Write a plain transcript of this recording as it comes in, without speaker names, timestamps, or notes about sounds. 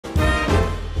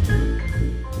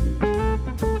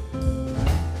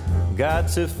got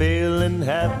to feel in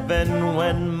heaven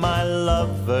when my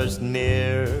lover's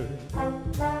near.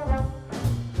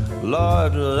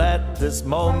 Lord, let this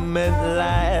moment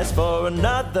last for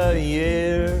another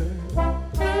year.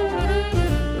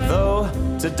 Though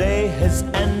today has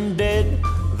ended,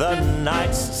 the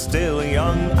night's still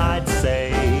young, I'd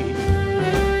say.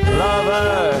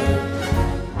 Lover,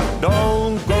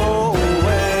 don't go away.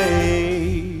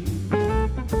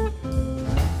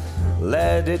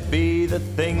 Let it be the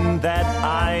thing that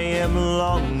I am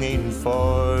longing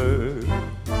for.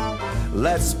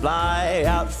 Let's fly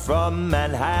out from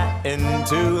Manhattan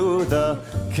to the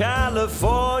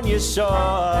California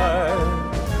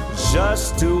shore,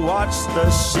 just to watch the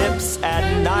ships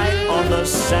at night on the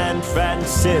San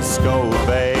Francisco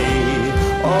Bay.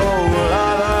 Oh,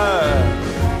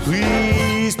 lover,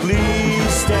 please, please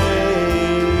stay.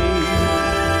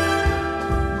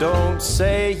 Don't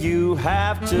say you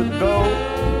have to go.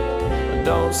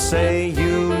 Don't say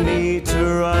you need to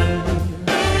run.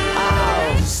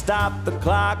 I'll stop the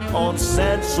clock on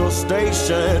Central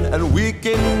Station and we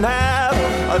can have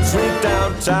a drink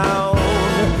downtown.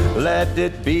 Let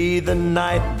it be the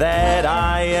night that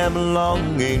I am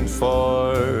longing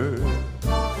for.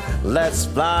 Let's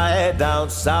fly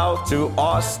down south to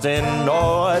Austin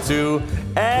or to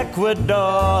Ecuador,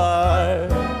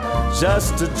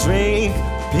 just to drink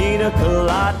pina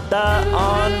colada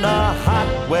on a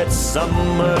hot, wet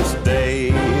summer's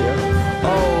day.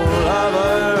 Oh,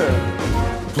 lover,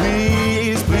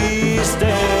 please, please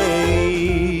stay.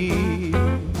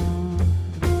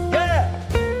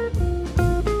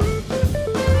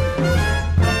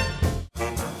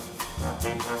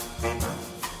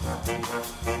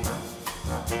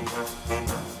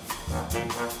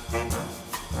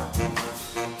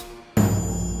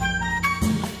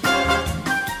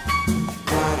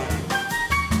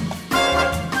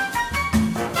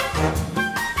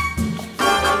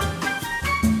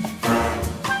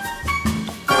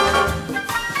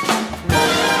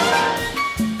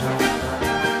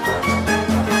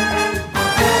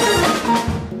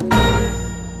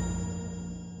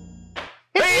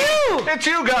 It's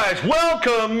you guys.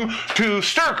 Welcome to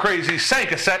Stir Crazy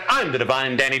Sankaset. I'm the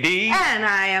divine Danny D. And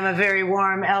I am a very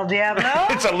warm El Diablo.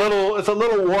 It's a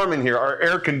little warm in here. Our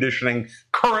air conditioning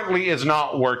currently is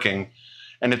not working.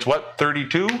 And it's what,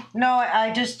 32? No,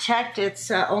 I just checked.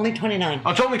 It's only 29.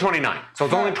 Oh, it's only 29. So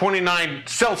it's only 29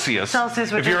 Celsius.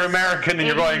 Celsius, which if you're is American and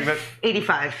you're going that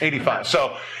 85. 85.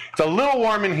 So it's a little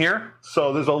warm in here.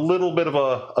 So there's a little bit of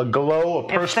a glow, a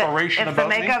perspiration about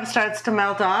me. If the makeup starts to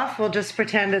melt off, we'll just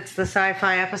pretend it's the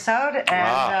sci-fi episode.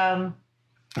 And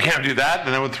can't do that,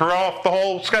 then it would throw off the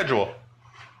whole schedule.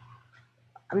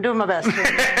 I'm doing my best.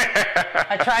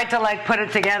 I tried to put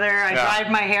it together. I dried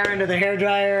my hair into the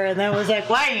hairdryer and then was like,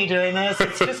 why are you doing this?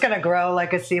 It's just going to grow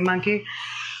like a sea monkey.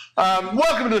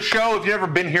 Welcome to the show. If you've never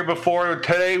been here before,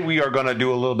 today we are going to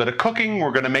do a little bit of cooking.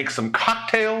 We're going to make some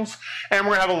cocktails and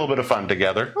we're going to have a little bit of fun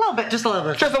together. A little bit, just a little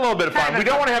bit. Just a little bit of fun. We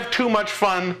don't want to have too much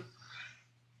fun.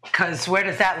 Because where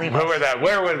does that leave us?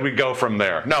 Where would we go from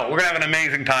there? No, we're going to have an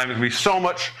amazing time. It's going to be so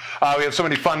much. We have so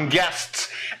many fun guests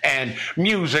and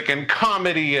music and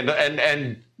comedy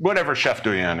and whatever Chef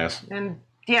Duy-an is. And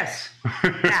yes,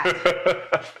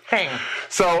 that thing.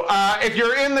 So if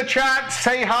you're in the chat,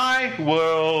 say hi.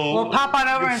 We'll pop on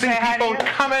over and say hi to you. People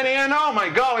coming in. Oh my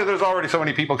golly, there's already so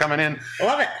many people coming in.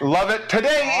 Love it. Love it.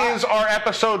 Today is our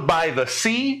episode by the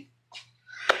sea.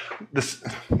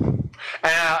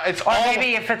 It's or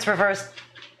maybe if it's reversed.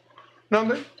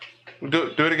 No,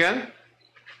 do it again.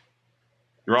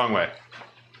 Wrong way.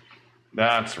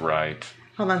 That's right.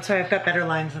 Hold on, sorry, I've got better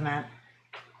lines than that.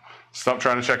 Stop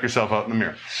trying to check yourself out in the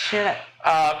mirror. Shit.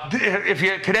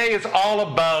 Today is all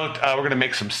about. We're going to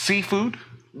make some seafood.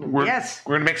 We're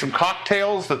going to make some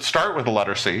cocktails that start with the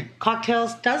letter C.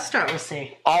 Cocktails does start with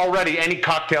C. Already, any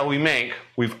cocktail we make,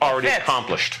 we've already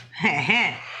accomplished.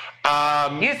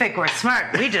 You think we're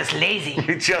smart. We just lazy.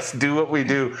 We just do what we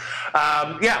do.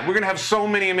 We're going to have so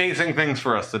many amazing things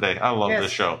for us today. I love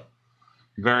this show.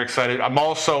 Very excited. I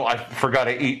forgot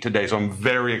to eat today, so I'm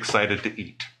very excited to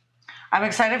eat. I'm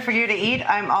excited for you to eat.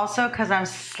 I'm also, because I'm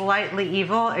slightly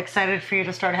evil, excited for you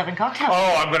to start having cocktails.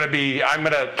 Oh,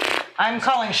 I'm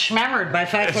calling schmemmered by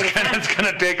 5:45. It's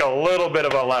going to take a little bit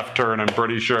of a left turn, I'm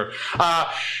pretty sure.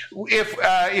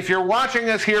 If you're watching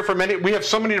us here we have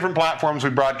so many different platforms we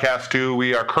broadcast to.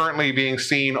 We are currently being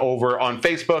seen over on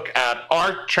Facebook at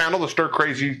our channel, the Stir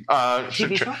Crazy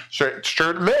Stir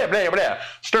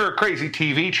Crazy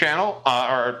TV channel,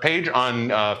 our page on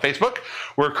Facebook.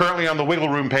 We're currently on the Wiggle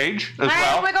Room page as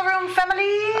well. Wiggle Room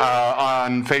family.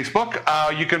 On Facebook.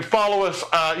 You can follow us.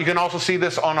 You can also see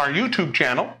this on our YouTube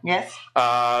channel. Yes.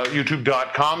 Yes.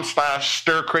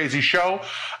 YouTube.com/StirCrazyShow.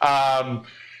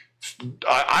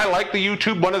 I like the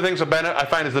YouTube. One of the things I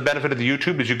find is the benefit of the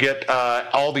YouTube is you get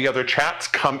all the other chats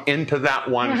come into that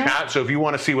one chat. So if you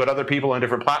want to see what other people on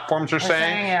different platforms are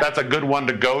saying, that's a good one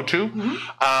to go to.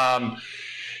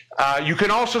 You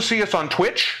can also see us on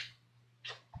Twitch.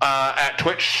 At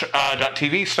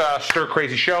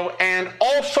twitch.tv/StirCrazyShow, and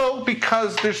also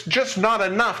because there's just not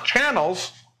enough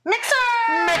channels.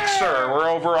 Mixer. We're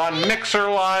over on Mixer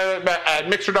Live at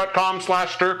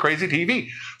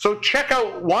mixer.com/StirCrazyTV. So check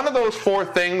out one of those 4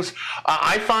 things.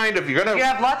 I find if you're gonna, you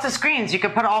have lots of screens. You can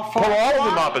put all 4. Put all of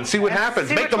them up and see what happens.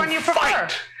 See Make which them one you prefer.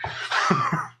 fight.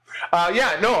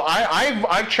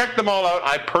 I've checked them all out.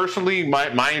 I personally,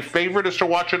 my favorite is to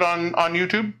watch it on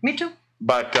YouTube. Me too.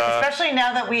 But especially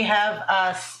now that we have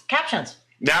captions.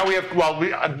 Now we have,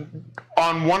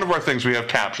 on one of our things we have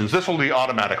captions. This will be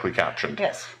automatically captioned.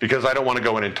 Yes. Because I don't want to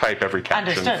go in and type every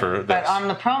caption for this. But on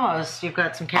the promos, you've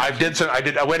got some captions.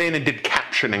 I went in and did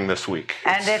captioning this week.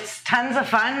 And it's tons of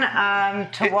fun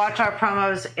to watch our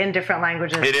promos in different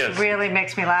languages. It is. It really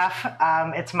makes me laugh.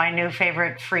 It's my new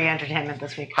favorite free entertainment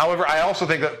this week. However, I also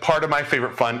think that part of my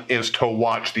favorite fun is to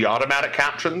watch the automatic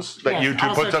captions that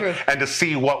YouTube puts up and to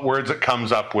see what words it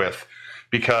comes up with.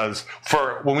 Because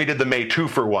when we did the May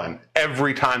Twofer one,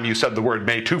 every time you said the word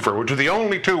May Twofer, which was the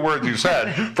only 2 words you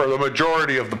said for the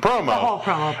majority of the promo, the whole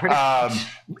promo, pretty much.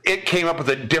 It came up with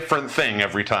a different thing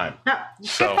every time. Yeah,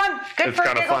 it's good fun. It's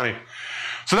kind of funny.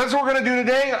 So that's what we're going to do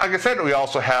today. Like I said, we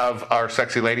also have our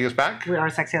sexy lady is back. Our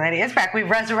sexy lady is back. We've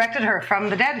resurrected her from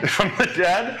the dead. From the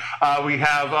dead. We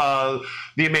have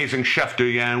the amazing Chef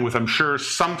Duy-an with, I'm sure,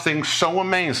 something so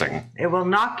amazing. It will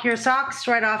knock your socks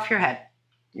right off your head.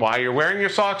 Why you're wearing your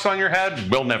socks on your head,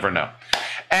 we'll never know.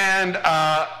 And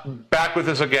back with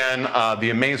us again, the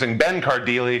amazing Ben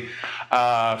Cardili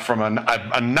from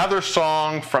another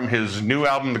song from his new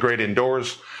album, The Great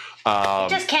Indoors. He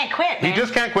just can't quit, man. He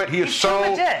just can't quit. He's so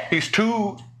legit. He's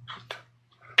too...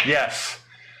 Yes.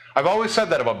 I've always said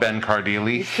that about Ben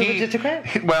Cardili. He's too legit to quit?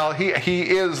 He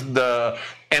is the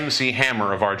MC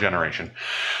Hammer of our generation.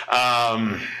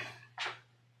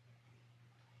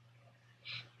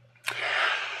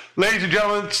 Ladies and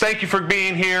gentlemen, thank you for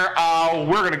being here.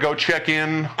 We're going to go check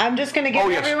in. I'm just going to give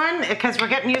everyone, because we're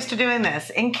getting used to doing this,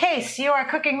 in case you are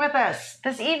cooking with us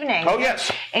this evening. Oh,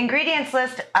 yes. Ingredients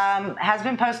list has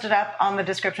been posted up on the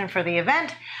description for the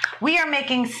event. We are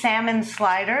making salmon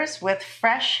sliders with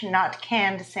fresh, not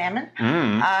canned salmon.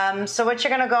 So what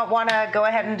you're going to want to go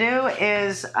ahead and do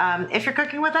is, if you're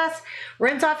cooking with us,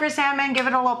 rinse off your salmon, give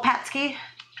it a little pat-ski,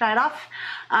 dry it off.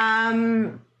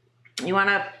 You want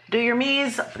to do your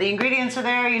mise. The ingredients are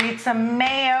there. You need some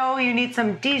mayo. You need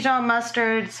some Dijon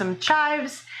mustard, some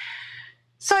chives,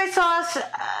 soy sauce,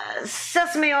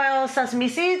 sesame oil, sesame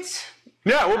seeds.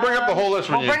 Yeah, we'll bring up the whole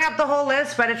list. We'll bring up the whole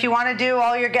list, but if you want to do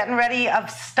all your getting ready of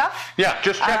stuff. Yeah,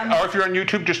 just check, or if you're on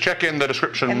YouTube, just check in the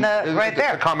description. Right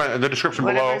there. The comment, the description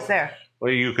Whatever's below. there.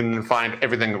 Where you can find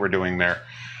everything that we're doing there.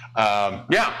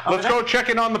 Let's go check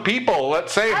in on the people.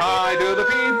 Let's say hi to the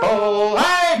people.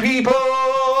 Hi, people.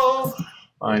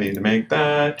 I need to make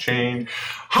that change.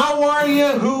 How are you?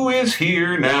 Who is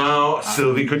here now?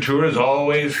 Sylvie Couture is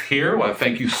always here. Well,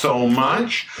 thank you so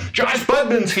much. Josh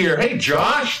Budman's here. Hey,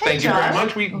 Josh. Thank you very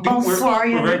much.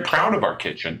 We're very proud of our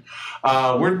kitchen.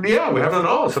 We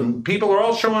have some people are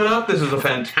all showing up. This is a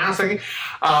fantastic.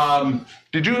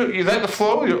 Is that the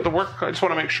flow? The work? I just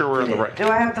want to make sure we're in the right. Do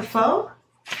I have the flow?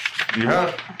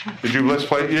 Yeah. Did you let's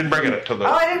play? You didn't bring it to the.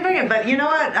 Oh, I didn't bring it, but you know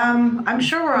what? I'm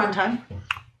sure we're on time.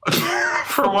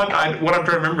 For what I'm trying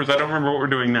to remember is I don't remember what we're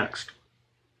doing next.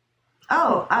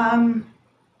 Oh,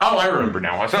 I remember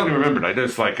now. I suddenly remembered. I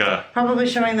just probably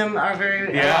showing them our very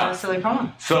silly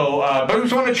promo. So, but I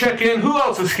just want to check in. Who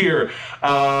else is here?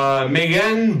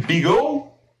 Megan Bigot.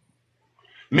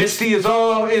 Misty is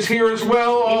here as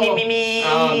well.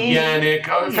 Yannick.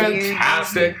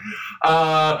 Fantastic.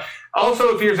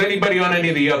 Also, if there's anybody on any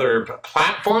of the other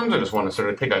platforms, I just want to sort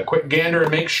of take a quick gander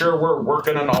and make sure we're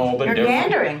working on all the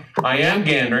different... You're gandering. I am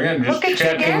gandering. I'm just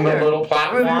checking the little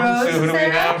platforms. Who do we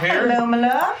have here? Hello, my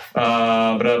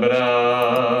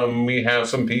love. We have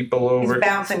some people over... He's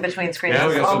bouncing between screens. Yeah,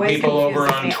 we got some people over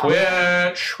on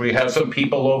Twitch. We have some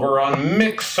people over on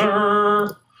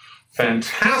Mixer.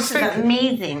 Fantastic. This is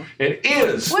amazing. It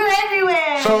is. We're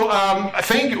everywhere. So,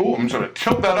 thank you. I'm going to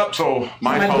tilt that up so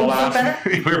my tall laugh.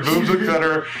 Your boobs look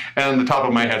better, and the top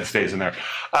of my head stays in there.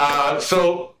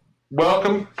 So,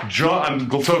 welcome, John.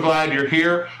 I'm so glad you're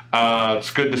here. It's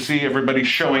good to see everybody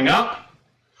showing up.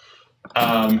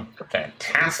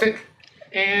 Fantastic.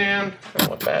 And I don't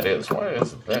know what that is. What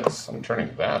is this? I'm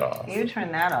turning that off. You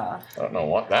turn that off. I don't know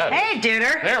what that is. Hey,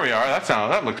 duder. There we are.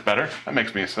 That looks better. That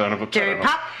makes me sound of a Jerry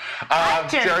Pop.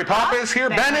 Jerry Pop is here.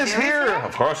 Thanks Ben for is doing here. this.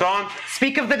 Of course, on.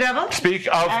 Speak of the devil. Speak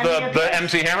of the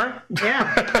MC Hammer.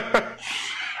 Yeah.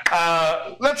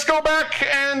 Let's go back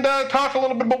and talk a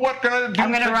little bit about what we're going to do.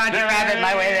 I'm going to Roger Rabbit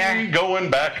my way there. Going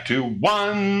back to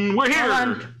one. We're here.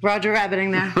 Hold on. Roger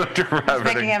Rabbiting there. Roger Rabbiting.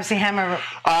 Making MC Hammer.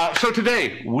 So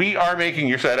today we are making,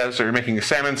 you're making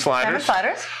salmon sliders.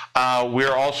 Salmon sliders.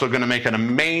 We're also going to make an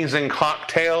amazing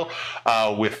cocktail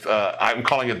with, I'm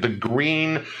calling it the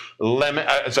green lemon.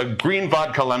 It's a green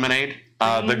vodka lemonade.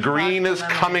 The green is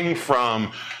coming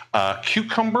from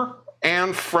cucumber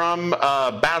and from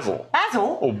basil.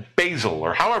 Basil? Oh, basil,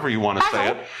 or however you want to say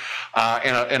it.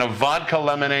 In a vodka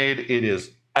lemonade, it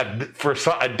is, for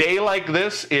a day like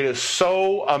this, it is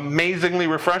so amazingly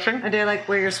refreshing. A day like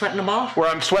where you're sweating a ball? Where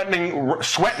I'm sweating.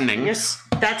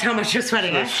 That's how much you're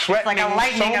sweating. You're sweating like a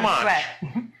lightning so of much. sweat.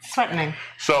 Sweating.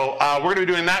 So we're going to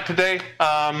be doing that today.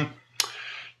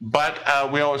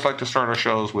 But we always like to start our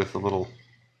shows with a little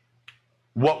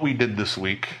what we did this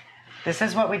week. This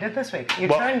is what we did this week. You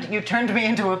turned me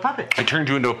into a puppet. I turned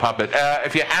you into a puppet.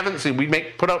 If you haven't seen, we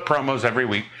put out promos every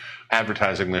week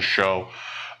advertising this show.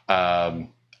 And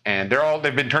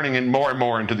they've been turning in more and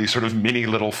more into these sort of mini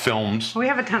little films. We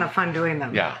have a ton of fun doing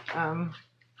them. Yeah.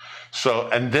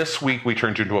 And this week we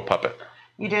turned you into a puppet.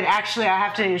 You did. Actually, I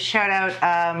have to shout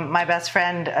out my best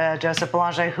friend, Joseph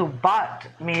Boulanger, who bought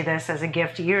me this as a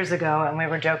gift years ago. And we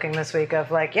were joking this week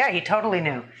of like, yeah, he totally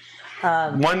knew.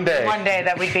 One day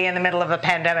that we'd be in the middle of a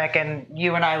pandemic and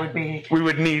you and I would be... We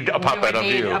would need a puppet of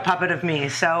you. A puppet of me.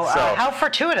 So how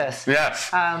fortuitous.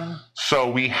 Yes. So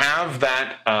we have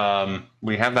that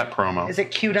promo. Is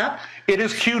it queued up? It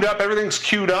is queued up. Everything's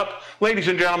queued up. Ladies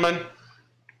and gentlemen, in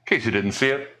case you didn't see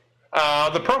it,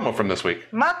 the promo from this week.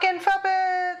 Muckin'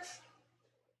 Puppets!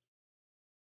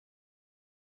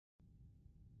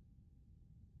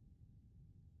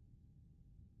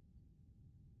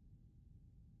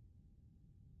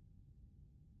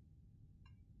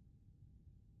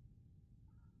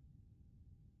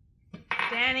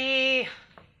 Danny,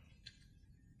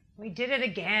 we did it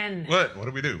again. What? What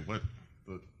did we do? What?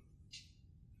 Oh,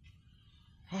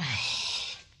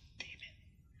 damn it.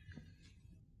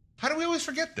 How do we always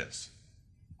forget this?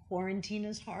 Quarantine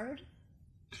is hard.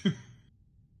 All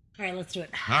right, let's do it.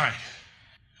 All right.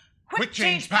 Quick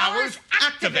change powers,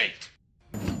 activate!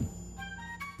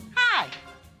 Hi.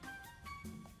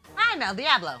 I'm Elle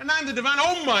Diabloe. And I'm the divine.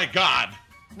 Oh my God!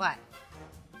 What?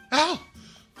 Elle,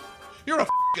 you're a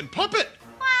f***ing puppet!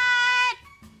 What?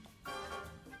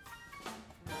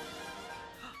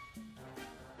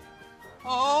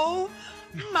 Oh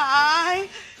my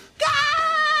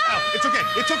God! Elle, it's okay.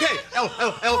 It's okay. Elle,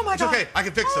 Oh my it's God. okay. I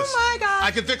can fix this. Oh my God.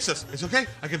 I can fix this. It's okay.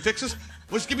 I can fix this.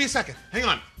 Well, just give me a second. Hang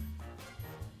on.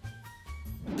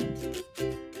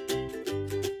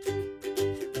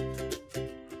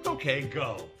 Okay,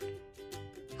 go.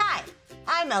 Hi,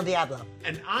 I'm Elle Diabloe.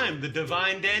 And I'm the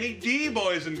divine Danny D,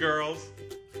 boys and girls.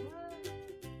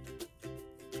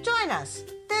 Join us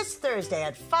this Thursday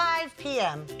at 5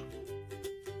 p.m.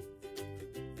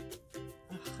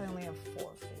 Ugh, I only have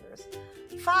 4 fingers.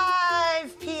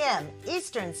 5 p.m.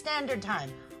 Eastern Standard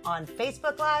Time on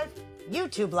Facebook Live,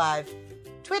 YouTube Live,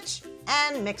 Twitch,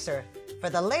 and Mixer for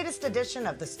the latest edition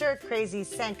of the Stir Crazy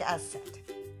Sank Us set.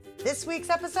 This week's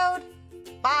episode,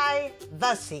 By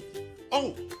the Sea.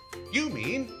 Oh, you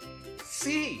mean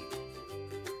C.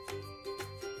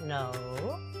 No,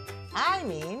 I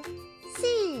mean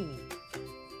sea.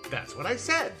 That's what I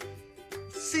said.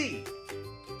 C.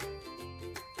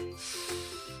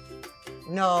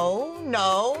 No,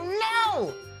 no,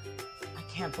 no! I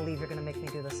can't believe you're gonna make me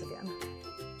do this again.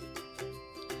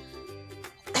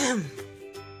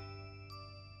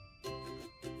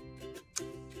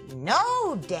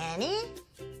 No, Danny.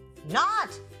 Not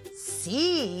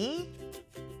C.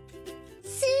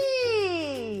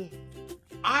 C.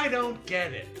 I don't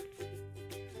get it.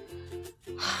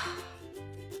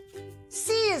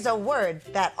 C is a word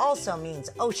that also means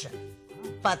ocean.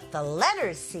 But the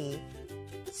letter C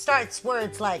starts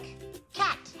words like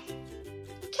cat,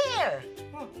 care,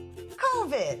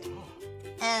 COVID,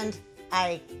 and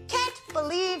I can't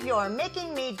believe you're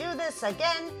making me do this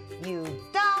again, you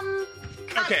dumb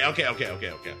cunt.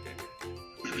 Okay.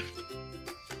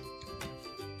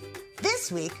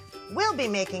 This week, we'll be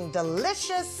making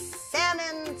delicious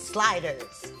salmon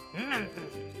sliders.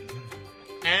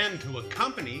 And to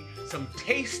accompany some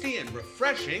tasty and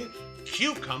refreshing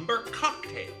cucumber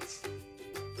cocktails.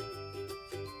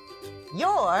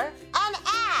 You're an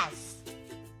ass.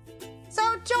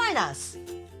 So join us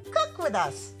Cook with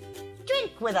us.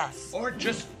 Drink with us. Or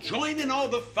just join in all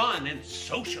the fun and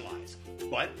socialize,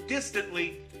 but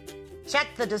distantly.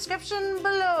 Check the description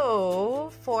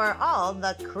below for all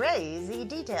the crazy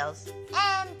details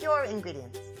and your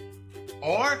ingredients.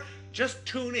 Or just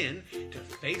tune in to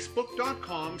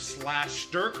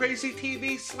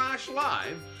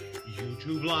facebook.com/stircrazytv/live,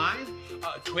 YouTube Live,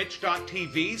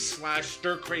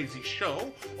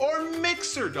 twitch.tv/stircrazyshow, or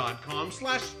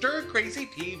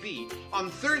mixer.com/stircrazytv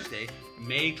on Thursday,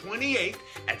 May 28th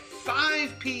at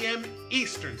 5 p.m.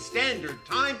 Eastern Standard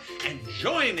Time, and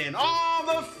join in all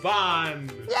the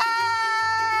fun. Yay!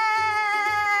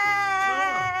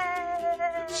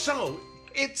 So,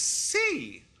 it's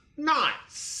C, not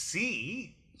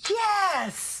C.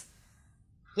 Yes!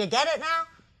 You get it now?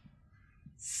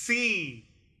 C.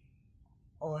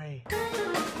 Oi.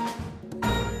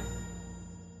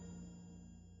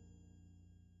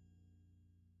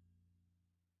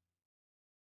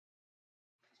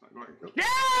 Yay!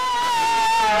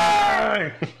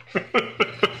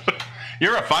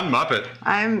 You're a fun Muppet.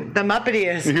 I'm the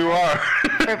Muppetiest. You are.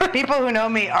 For people who know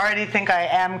me already think I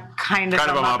am kind of a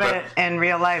Muppet in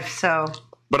real life, so...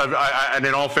 But and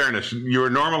in all fairness, you were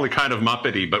normally kind of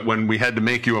Muppety, but when we had to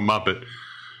make you a Muppet,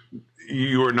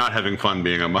 you were not having fun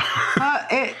being a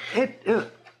Muppet.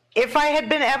 If I had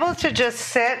been able to just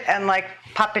sit and, like,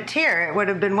 puppeteer, it would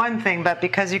have been one thing, but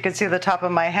because you could see the top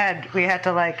of my head, we had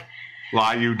to, like...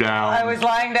 Lie you down. I was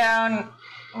lying down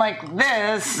like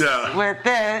this with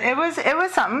this. It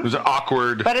was something. It was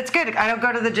awkward. But it's good. I don't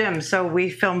go to the gym, so we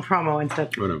film promo instead.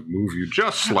 I'm going to move you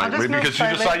just slightly because you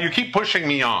decide you keep pushing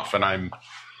me off, and I'm...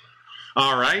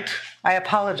 All right. I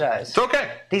apologize. It's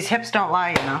okay. These hips don't lie,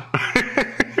 you know.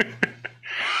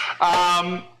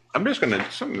 I'm just going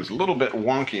to... Something's a little bit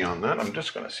wonky on that. I'm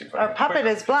just going to see if Our puppet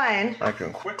is blind. I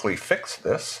can quickly fix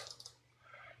this.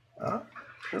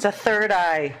 It's a third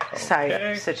eye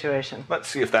sight situation. Let's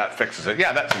see if that fixes it.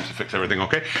 Yeah, that seems to fix everything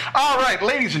okay. All right,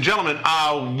 ladies and gentlemen,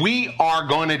 we are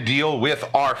going to deal with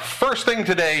our first thing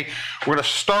today. We're going to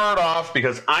start off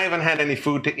because I haven't had any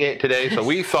food to eat today, so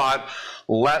we thought,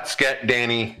 let's get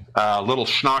Danny a little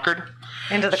schnockered.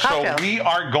 Into the cocktail. So we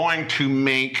are going to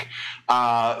make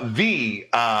the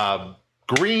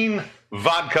green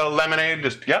vodka lemonade.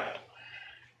 Just, yep.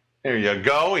 There you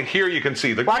go. And here you can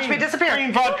see the Watch me disappear.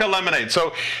 Green vodka lemonade.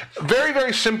 So very,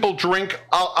 very simple drink.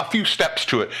 A few steps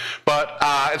to it. But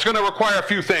it's going to require a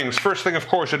few things. First thing, of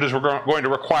course, it is we're going to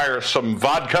require some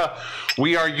vodka.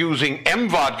 We are using M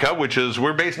Vodka, which is,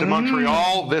 we're based in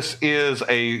Montreal. This is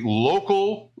a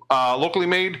locally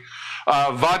made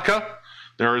vodka.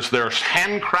 There's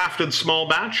handcrafted small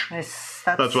batch. Nice.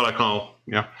 That's what I call,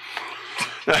 yeah.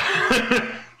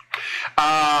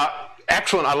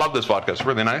 Excellent. I love this vodka. It's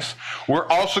really nice. We're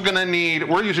also going to need,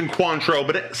 we're using Cointreau,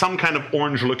 but some kind of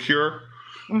orange liqueur.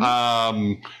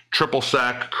 Triple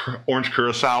sec, orange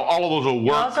curacao. All of those will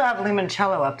work. We also have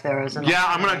limoncello up there as an Yeah,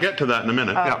 I'm going to get to that in a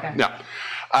minute. Okay.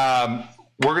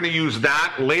 We're going to use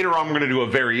that. Later on, we're going to do a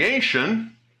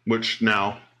variation, which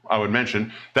now I would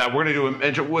mention, that we're going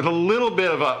to do with a little bit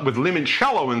of with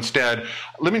limoncello instead.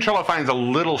 Limoncello finds a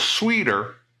little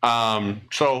sweeter.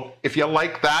 So if you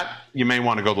like that, you may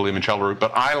want to go the limoncello route,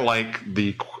 but I like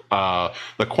the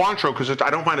Cointreau because I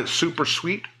don't find it super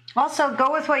sweet. Also,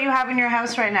 go with what you have in your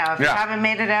house right now. If you haven't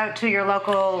made it out to your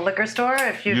local liquor store,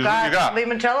 if you've got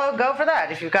limoncello, go for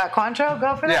that. If you've got Cointreau,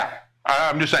 go for that. Yeah.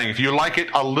 I'm just saying, if you like it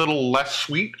a little less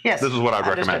sweet, this is what I'd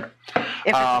recommend. If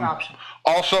it's an option.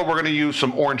 Also, we're going to use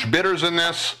some orange bitters in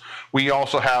this. We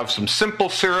also have some simple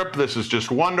syrup. This is just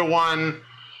 1-to-1.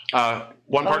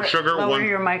 One part sugar. Lower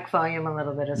your mic volume a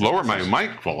little bit. Lower my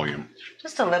mic volume.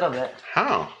 Just a little bit.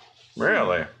 How?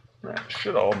 Really? That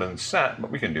should have all been set,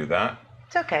 but we can do that.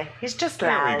 It's okay. He's just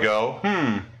loud. There we go.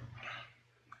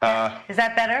 Is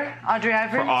that better, Audrey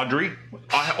Ivory? For Audrey?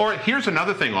 Or here's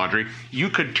another thing, Audrey. You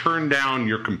could turn down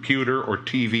your computer or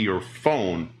TV or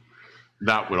phone.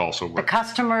 That would also work. The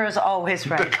customer is always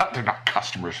right. They're not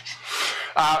customers.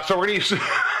 So we're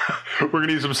going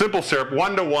to use some simple syrup,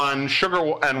 1-to-1,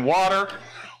 sugar and water.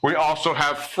 We also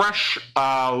have fresh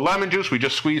lemon juice we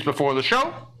just squeezed before the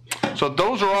show. So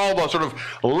those are all the sort of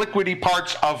liquidy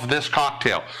parts of this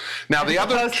cocktail. Now the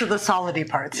other, opposed to the solidy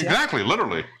parts. Exactly,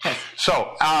 literally. Okay.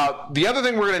 So the other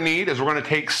thing we're going to need is we're going to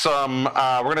take some.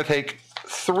 We're going to take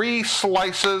 3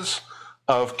 slices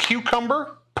of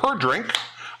cucumber per drink.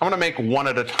 I'm going to make one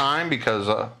at a time because.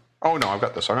 Oh no, I've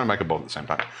got this. I'm going to make it both at the same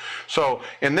time. So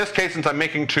in this case, since I'm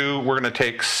making 2, we're going to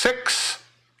take 6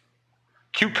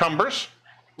 cucumbers.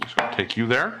 I'm just going to take you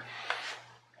there.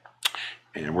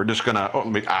 And we're just gonna, let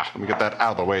me get that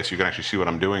out of the way so you can actually see what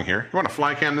I'm doing here. You want to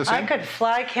fly cam this in? I could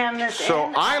fly cam this in.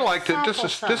 So I like to,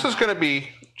 this is gonna be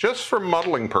just for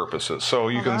muddling purposes. So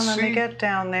you can see. Let me get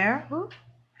down there.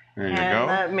 There you and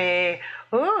go. let me,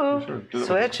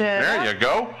 switch it. There you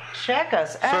go. Check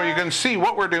us out. So you can see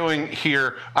what we're doing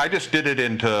here. I just did it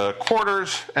into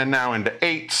quarters and now into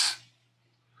eighths.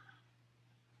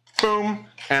 Boom.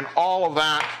 And all of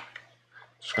that,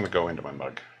 just gonna go into my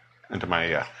mug, into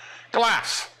my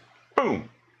glass. Boom.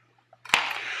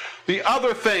 The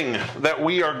other thing that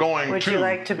we are going Would you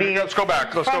like to be? Let's go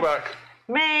back. Let's go back.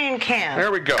 Main can.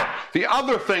 There we go. The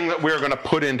other thing that we're going to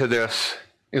put into this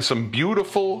is some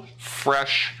beautiful,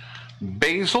 fresh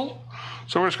basil.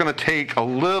 So we're just going to take a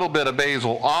little bit of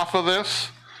basil off of this.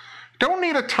 Don't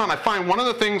need a ton. I find one of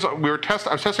the things I was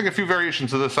testing a few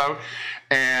variations of this out,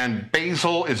 and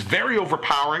basil is very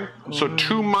overpowering. So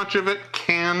too much of it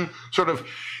can sort of,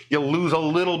 you lose a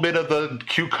little bit of the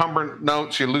cucumber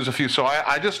notes, you lose a few. So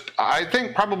I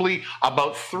think probably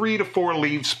about 3 to 4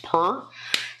 leaves per,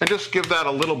 and just give that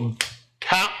a little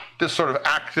tap. This sort of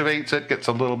activates it, gets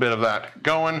a little bit of that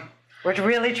going. We're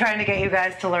really trying to get you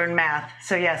guys to learn math.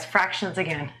 So yes, fractions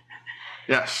again.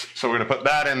 Yes, so we're gonna put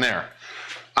that in there.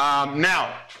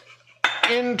 Now,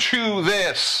 into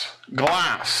this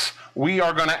glass, we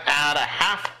are gonna add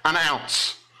 1/2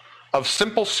 ounce of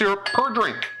simple syrup per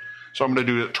drink. So I'm gonna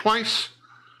do it twice.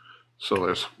 So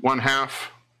there's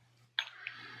 1/2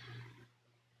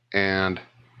 and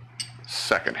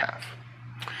second half.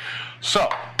 So,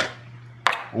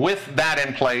 with that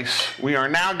in place, we are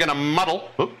now gonna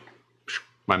muddle. Oops,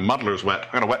 my muddler's wet.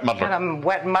 I got a wet muddler. Got a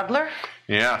wet muddler?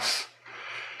 Yes.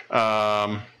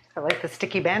 I like the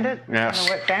sticky bandit. Yes.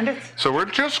 Wet bandits. So we're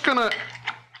just gonna,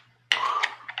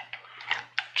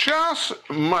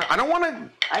 I don't want to.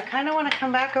 I kind of want to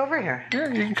come back over here. Yeah,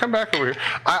 you can come back over here.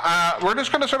 We're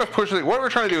just going to sort of push it. What we're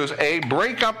trying to do is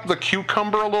break up the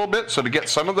cucumber a little bit, so to get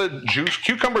some of the juice.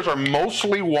 Cucumbers are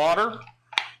mostly water,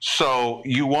 so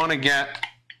you want to get.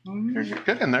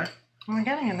 Get in there. I'm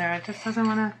getting in there. It just doesn't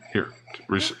want to. Here,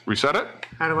 reset it.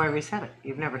 How do I reset it?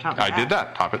 You've never taught me that. I did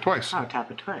that. Tap it twice. Oh,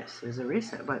 tap it twice. There's a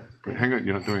reset, but. Hang on,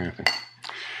 you're not doing anything.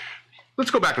 Let's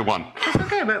go back to 1. It's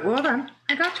okay, but well done.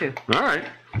 I got you. All right.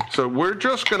 So we're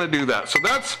just going to do that. So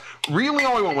that's really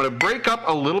all we want. We want to break up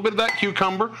a little bit of that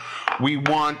cucumber. We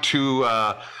want to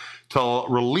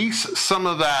release some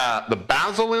of the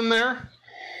basil in there.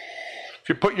 If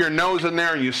you put your nose in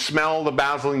there and you smell the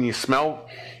basil and you smell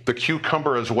the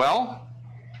cucumber as well.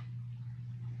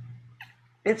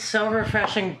 It's so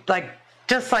refreshing. Like,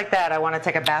 just like that, I want to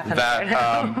take a bath in it right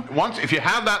now. If you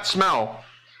have that smell,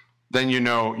 then you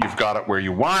know you've got it where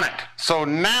you want it. So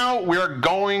now we're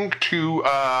going to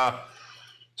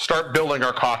start building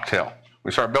our cocktail.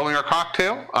 We start building our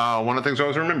cocktail. One of the things I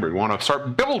always remember, you want to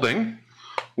start building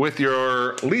with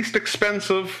your least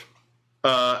expensive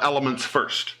elements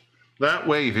first. That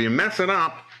way, if you mess it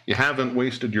up, you haven't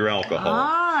wasted your alcohol.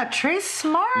 Ah, Tree's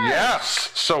smart. Yes.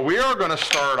 So we are going to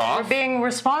start off. We're being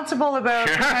responsible about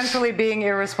potentially being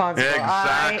irresponsible.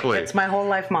 Exactly. It's my whole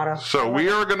life motto. So we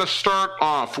are going to start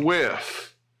off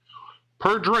with,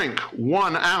 per drink,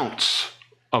 1 ounce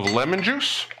of lemon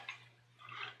juice.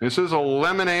 This is a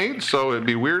lemonade, so it'd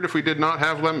be weird if we did not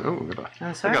have lemon. Oh,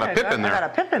 I got a pip in there. I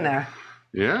got a pip in there.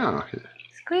 Yeah.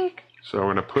 Squeak. So we're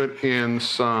going to put in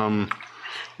some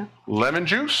lemon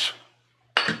juice.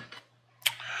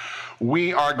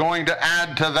 We are going to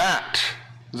add to that,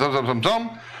 we're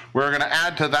going to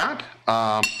add to that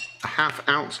 1/2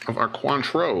 ounce of our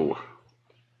Cointreau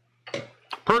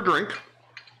per drink.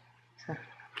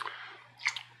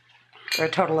 For a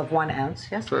total of 1 ounce,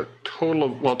 yes? So a total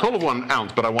of 1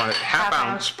 ounce, but I want it half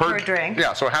ounce per drink.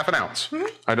 Yeah, so 1/2 ounce.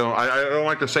 I don't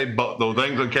like to say those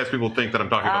things in case people think that I'm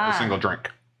talking about the single drink.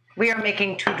 We are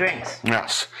making 2 drinks.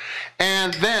 Yes.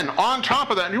 And then on top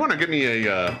of that, you want to give me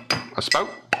a spout?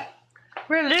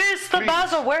 Release the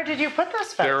basil. Where did you put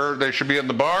this? They should be in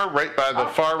the bar, right by the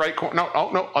far right corner. No,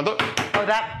 on the. Oh,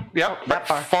 that. Yep, that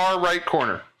far right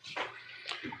corner.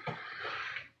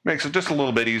 Makes it just a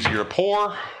little bit easier to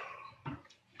pour.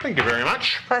 Thank you very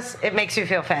much. Plus, it makes you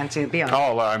feel fancy. Be honest.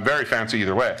 Oh, I'm very fancy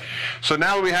either way. So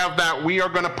now that we have that, we are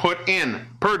going to put in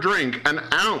per drink 1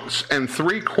 ounce and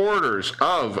 3/4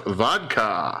 of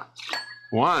vodka.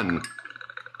 1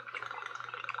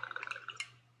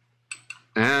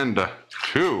 and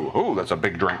 2. Oh, that's a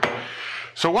big drink.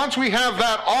 So once we have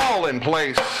that all in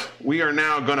place, we are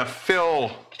now going to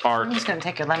fill our. I'm just going to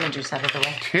take your lemon juice out of the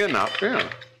way. Tin up. Yeah.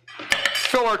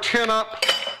 Fill our tin up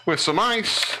with some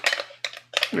ice.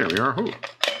 There we are. Ooh.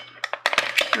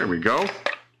 There we go.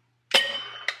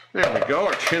 There we go.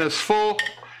 Our tin is full.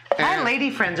 My lady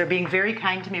friends are being very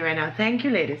kind to me right now. Thank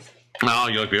you, ladies. Oh,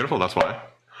 you look beautiful. That's why.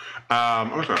 I'm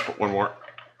just going to put one more.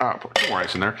 Put some more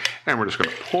ice in there, and we're just going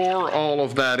to pour all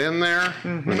of that in there.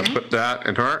 I'm going to put that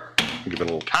into our, give it a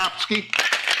little topsky,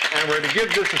 and we're going to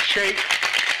give this a shake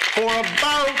for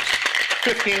about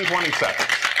 15-20 seconds.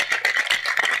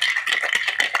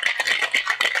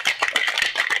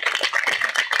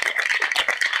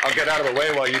 I'll get out of the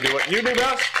way while you do what you do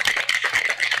best.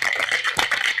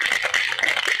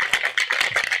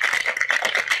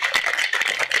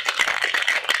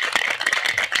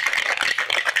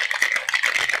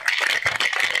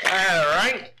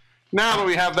 Now that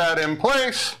we have that in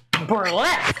place,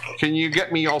 burlesque. Can you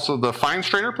get me also the fine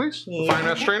strainer, please? Yeah. The fine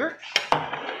S strainer.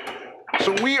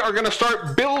 So we are going to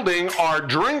start building our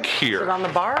drink here. Is it on the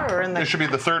bar or in the? This should be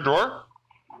the third drawer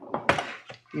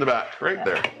in the back, right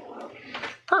there.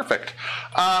 Perfect.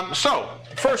 So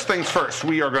first things first,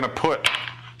 we are going to put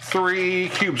 3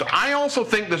 cubes. I also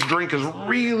think this drink is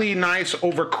really nice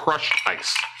over crushed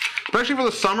ice, especially for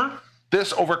the summer.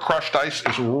 This over crushed ice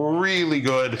is really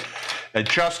good. It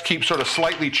just keeps sort of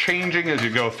slightly changing as you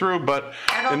go through, but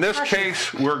in this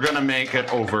case, we're going to make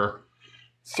it over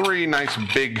 3 nice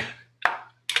big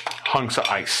hunks of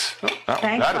ice. Oh,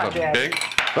 that is a big.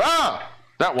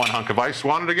 That one hunk of ice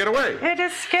wanted to get away. It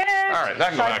is scared. All right, that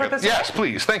can go back in. Yes,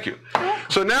 please. Thank you.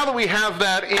 So now that we have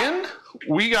that in,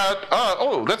 we got.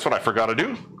 Oh, that's what I forgot to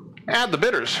do. Add the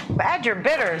bitters. Add your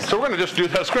bitters. So we're going to just do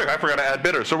this quick. I forgot to add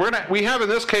bitters. So we have in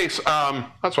this case,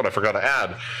 that's what I forgot to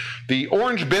add. The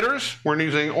orange bitters, we're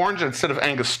using orange instead of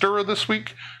Angostura this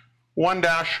week. 1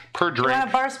 dash per drink. You want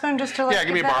a bar spoon just to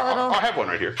give me a bar. I'll have one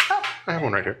right here. Oh. I have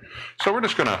one right here. So we're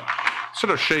just going to,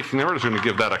 instead of shaking there, we're just going to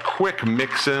give that a quick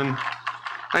mix in.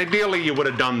 Ideally, you would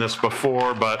have done this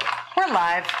before, but we're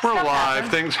live. We're live.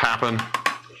 Things happen.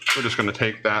 We're just going to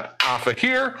take that off of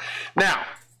here. Now,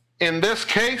 in this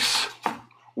case,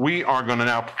 we are going to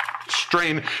now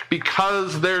strain,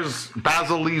 because there's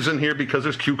basil leaves in here, because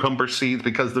there's cucumber seeds,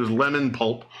 because there's lemon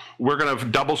pulp. We're going to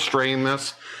double strain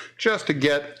this just to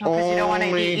get only. You don't want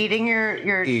to be eating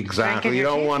your exactly. You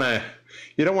don't want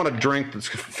to drink that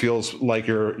feels like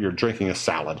you're drinking a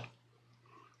salad.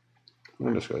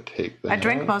 I'm just going to take that. I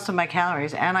drink most of my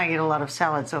calories, and I eat a lot of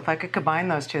salad. So if I could combine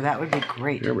those two, that would be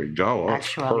great. There we go. Oh,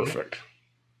 that's perfect.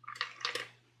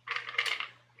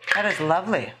 That is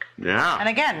lovely. Yeah. And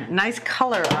again, nice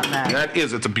color on that. That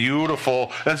is. It's a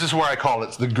beautiful. This is where I call it.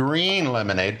 It's the green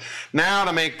lemonade. Now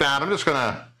to make that, I'm just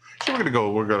gonna. So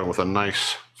we're going with a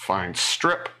nice fine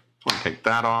strip. I'm gonna take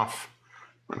that off.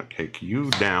 I'm gonna take you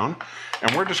down,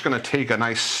 and we're just gonna take a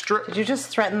nice strip. Did you just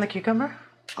threaten the cucumber?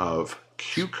 Of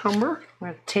cucumber. I'm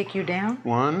gonna take you down.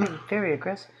 1. Very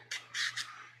aggressive.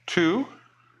 2.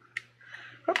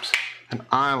 Oops. And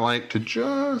I like to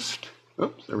just.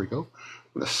 Oops. There we go.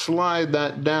 I'm going to slide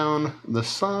that down the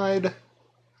side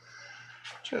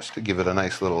just to give it a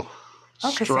nice little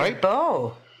stripe.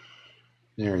 Bow.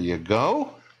 There you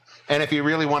go. And if you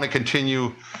really want to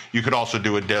continue, you could also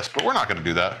do a disc, but we're not going to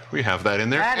do that. We have that in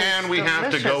there. And we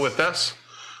have to go with this.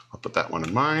 I'll put that one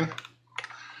in mine.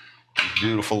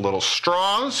 Beautiful little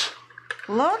straws.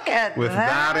 Look at that. With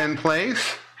that in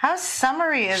place. How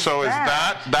summery is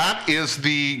that? So that is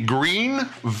the green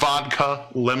vodka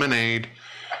lemonade.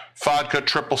 Vodka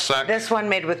triple sec. This one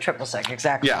made with triple sec,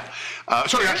 exactly. Yeah.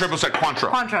 Sorry, not triple sec, Cointreau.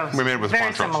 Cointreau. We made it with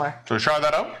Very Cointreau. similar. So try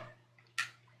that out.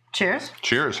 Cheers.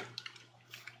 Cheers.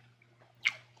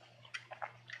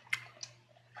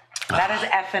 That is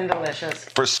effing delicious.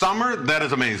 For summer, that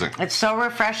is amazing. It's so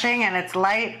refreshing and it's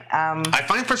light. I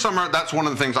find for summer, that's one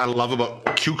of the things I love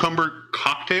about cucumber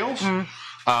cocktails.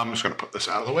 I'm just going to put this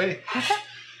out of the way. Okay.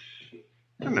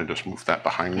 And then just move that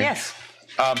behind me. Yes.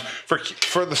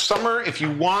 For the summer, if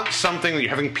you want something, you're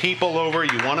having people over,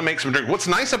 you want to make some drink. What's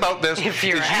nice about this is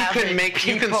you can make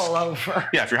people over.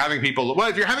 Yeah, if you're having people. Well,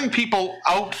 if you're having people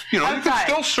out, you can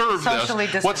still serve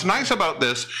this. What's nice about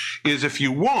this is if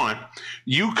you want,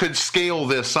 you could scale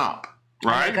this up,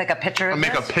 right? Make like a picture of this.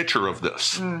 Make a picture of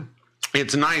this.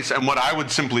 It's nice, and what I would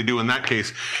simply do in that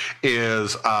case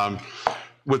is.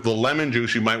 With the lemon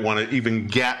juice, you might want to even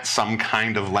get some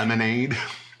kind of lemonade.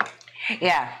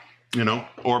 Yeah.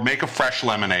 Or make a fresh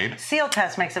lemonade. Seal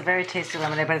Test makes a very tasty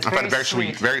lemonade, but it's very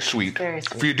sweet. Very sweet. Very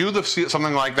sweet. If you do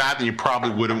something like that, then you probably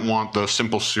wouldn't want the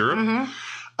simple syrup.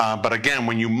 But again,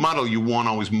 when you muddle, you won't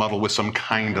always muddle with some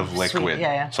kind of liquid.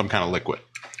 Sweet, some kind of liquid.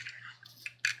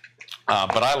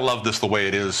 But I love this the way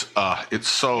it is. It's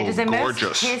so gorgeous. It is a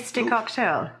most tasty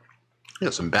cocktail. Yeah,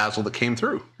 some basil that came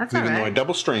through. That's all right. Even though I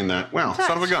double strained that. Well,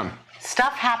 son of a gun.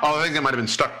 Stuff happens. Oh, I think that might have been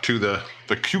stuck to the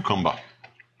cucumber.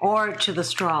 Or to the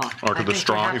straw. Or to the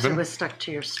straw, perhaps even? It was stuck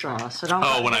to your straw. So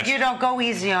don't. You don't go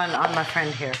easy on my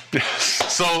friend here.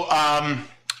 So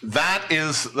that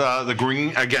is the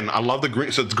green. Again, I love the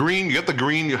green. So it's green. You get the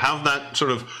green. You have that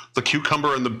sort of the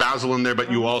cucumber and the basil in there,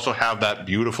 but you also have that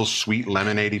beautiful sweet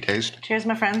lemonade-y taste. Cheers,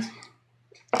 my friends.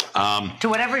 To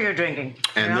whatever you're drinking.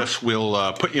 And this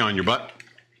will put you on your butt.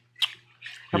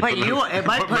 It might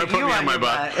put you on my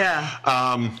butt.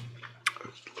 Yeah.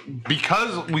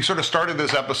 Because we sort of started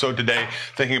this episode today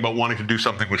thinking about wanting to do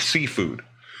something with seafood.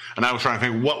 And I was trying to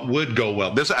think what would go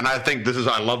well.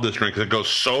 I love this drink because it goes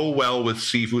so well with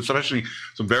seafood, especially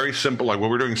some very simple, like what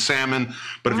we're doing, salmon.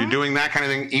 But if you're doing that kind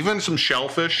of thing, even some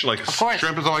shellfish, like shrimp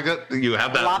and something like that, you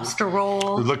have that. Lobster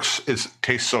roll. It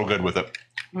tastes so good with it.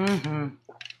 Mm-hmm.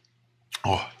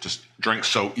 Oh, just drinks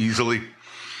so easily.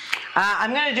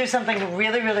 I'm going to do something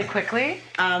really, really quickly.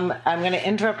 I'm going to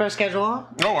interrupt our schedule.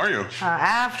 Oh, are you?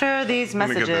 After these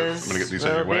messages. I'm going to get these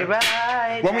out of your way.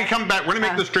 Right when we come back, we're going to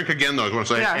make this drink again, though, I want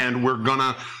to say, and we're going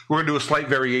to do a slight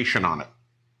variation on it.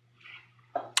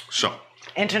 So.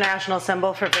 International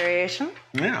symbol for variation.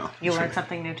 Yeah. You learned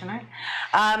something new tonight.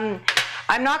 I'm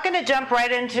not going to jump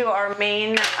right into our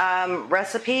main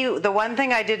recipe. The one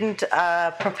thing I didn't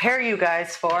prepare you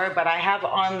guys for, but I have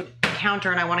on the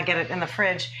counter and I want to get it in the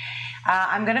fridge.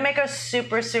 I'm going to make a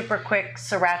super, super quick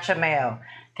sriracha mayo.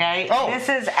 Okay? Oh. This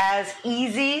is as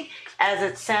easy as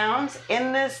it sounds.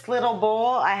 In this little bowl,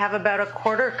 I have about a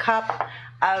 1/4 cup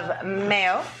of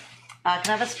mayo. Can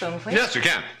I have a spoon, please? Yes, you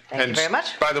can. Thank you very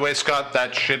much. By the way, Scott,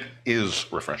 that shit is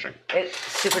refreshing. It's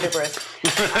super duper is.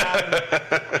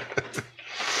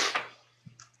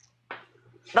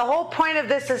 The whole point of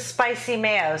this is spicy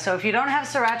mayo. So if you don't have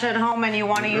sriracha at home and you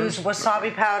want to use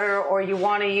wasabi powder or you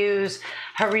want to use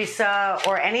harissa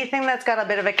or anything that's got a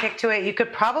bit of a kick to it, you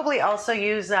could probably also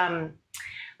use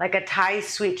like a Thai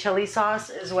sweet chili sauce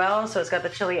as well. So it's got the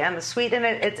chili and the sweet in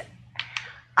it.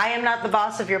 I am not the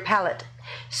boss of your palate.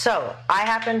 So I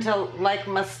happen to like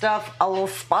my stuff a little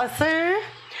spicy.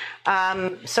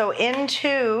 So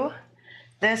into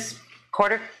this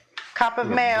 1/4 cup of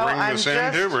mayo,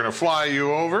 we're going to fly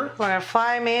you over. We're going to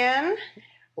fly me in.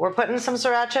 We're putting some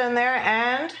sriracha in there,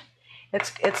 and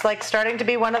it's like starting to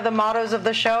be one of the mottos of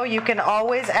the show. You can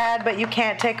always add, but you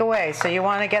can't take away. So you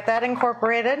want to get that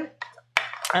incorporated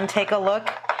and take a look.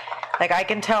 Like I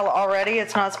can tell already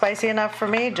it's not spicy enough for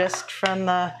me just from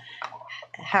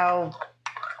how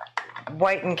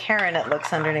white and Karen it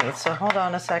looks underneath. So hold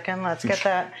on a second. Let's get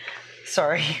that.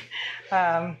 Sorry.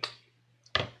 Yeah.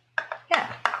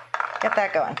 Get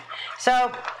that going.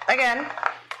 So, again,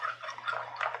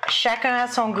 chacun a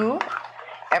son goût.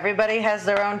 Everybody has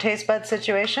their own taste bud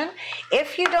situation.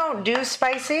 If you don't do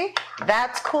spicy,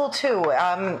 that's cool too.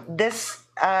 This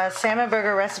salmon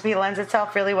burger recipe lends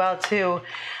itself really well to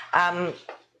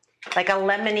like a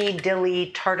lemony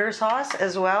dilly tartar sauce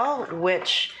as well,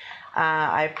 which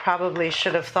I probably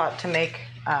should have thought to make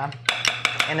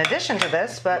in addition to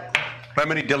this, but...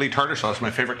 Lemony dilly tartar sauce, my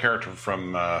favorite character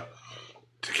from...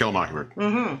 To Kill a Mockingbird.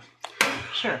 Mm-hmm.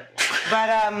 Sure. But,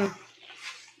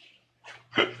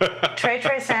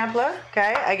 Trey sampler,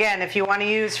 okay? Again, if you want to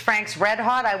use Frank's Red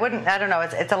Hot, I don't know,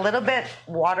 it's a little bit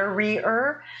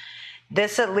waterier.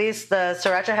 This, at least, the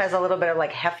sriracha has a little bit of,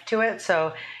 like, heft to it,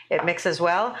 so it mixes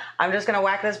well. I'm just going to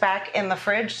whack this back in the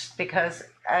fridge because,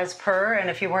 as per, and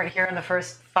if you weren't here in the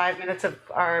first 5 minutes of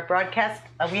our broadcast,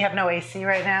 we have no AC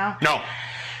right now. No.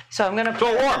 So I'm gonna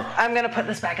put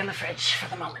this back in the fridge for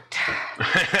the moment.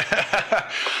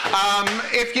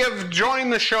 If you've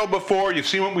joined the show before, you've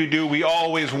seen what we do. We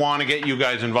always want to get you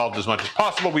guys involved as much as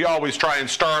possible. We always try and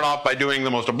start off by doing the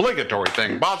most obligatory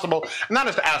thing possible, and that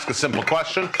is to ask a simple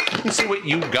question and see what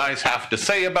you guys have to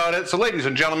say about it. So, ladies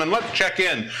and gentlemen, let's check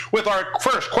in with our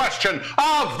first question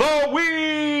of the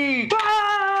week.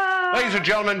 Ladies and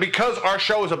gentlemen, because our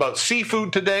show is about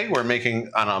seafood today, we're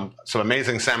making some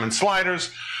amazing salmon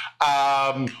sliders.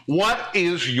 What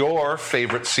is your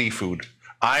favorite seafood?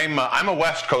 I'm a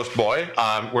West Coast boy.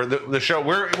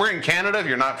 We're in Canada. If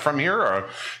you're not from here, or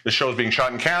the show's being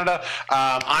shot in Canada.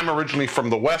 I'm originally from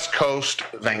the West Coast,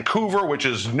 Vancouver, which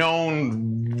is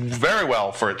known very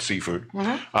well for its seafood.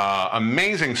 Mm-hmm.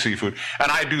 Amazing seafood,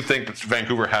 and I do think that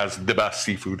Vancouver has the best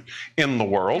seafood in the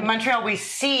world. In Montreal, we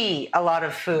see a lot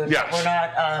of food. Yes. But we're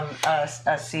not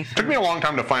a seafood. It took me a long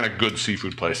time to find a good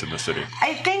seafood place in the city.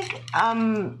 I think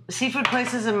seafood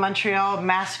places in Montreal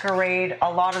masquerade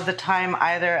a lot of the time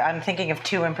either, I'm thinking of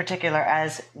two in particular,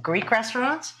 as Greek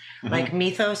restaurants, like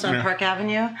Mythos on Park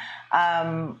Avenue,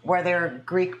 where they're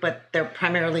Greek, but they're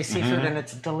primarily seafood and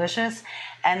it's delicious.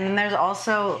 And then there's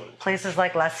also places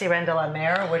like La Sirène de la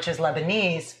Mer, which is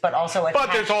Lebanese, but also attached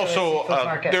But there's to a also, seafood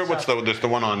market. there's the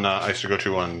one on, I used to go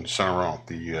to on Saint Laurent,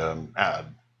 the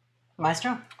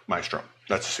Maestro? Maestro.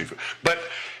 That's a seafood. But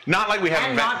not like we have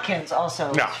And in Notkins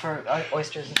also No. for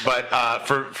oysters and stuff.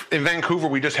 But in Vancouver,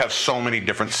 we just have so many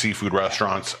different seafood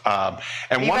restaurants.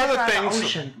 And You one of guys the are on the things,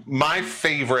 ocean. my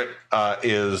favorite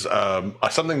is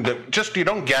something that just you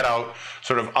don't get out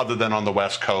sort of other than on the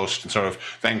West Coast and sort of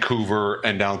Vancouver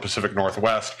and down the Pacific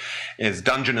Northwest is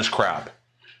Dungeness crab.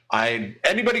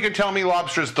 Anybody could tell me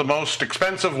lobster is the most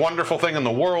expensive, wonderful thing in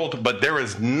the world, but there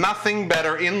is nothing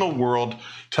better in the world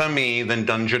to me than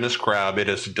Dungeness crab. It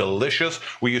is delicious.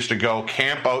 We used to go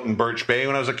camp out in Birch Bay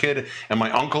when I was a kid, and my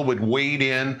uncle would wade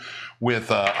in with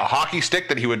a hockey stick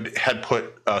that he had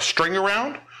put a string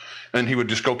around, and he would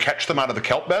just go catch them out of the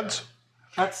kelp beds.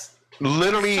 That's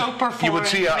Literally, super you would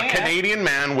see a foreign to me. Canadian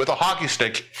man with a hockey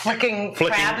stick flicking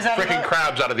crabs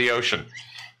crabs out of the ocean.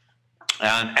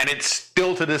 And it's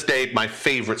still to this day my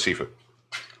favorite seafood.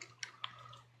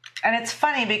 And it's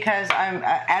funny because I'm,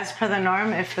 as per the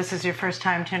norm, if this is your first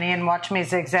time tuning in, watch me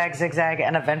zigzag, zigzag,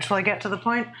 and eventually get to the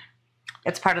point.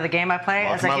 It's part of the game I play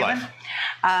as a human.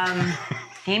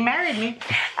 He married me.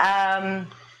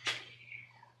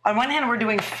 On one hand, we're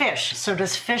doing fish. So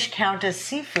does fish count as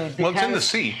seafood? Well, it's in the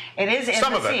sea. It is in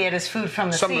Some the of it. sea. It is food from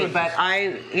the Some of sea. it But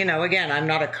is. again, I'm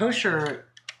not a kosher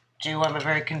Jew. I'm a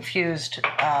very confused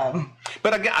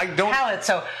But again, I don't. palate.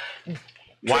 So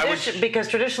because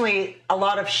traditionally a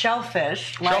lot of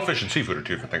shellfish, Shellfish and seafood are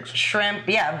two different things. shrimp,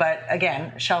 yeah, but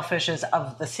again, shellfish is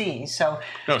of the sea. So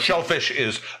No, shellfish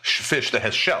is fish that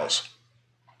has shells.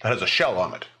 That has a shell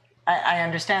on it. I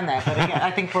understand that, but again,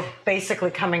 I think we're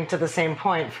basically coming to the same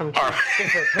point from two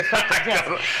different perspectives. Yes.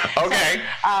 Okay.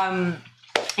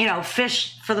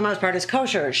 Fish for the most part is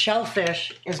kosher.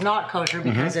 Shellfish is not kosher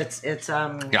because it's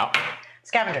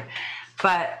scavenger.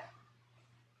 But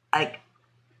I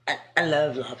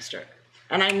love lobster.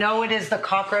 And I know it is the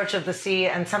cockroach of the sea,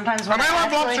 and sometimes when I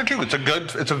love lobster too.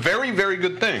 It's a very, very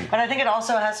good thing. But I think it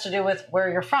also has to do with where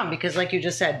you're from, because like you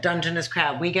just said, Dungeness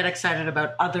crab. We get excited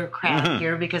about other crab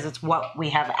here because it's what we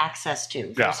have access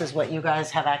to versus what you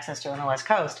guys have access to on the West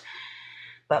Coast.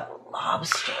 But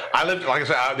lobster. Like I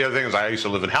said, the other thing is I used to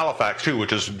live in Halifax too,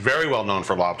 which is very well known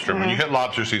for lobster. When you hit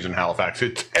lobster season in Halifax,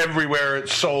 it's everywhere.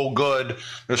 It's so good.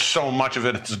 There's so much of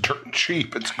it. It's dirt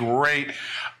cheap. It's great.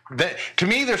 To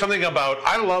me, there's something about,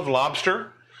 I love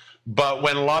lobster, but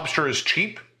when lobster is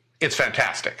cheap, it's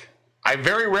fantastic. I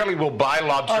very rarely will buy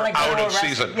lobster out of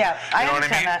season. Yeah, I know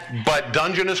understand what I mean? that. But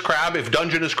Dungeness crab, if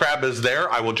Dungeness crab is there,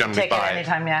 I will generally Take buy it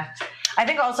anytime, yeah. I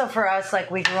think also for us,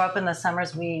 like we grew up in the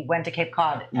summers, we went to Cape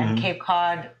Cod. And Cape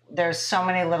Cod, there's so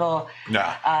many little,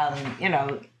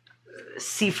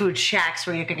 seafood shacks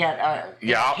where you could get a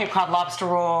Cape Cod lobster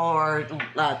roll or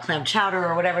clam chowder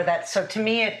or whatever that. So to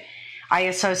me, I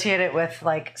associate it with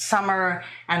like summer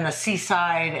and the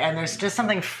seaside, and there's just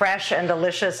something fresh and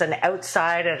delicious and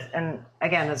outside. And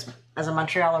again, as a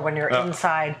Montrealer, when you're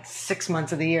inside 6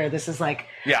 months of the year, this is like...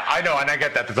 Yeah, I know, and I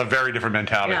get that. It's a very different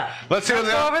mentality. Yeah. Let's see what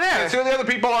the other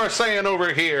people are saying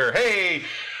over here. Hey,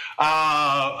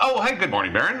 hey, good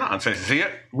morning, Baron. On St. Cecilia.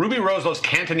 Ruby Rose loves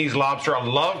Cantonese lobster. I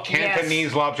love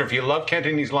Cantonese lobster. If you love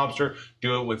Cantonese lobster,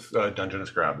 do it with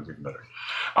Dungeness crab. It's even better.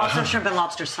 Also shrimp and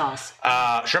lobster sauce.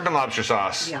 Shrimp and lobster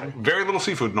sauce. Yeah. Very little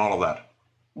seafood and all of that.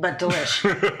 But delish.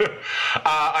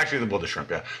 Actually, the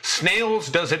shrimp, yeah. Snails,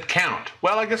 does it count?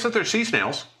 Well, I guess that they're sea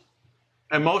snails.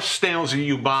 And most snails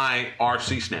you buy are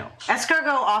sea snails. Escargot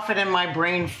often in my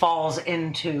brain falls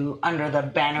into under the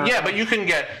banner. Yeah, but you can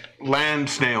get land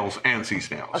snails and sea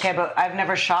snails. Okay, but I've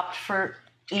never shopped for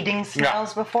eating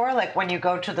snails before. Like when you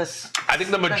go to this. I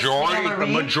think the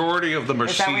majority of them are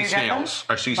sea snails.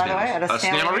 Are sea snails. By the way, at a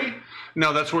snailery?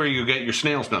 No, that's where you get your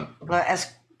snails done. The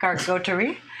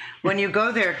escargoterie. When you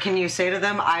go there, can you say to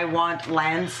them, "I want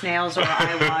land snails" or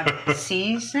 "I want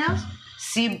sea snails"?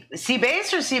 Sea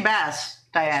bass or sea bass?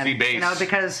 Diane, sea bass.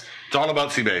 Because it's all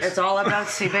about sea bass. It's all about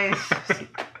sea bass.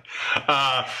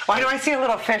 Why do I see a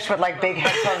little fish with like big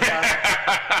headphones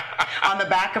on the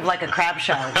back of like a crab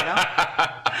shell?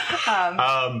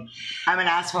 I'm an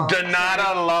asshole.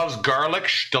 Donata loves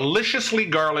deliciously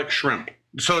garlic shrimp.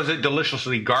 So is it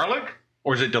deliciously garlic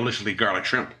or is it deliciously garlic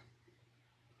shrimp?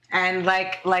 And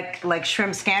like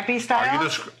shrimp scampi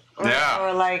styles? Yeah.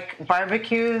 Or like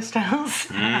barbecue styles?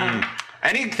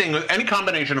 Anything, any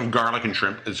combination of garlic and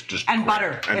shrimp is just And great.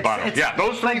 butter. And butter. Yeah,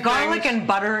 those three like garlic things. and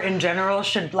butter in general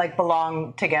should like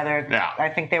belong together. Yeah. I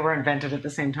think they were invented at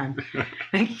the same time.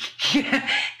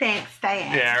 Thanks,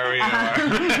 Diane. There we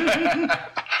are.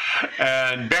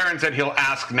 And Baron said he'll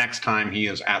ask next time he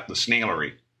is at the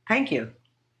snailery. Thank you.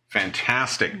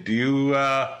 Fantastic. Do you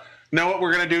know what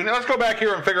we're going to do? Now, let's go back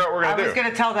here and figure out what we're going to do. I was going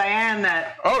to tell Diane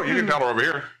that Oh, you can tell her over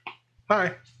here.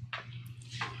 Hi.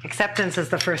 acceptance is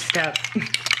the first step.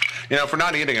 You know, for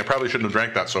not eating, I probably shouldn't have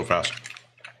drank that so fast.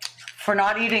 For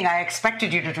not eating, I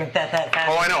expected you to drink that fast.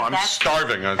 Oh, I know. I'm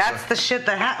starving. That's the shit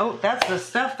that that's the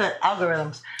stuff that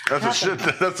algorithms. That's the shit.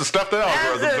 That's the stuff that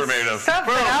algorithms are made of. Stuff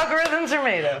that algorithms are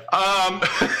made of.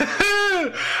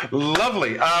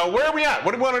 Lovely. Where are we at?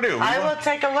 What do we want to do? I will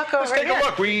take a look over Let's take here. a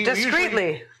look. We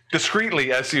discreetly.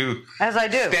 Discreetly, as you As I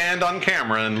do. stand on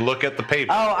camera and look at the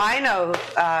paper. Oh, I know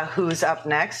who's up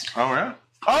next. Oh, yeah?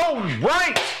 Oh,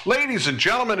 right! Ladies and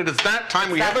gentlemen, it is that time.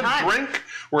 We have a drink.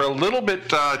 We're a little bit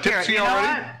tipsy you know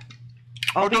already.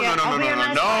 What?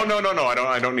 Oh, no.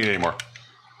 I don't need any more.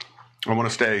 I want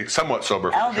to stay somewhat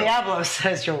sober for El the show. Diablo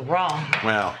says you're wrong.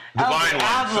 Well, El divine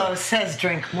Diablo one. says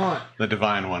drink more. The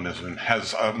divine one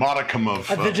has a modicum of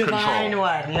The divine control.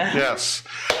 one, yeah. Yes.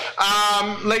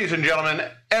 Ladies and gentlemen,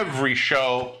 every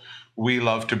show we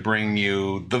love to bring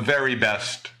you the very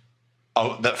best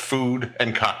that food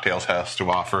and cocktails has to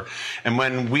offer. And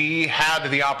when we had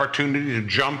the opportunity to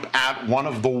jump at one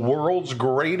of the world's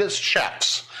greatest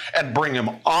chefs and bring him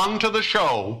onto the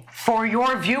show For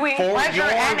your viewing pleasure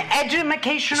and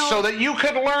educational. so that you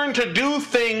could learn to do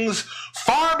things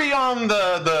far beyond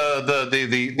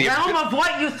the realm of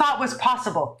what you thought was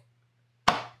possible.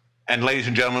 And ladies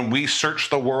and gentlemen, we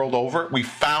searched the world over. We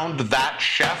found that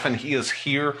chef, and he is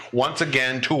here once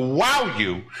again to wow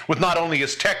you with not only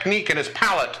his technique and his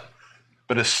palate,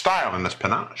 but his style and his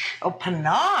panache. Oh,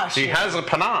 panache. He has a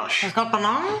panache. He's got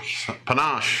panache.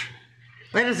 Panache.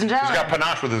 Ladies and He's gentlemen. got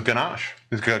panache with his ganache.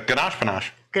 He's got ganache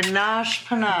panache. Ganache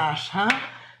panache, huh?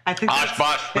 I think Osh,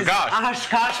 bosh, bagosh.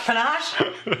 Oshkosh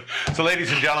panache. So,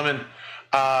 ladies and gentlemen,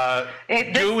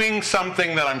 doing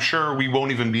something that I'm sure we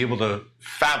won't even be able to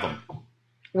fathom.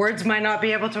 Words might not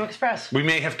be able to express. We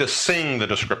may have to sing the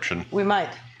description We might.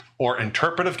 or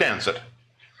interpretive dance it.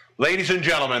 Ladies and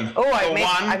gentlemen, Oh, the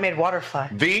I made waterfly.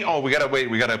 we gotta wait.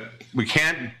 We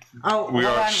can't. Oh, we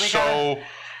hold are on,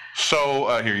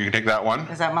 so. Here, you can take that one.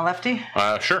 Is that my lefty?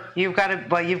 Sure. You've got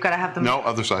to have them. No,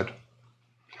 other side.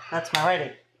 That's my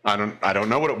righty. I don't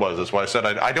know what it was. That's why I said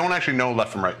I don't actually know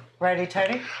left from right. Righty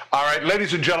tighty. All right,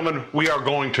 ladies and gentlemen, we are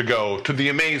going to go to the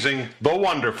amazing, the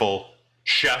wonderful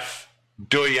Chef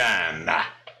Duy-an.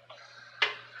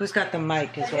 Who's got the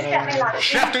mic? Is what I want.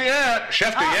 Chef Duy-an.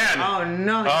 Chef Duy-an. Oh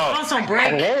no! Oh. Also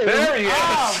break. There he is.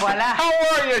 Oh, voila. How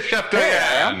are you, Chef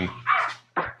Duy-an?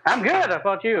 I'm good. How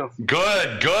about you?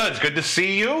 Good. It's good to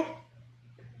see you.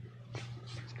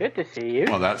 It's good to see you.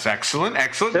 Well, that's excellent.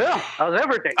 Yeah, how's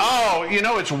everything? Oh,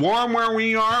 it's warm where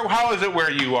we are. How is it where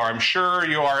you are? I'm sure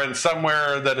you are in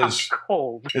somewhere that is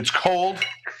Cold. It's cold.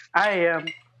 I am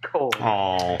cold.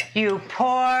 Oh, You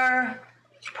poor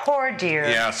dear.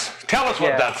 yes. Tell us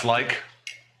what Yeah. that's like.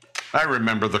 I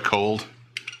remember the cold.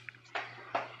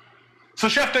 So,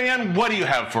 Chef Diane, what do you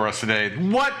have for us today?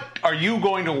 What are you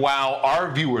going to wow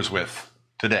our viewers with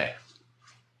today?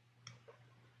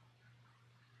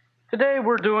 Today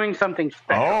we're doing something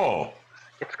special. Oh,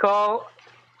 It's called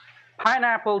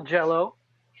pineapple jell-o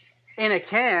in a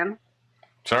can.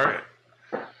 sorry.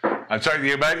 I'm sorry,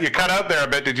 you cut out there a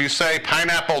bit. Did you say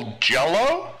pineapple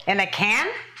jell-o? In a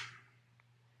can?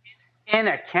 In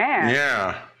a can?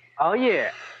 Yeah. Oh,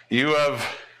 yeah. You have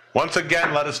once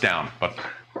again let us down, but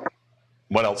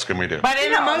what else can we do? But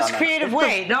in the most creative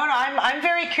way. No, I'm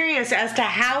very curious as to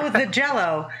how the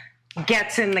Jell-O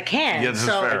gets in the can. Yeah, this is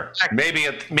fair. Maybe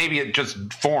it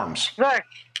just forms. Exactly.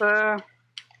 It's a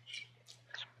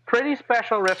pretty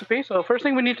special recipe. So first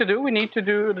thing we need to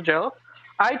do the jell-o.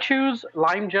 I choose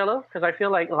lime jell-o because I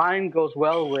feel like lime goes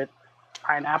well with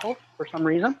pineapple for some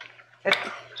reason.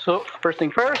 So first thing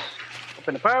first,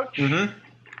 open the pouch. Mm-hmm.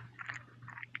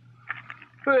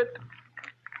 Put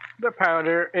the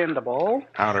powder in the bowl.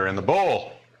 Powder in the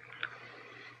bowl.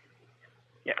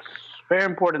 Yes, very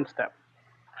important step.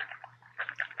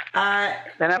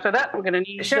 Then after that, we're gonna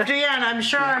need. Chef Diane, I'm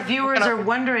sure our viewers are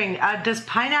wondering, does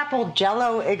pineapple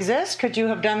Jell-O exist? Could you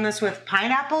have done this with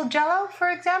pineapple Jell-O, for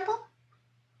example?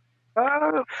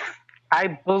 I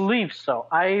believe so.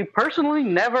 I personally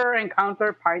never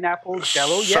encountered pineapple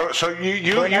jell-o yet. So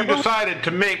you decided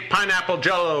to make pineapple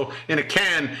jell-o in a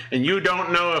can, and you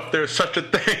don't know if there's such a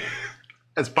thing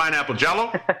as pineapple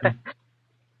jell-o?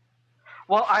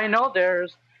 Well, I know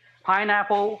there's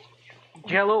pineapple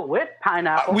Jell-O with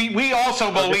pineapple. We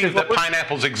also believe that what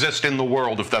pineapples exist in the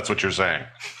world, if that's what you're saying.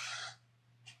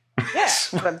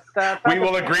 Yes, but We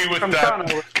will agree with from that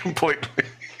Toronto. completely.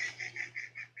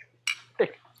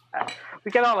 We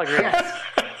can all agree.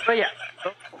 But yeah,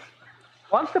 so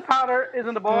once the powder is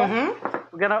in the bowl,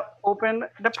 we're gonna open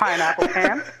the pineapple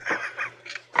can.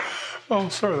 Oh,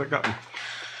 sorry, that got me.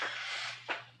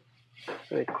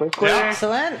 Very quickly. Yeah.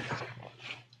 Excellent.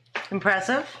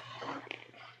 Impressive.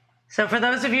 So for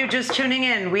those of you just tuning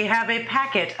in, we have a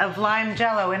packet of lime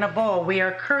jello in a bowl. We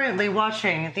are currently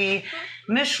watching the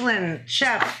Michelin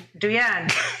chef duy-an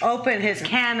open his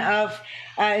can of,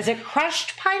 is it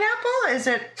crushed pineapple? Is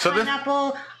it So this-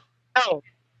 pineapple? No,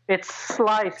 it's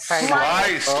sliced pineapple.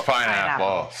 Sliced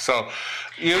pineapple. So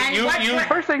And what-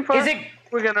 First thing first, Is it-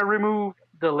 we're gonna remove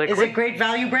the liquid. Is it Great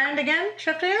Value brand again,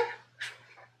 Chef duy-an?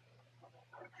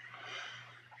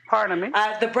 Pardon me.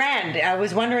 The brand. I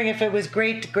was wondering if it was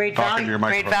Great Talking to Value. your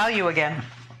Great microphone. Value again.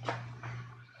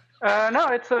 No,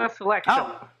 it's a selection.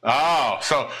 Oh. Oh,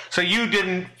 so you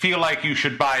didn't feel like you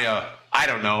should buy a, I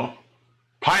don't know,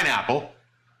 pineapple?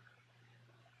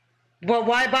 Well,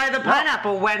 why buy the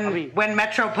pineapple when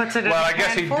Metro puts it in Well, a I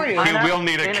guess can he for you? will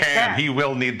need a In a can. can. He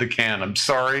will need the can. I'm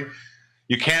sorry.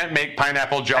 You can't make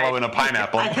pineapple jello in a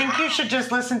pineapple. I think you should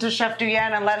just listen to Chef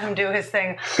duy-an and let him do his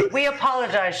thing. We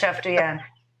apologize, Chef duy-an.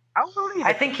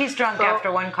 I think he's drunk So,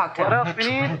 after one cocktail. What else we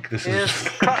need This is is- a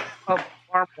cup of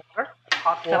warm water,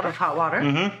 hot Cup water. of hot water.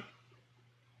 Mm-hmm.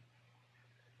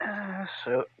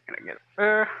 So I'm gonna get it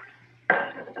there.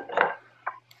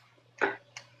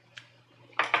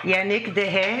 Yannick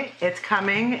Dehaye, it's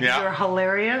coming. Yeah. You're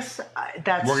hilarious.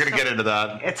 That's We're going to get into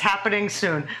that. It's happening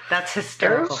soon. That's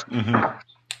hysterical.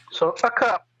 So a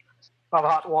cup of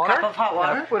hot water. Cup of hot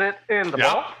water. Gonna put it in the bowl.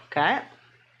 Yeah. Okay.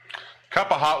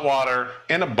 Cup of hot water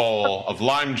in a bowl of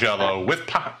lime jello with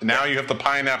now you have the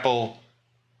pineapple.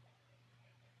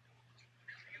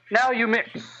 Now you mix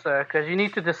because you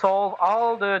need to dissolve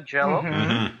all the jello.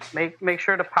 Make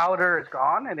sure the powder is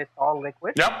gone and it's all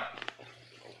liquid. Yep.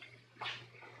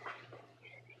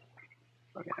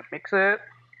 We're gonna mix it.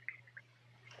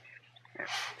 There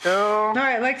we go. No,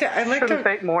 I'd like Shouldn't to.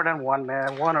 take more than 1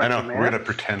 minute, 1 or I 2 know. minutes. We're going to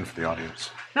pretend for the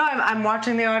audience. No, I'm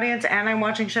watching the audience and I'm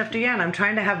watching Chef duy-an. I'm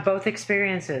trying to have both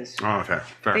experiences. Oh, okay.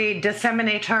 Fair. The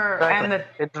disseminator and the.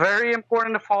 It's very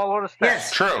important to follow the steps.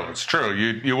 Yes. True. It's true.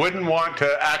 You wouldn't want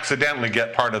to accidentally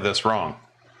get part of this wrong.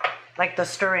 Like the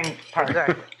stirring part.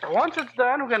 Exactly. So once it's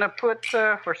done, we're gonna put,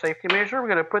 for safety measure, we're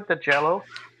gonna put the jello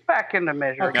back in the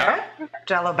measuring Okay. cup,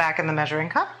 Jello back in the measuring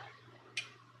cup.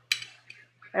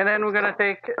 and then we're gonna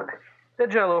take the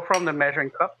jello from the measuring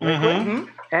cup, liquid,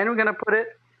 and we're gonna put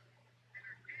it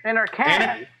in our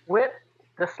can with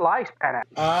the sliced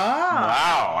pineapple.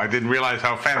 Wow. I didn't realize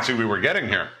how fancy we were getting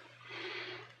here.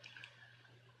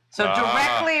 So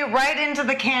directly right into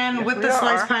the can with we the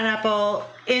sliced are. pineapple.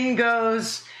 In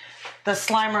goes the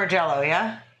Slimer Jello.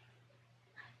 Yeah.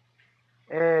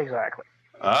 Exactly.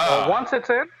 Ah. So once it's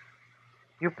in,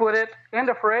 you put it in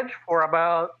the fridge for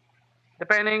about,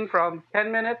 depending from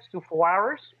 10 minutes to 4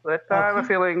 hours. But I have a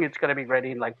feeling it's gonna be ready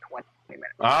in like 20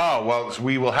 minutes. Oh, well,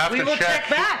 we will have We to will check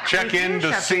back. check We in do,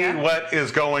 to Chef see duy-an. what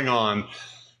is going on.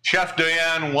 Chef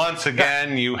duy-an, once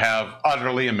again, you have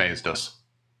utterly amazed us.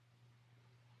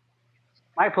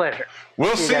 My pleasure.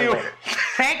 We'll See you see guys you. later.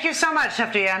 Thank you so much,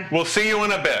 Chef duy-an. We'll see you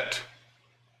in a bit.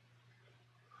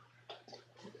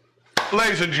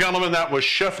 Ladies and gentlemen, that was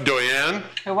Chef duy-an.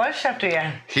 It was Chef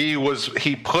duy-an.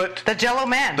 He put The Jello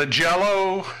Man. the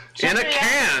Jello in a duy-an,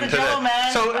 can the today. Jello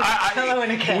Man So with Jello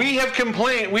in a can. we have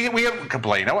complained. We have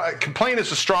complained. Now, complain is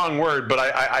a strong word, but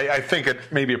I think it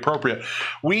may be appropriate.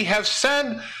 We have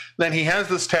said that he has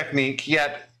this technique,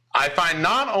 yet I find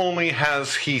not only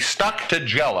has he stuck to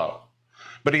Jello,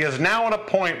 but he is now at a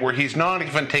point where he's not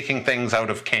even taking things out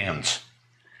of cans.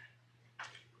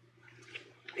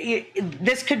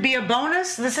 This could be a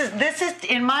bonus. This is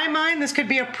in my mind. This could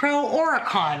be a pro or a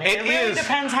con. It really is.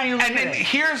 depends how you look And at it.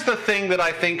 here's the thing that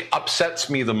I think upsets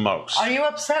me the most. Are you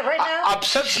upset right now?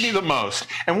 Upsets me the most.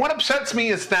 And what upsets me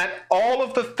is that all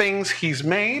of the things he's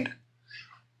made,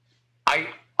 I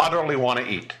utterly want to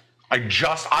eat.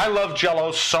 I love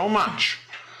Jell-O so much.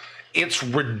 It's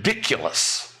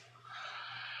ridiculous.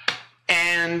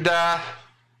 And,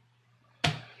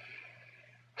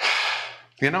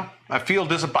 I feel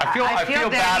bad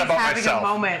that about he's having myself. a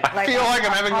moment, I feel like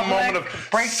I'm a having a moment public of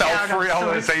breakdown of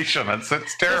self-realization.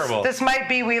 It's terrible. This might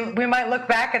be, we might look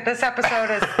back at this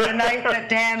episode as the night that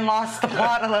Dan lost the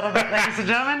plot a little bit, ladies and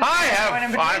gentlemen.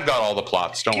 I've got all the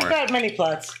plots. Don't You've worry. got many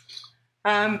plots.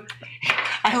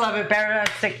 I love it.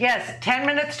 Baronetic. Yes, 10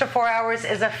 minutes to 4 hours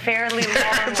is a fairly long.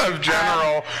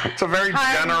 It's a very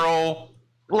general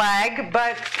lag,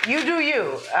 but you do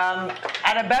you.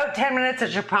 At about 10 minutes,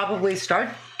 it should probably start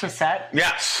to set.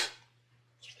 Yes.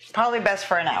 Probably best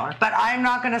for an hour. But I'm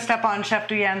not going to step on Chef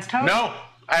Duy-an's toes. No.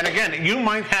 And again, you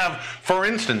might have, for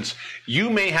instance, you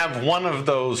may have one of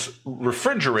those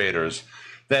refrigerators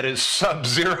that is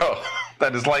sub-zero,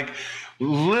 that is like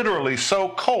literally so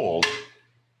cold.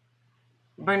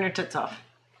 Burn your tits off.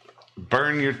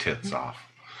 Burn your tits off.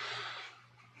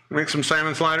 Make some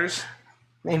salmon sliders?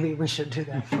 Maybe we should do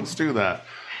that. Let's do that.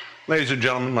 Ladies and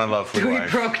gentlemen, my love for your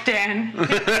wife. We broke Dan.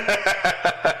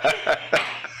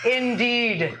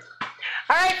 Indeed.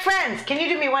 All right, friends, can you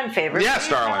do me one favor? Yes,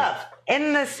 darling.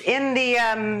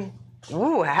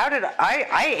 How did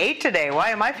I ate today?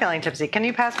 Why am I feeling tipsy? Can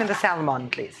you pass me the salmon,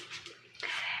 please?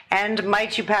 And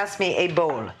might you pass me a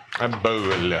bowl? A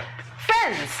bowl.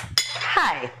 Friends,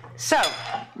 hi. So,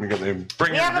 Bring your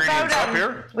ingredients up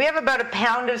here. We have about a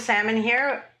pound of salmon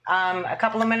here. A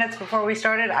couple of minutes before we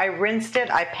started, I rinsed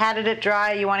it. I patted it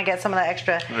dry. You want to get some of the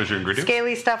extra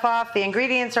scaly stuff off. The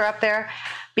ingredients are up there.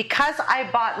 Because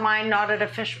I bought mine not at a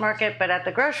fish market, but at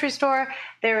the grocery store,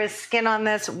 there is skin on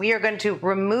this. We are going to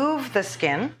remove the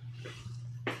skin.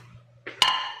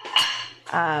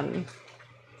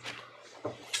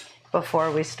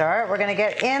 Before we start, we're going to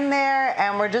get in there,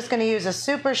 and we're just going to use a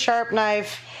super sharp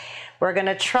knife. We're going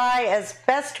to try as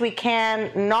best we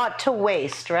can not to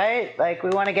waste, right? Like, we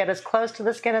want to get as close to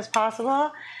the skin as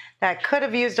possible. That could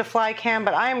have used a fly cam,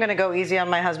 but I am going to go easy on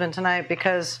my husband tonight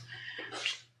because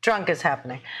drunk is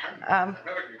happening.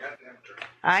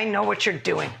 I know what you're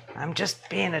doing. I'm just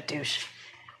being a douche.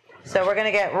 So we're going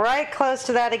to get right close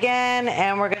to that again,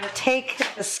 and we're going to take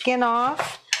the skin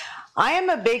off. I am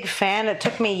a big fan. It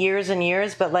took me years and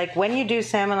years, but like when you do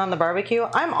salmon on the barbecue,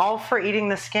 I'm all for eating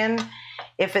the skin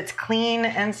if it's clean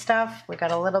and stuff. We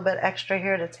got a little bit extra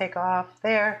here to take off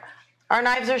there. Our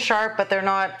knives are sharp, but they're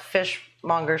not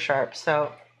fishmonger sharp,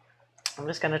 so I'm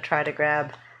just going to try to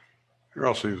grab. You're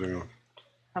also using a...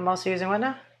 I'm also using what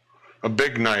now? A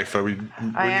big knife. Would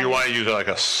you want to use like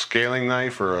a scaling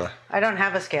knife or a... I don't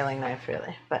have a scaling knife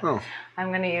really, but I'm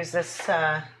going to use this,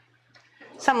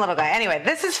 some little guy. Anyway,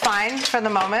 this is fine for the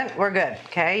moment. We're good,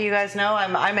 okay? You guys know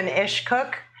I'm an ish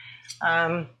cook.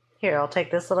 Here, I'll take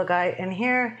this little guy in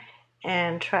here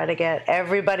and try to get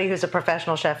everybody who's a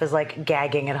professional chef is like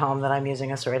gagging at home that I'm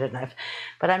using a serrated knife.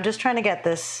 But I'm just trying to get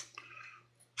this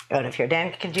out of here.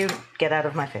 Dan, could you get out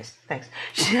of my face? Thanks.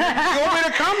 You want me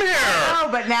to come here? No,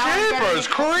 but now I'm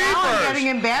getting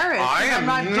embarrassed. I am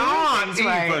not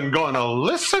even going to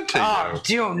listen to you.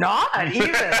 Do not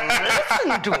even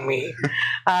listen to me.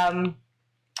 All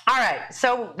right,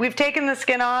 so we've taken the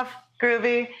skin off.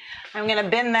 Groovy. I'm going to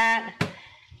bin that.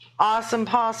 Awesome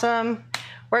possum.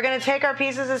 We're going to take our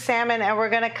pieces of salmon and we're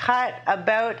going to cut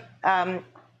about an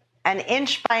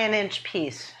inch by an inch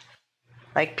piece,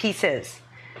 like pieces.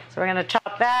 So we're going to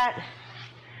chop that.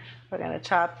 We're going to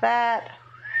chop that.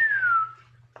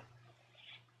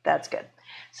 That's good.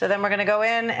 So then we're going to go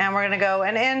in and we're going to go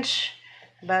an inch,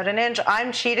 about an inch.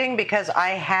 I'm cheating because I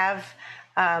have,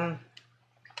 I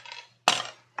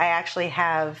actually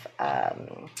have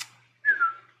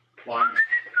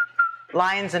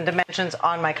lines and dimensions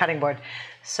on my cutting board.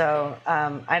 So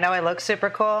I know I look super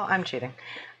cool. I'm cheating.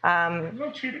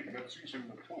 No cheating. That's using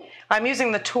the tool. I'm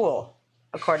using the tool,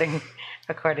 according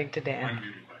to Dan. I'm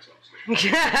muting myself.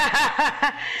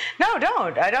 No,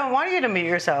 don't. I don't want you to mute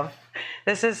yourself.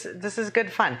 This is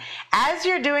good fun. As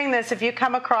you're doing this, if you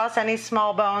come across any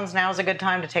small bones, now's a good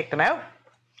time to take them out.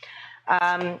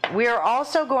 We are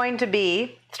also going to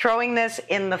be throwing this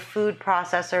in the food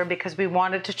processor because we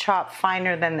wanted to chop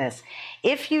finer than this.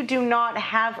 If you do not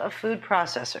have a food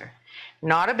processor,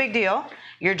 not a big deal.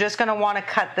 You're just going to want to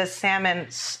cut this salmon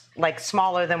like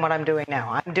smaller than what I'm doing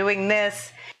now. I'm doing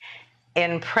this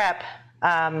in prep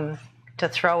to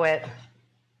throw it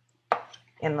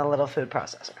in the little food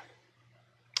processor.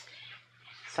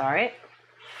 Sorry.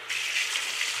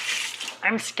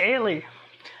 I'm scaly.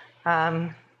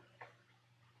 Yep.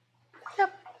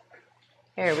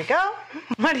 Here we go.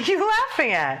 What are you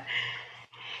laughing at?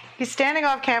 He's standing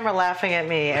off camera laughing at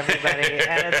me, everybody,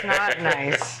 and it's not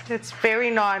nice. It's very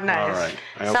not nice.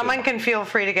 All right. Someone can feel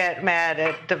free to get mad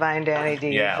at Divine Danny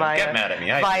D get mad at me.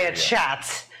 via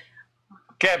chats.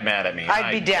 Get mad at me.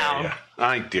 I'd be down.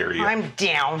 I dare you. I'm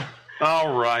down.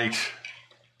 All right.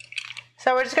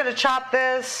 So we're just going to chop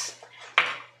this.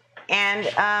 And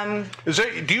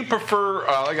do you prefer,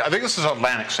 I think this is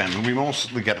Atlantic salmon. We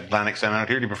mostly get Atlantic salmon out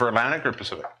here. Do you prefer Atlantic or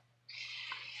Pacific?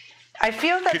 I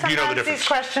feel that Do you know the sometimes difference? these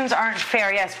questions aren't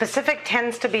fair. Yeah, specific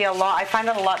tends to be a lot. I find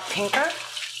it a lot pinker,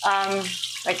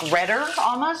 like redder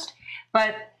almost.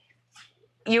 But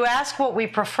you ask what we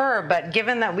prefer. But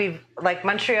given that we've like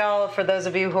Montreal, for those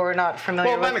of you who are not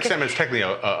familiar Well, Atlantic with, salmon is technically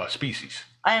a species.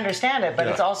 I understand it, but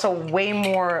it's also way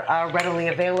more readily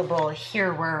available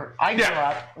here where I grew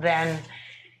up than.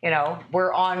 You know,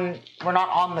 we're not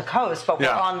on the coast, but we're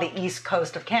on the east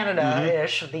coast of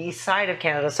Canada-ish, the east side of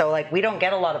Canada. So, like, we don't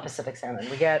get a lot of Pacific salmon.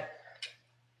 We get...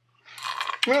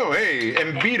 Oh, hey,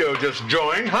 Embido just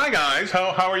joined. Hi, guys.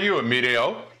 How are you,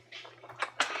 Embido?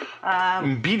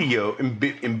 Embido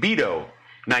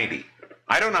 90.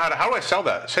 I don't know how do I say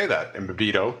that,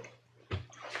 Embido?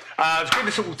 It's good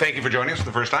to see. Thank you for joining us for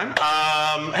the first time.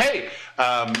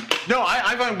 No,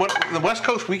 I find the West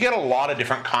Coast, we get a lot of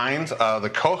different kinds.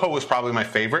 The coho is probably my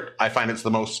favorite. I find it's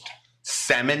the most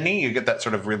salmon-y. You get that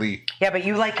sort of really... Yeah, but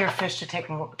you like your fish to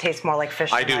taste more like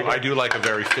fish. I do like a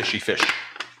very fishy fish.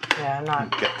 Yeah,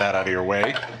 not... Get that out of your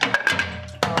way.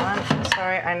 Hold on.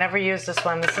 Sorry, I never used this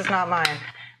one. This is not mine.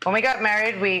 When we got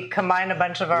married, we combined a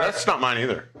bunch of our... That's not mine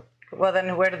either. Well,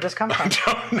 then where did this come from? I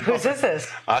don't know. Whose is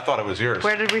this? I thought it was yours.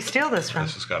 Where did we steal this from?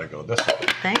 This has got to go this way.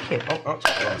 Thank you. Oh,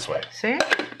 it's going this way. See?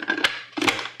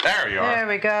 There you are. There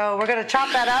we go. We're going to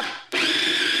chop that up.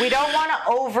 We don't want to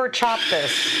over-chop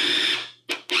this.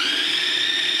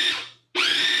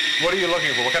 What are you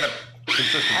looking for? What kind of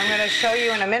consistency? I'm going to show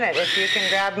you in a minute if you can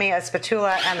grab me a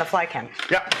spatula and the fly cam.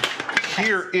 Yeah.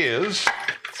 Here is...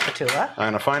 Spatula. I'm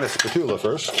going to find a spatula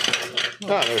first. Oh,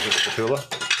 there's a spatula.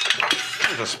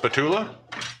 There's a spatula.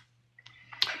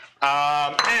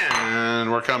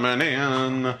 And we're coming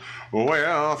in with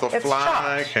a It's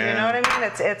fly chopped. cam. You know what I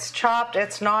mean? It's chopped.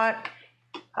 It's not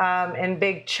in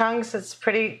big chunks. It's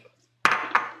pretty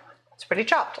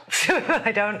chopped.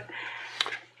 I don't...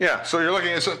 Yeah, so you're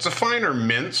looking, it's a finer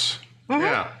mince. Mm-hmm.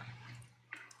 Yeah.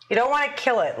 You don't want to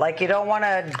kill it. Like, you don't want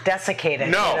to desiccate it.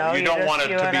 No, you don't want it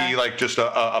to be like just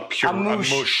a pure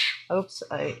mush. Oops.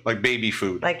 Like baby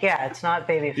food. Like, yeah, it's not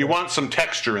baby food. You want some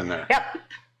texture in there. Yep.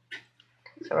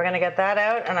 So we're going to get that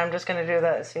out, and I'm just going to do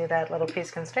that. See, that little piece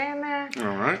can stay in there.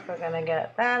 All right. We're going to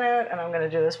get that out, and I'm going to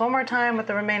do this one more time with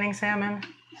the remaining salmon.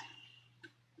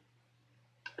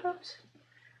 Oops.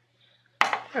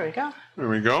 There we go. There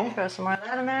we go. Throw some more of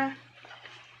that in there.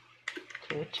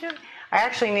 Choo-choo. I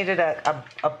actually needed a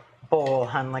bowl,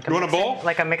 hun. Like you want a bowl?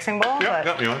 Like a mixing bowl? Yeah,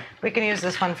 but you want. we can use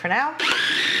this one for now.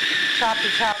 Choppy,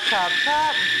 chop, chop,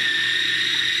 chop.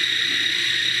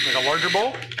 Like a larger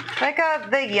bowl? Like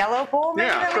the yellow bowl, maybe?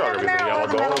 Yeah, sure. I'll give you the yellow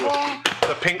the metal bowl.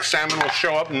 The pink salmon will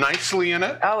show up nicely in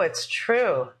it. Oh, it's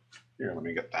true. Here, let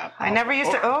me get that. I never used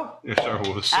to... Oh. So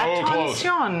close.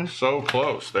 Attention. So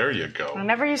close. There you go. I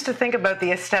never used to think about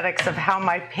the aesthetics of how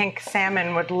my pink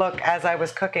salmon would look as I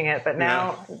was cooking it, but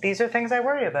now these are things I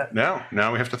worry about.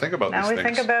 Now we have to think about these things. Now we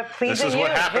think about pleasing this is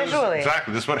what you happens, visually.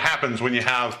 Exactly. This is what happens when you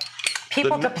have...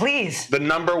 People to please. The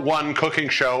 #1 cooking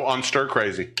show on Stir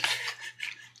Crazy.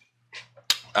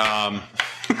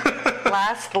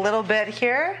 Last little bit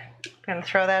here. Gonna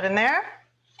throw that in there.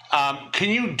 Can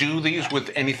you do these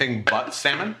with anything but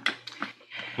salmon?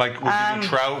 Like, would you do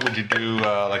trout? Would you do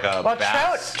like a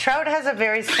bass? Trout has a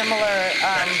very similar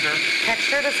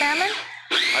texture to salmon.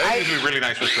 I think these would be really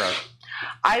nice with trout.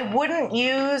 I wouldn't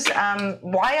use,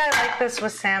 why I like this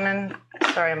with salmon,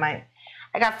 sorry,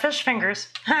 I got fish fingers.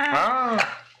 And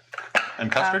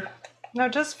custard? No,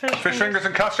 just fish fingers. Fish fingers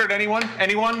and custard, anyone?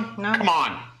 Anyone? No. Come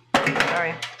on.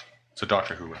 Sorry. It's a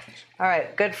Doctor Who reference. All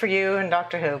right, good for you and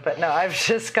Doctor Who, but no, I've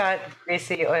just got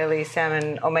greasy, oily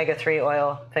salmon, omega-3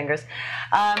 oil fingers.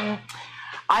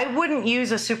 I wouldn't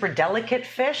use a super delicate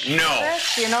fish for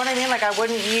this. You know what I mean? Like, I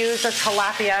wouldn't use a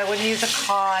tilapia. I wouldn't use a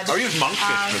cod. I would use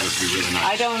monkfish for this would be really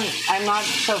nice. I'm not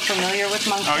so familiar with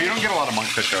monkfish. Oh, you don't get a lot of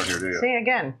monkfish out here, do you? See,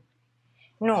 again.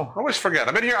 No. I always forget.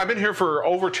 I've been here for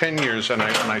over 10 years, and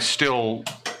I still...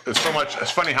 It's so much...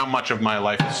 It's funny how much of my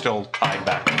life is still tied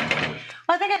back to monkfish.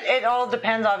 Well, I think it all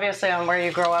depends, obviously, on where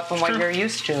you grow up and what you're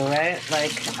used to, right?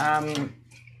 Like,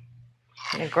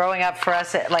 growing up for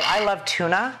us, like, I love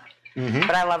tuna,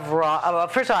 but I love raw. Well,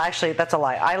 first of all, actually, that's a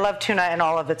lie. I love tuna in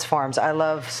all of its forms. I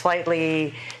love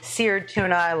slightly seared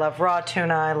tuna. I love raw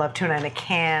tuna. I love tuna in a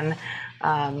can.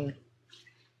 I'm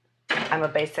a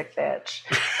basic bitch,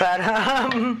 but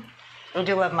I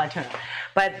do love my tuna.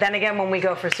 But then again, when we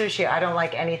go for sushi, I don't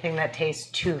like anything that tastes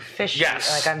too fishy.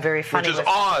 Yes. Like, I'm very funny. Which is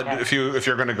odd if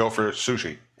you're going to go for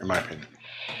sushi, in my opinion.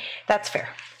 That's fair.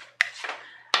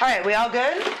 All right, we all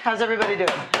good? How's everybody doing?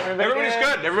 Everybody's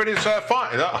good. Everybody's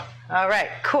fine. All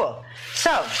right, cool.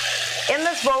 So, in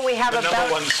this bowl, we have the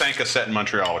about... #1 Sanka set in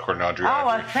Montreal, according to Audrey. Oh,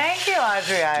 well, thank you,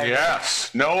 Audrey.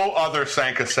 Yes. No other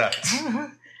Sanka sets.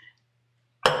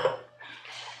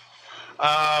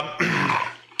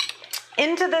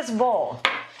 Into this bowl,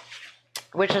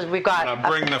 which is we've got. I'll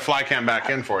bring the fly cam back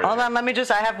in for you. Hold on,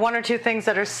 I have one or two things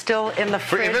that are still in the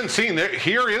For fridge. you haven't seen there,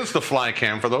 here is the fly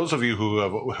cam for those of you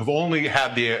who have only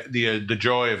had the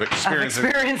joy of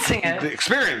experiencing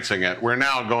it. We're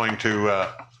now going to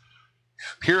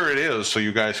here it is, so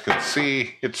you guys can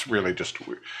see. It's really just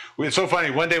it's so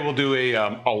funny. One day we'll do a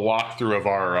walkthrough of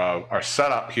our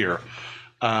setup here.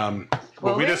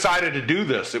 But we decided to do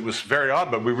this. It was very odd,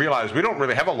 but we realized we don't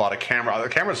really have a lot of camera. The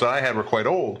cameras that I had were quite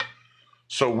old.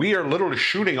 So we are literally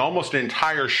shooting almost an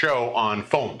entire show on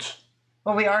phones.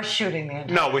 Well, we are shooting the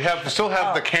entire. No, we still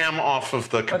have the cam off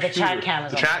of the computer. The chat cam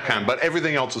is the chat cam, but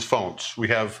everything else is phones. We're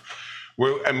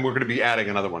going to be adding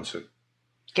another one soon.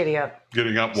 Giddy up.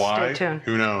 Getting up. Why? Stay tuned.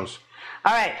 Who knows?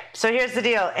 All right, so here's the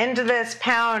deal. Into this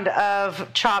pound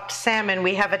of chopped salmon,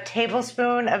 we have a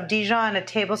tablespoon of Dijon and a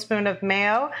tablespoon of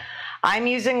mayo. I'm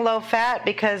using low fat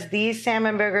because these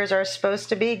salmon burgers are supposed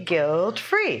to be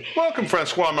guilt-free. Welcome,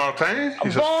 Francois Martin.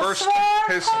 He's Bonsoir,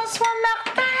 François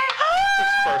Martin.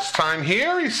 First time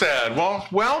here, he said. Well,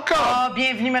 welcome. Oh,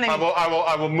 bienvenue, mon ami.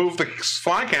 I will move the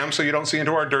fly cam so you don't see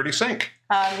into our dirty sink.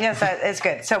 Yes, it's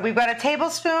good. So we've got a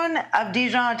tablespoon of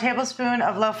Dijon, a tablespoon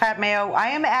of low-fat mayo. I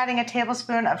am adding a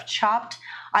tablespoon of chopped.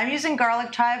 I'm using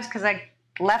garlic chives because I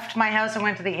left my house and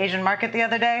went to the Asian market the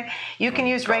other day. You can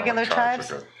use regular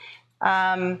chives.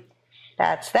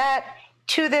 That's that.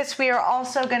 To this, we are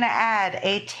also going to add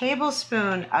a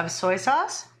tablespoon of soy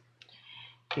sauce.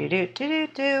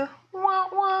 Wah,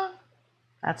 wah.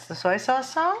 That's the soy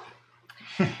sauce song.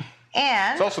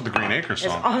 And it's also the Green Acres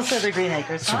song. It's also the Green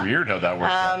Acres song. It's weird how that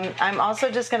works. I'm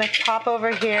also just going to pop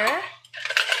over here.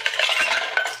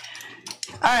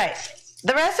 All right.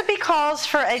 The recipe calls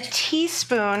for a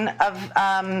teaspoon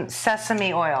of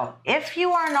sesame oil. If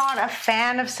you are not a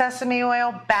fan of sesame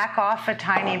oil, back off a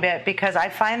tiny bit because I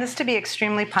find this to be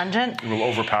extremely pungent. It will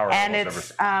overpower. And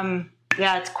it's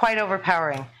it's quite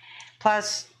overpowering.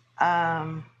 Plus,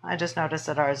 I just noticed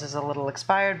that ours is a little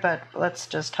expired, but let's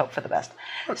just hope for the best.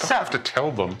 I don't have to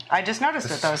tell them. I just noticed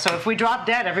it though. So if we drop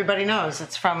dead, everybody knows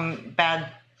it's from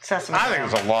bad sesame oil. I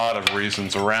think there's a lot of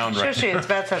reasons around right now. It's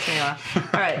bad sesame oil.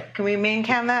 All right, can we main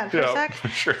cam that for a sec?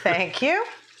 Sure. Thank you.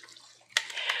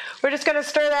 We're just going to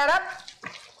stir that up.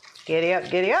 Giddy up,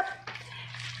 giddy up.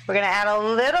 We're going to add a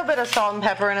little bit of salt and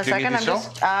pepper in a second. I'm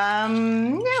just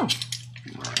no.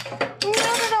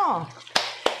 Not at all.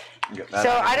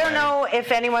 So I don't know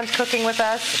if anyone's cooking with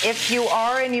us. If you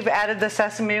are and you've added the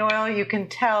sesame oil, you can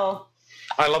tell.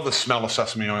 I love the smell of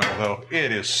sesame oil, though.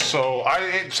 It is so.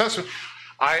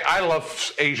 I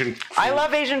love Asian food. I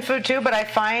love Asian food too, but I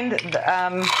find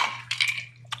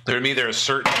to me there's a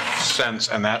certain sense,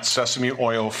 and that sesame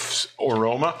oil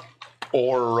aroma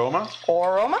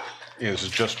is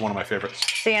just one of my favorites.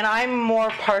 See, and I'm more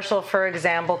partial, for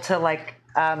example, to like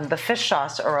the fish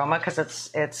sauce aroma because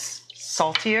it's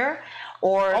saltier,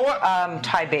 or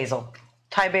Thai basil.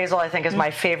 Thai basil, I think, is my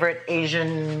favorite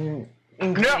Asian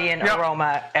ingredient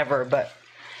aroma ever. But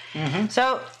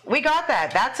so we got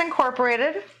that. That's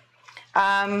incorporated.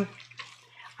 I'm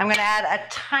going to add a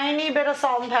tiny bit of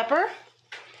salt and pepper.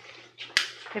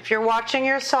 If you're watching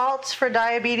your salts for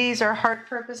diabetes or heart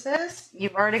purposes,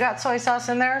 you've already got soy sauce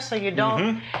in there, so you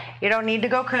don't need to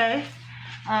go cray.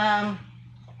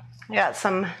 You got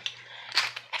some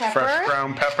pepper. Fresh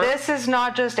ground pepper. This is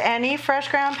not just any fresh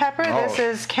ground pepper. Oh. This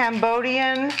is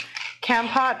Cambodian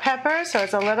Kampot pepper, so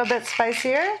it's a little bit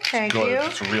spicier. Thank you.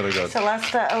 It's really good.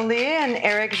 Celeste Oli and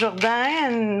Eric Jourdain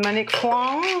and Monique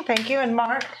Huang. Thank you. And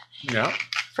Mark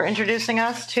for introducing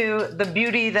us to the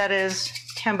beauty that is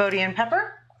Cambodian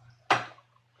pepper.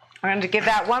 We're going to give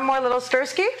that one more little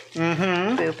stir-ski.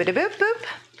 Boop-a-da-boop, boop,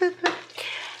 boop, boop.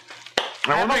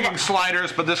 Now we're making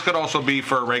sliders, but this could also be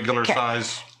for a regular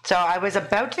size. So I was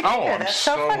about to get there. That's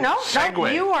so fun. No,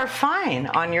 you are fine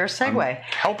on your segue. I'm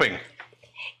helping.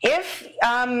 If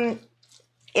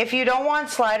you don't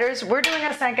want sliders, we're doing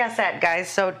a 5 cassette, guys.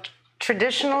 So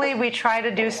traditionally, we try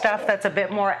to do stuff that's a bit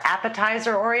more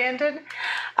appetizer oriented.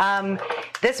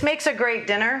 This makes a great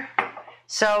dinner.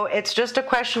 So it's just a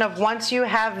question of once you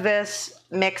have this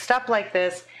mixed up like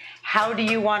this, how do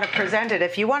you want to present it?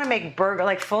 If you want to make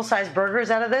full-size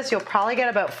burgers out of this, you'll probably get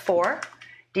about 4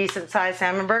 decent-sized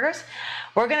salmon burgers.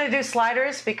 We're going to do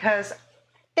sliders because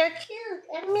they're cute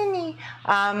and mini.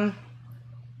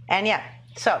 And yeah,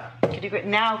 so can you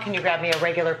grab me a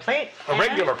regular plate? A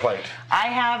regular plate. I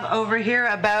have over here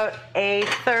about a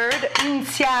third, un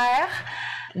tiers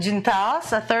d'une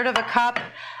tasse, a third of a cup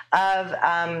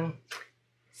of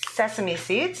sesame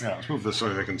seeds. Yeah, let's move this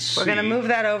so they can see. We're going to move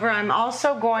that over. I'm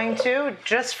also going to,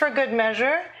 just for good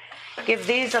measure, give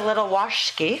these a little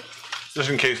washki. Just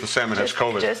in case the salmon has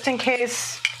COVID. Just in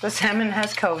case the salmon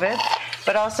has COVID,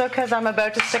 but also because I'm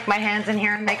about to stick my hands in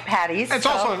here and make patties. It's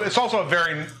also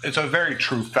a very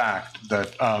true fact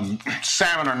that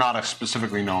salmon are not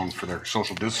specifically known for their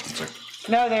social distancing.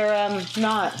 No, they're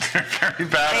not. They're very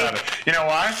bad at it. You know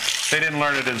why? They didn't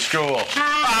learn it in school.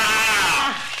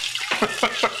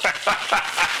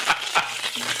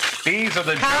 These are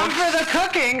the Come jokes. for the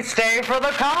cooking, stay for the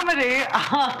comedy.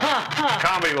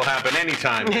 Comedy will happen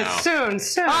anytime now. Soon.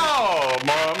 Oh,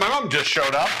 my mom just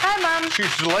showed up. Hi, Mom.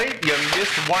 She's late. You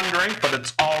missed one drink, but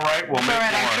it's all right. We'll make All right,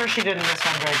 more. I'm sure she didn't miss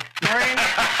one drink. Maureen,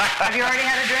 have you already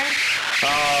had a drink?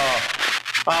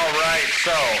 All right.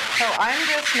 So I'm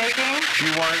just making... you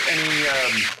want any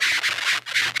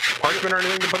parchment or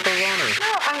anything to put those on? Or?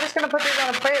 No, I'm just going to put these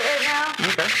on a plate right now.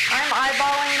 Okay. I'm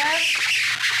eyeballing this.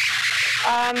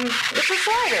 It's a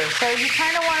slider, so you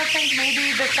kind of want to think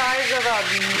maybe the size of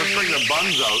Let's bring the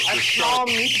buns out. a small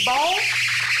meatball,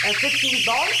 a 6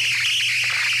 meatballs.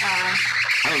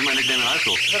 That was my nickname in high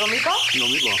school. Little meatball? No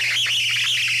meatball.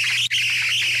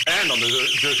 And on the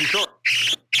Jersey Shore.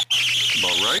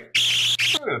 About right.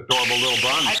 Adorable little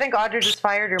bun. I think Audrey just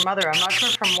fired your mother. I'm not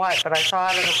sure from what, but I saw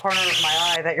out of the corner of my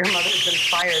eye that your mother's been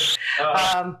fired.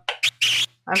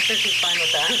 I'm sure she's fine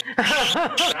with that.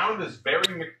 Sound is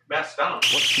very messed up.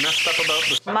 What's messed up about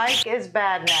the sound? Mike is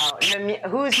bad now.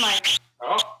 Who's Mike?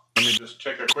 Oh, let me just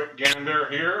take a quick gander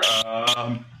here.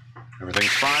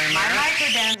 Everything's fine there. My Mike or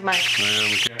Dan's Mike?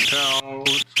 We can't tell.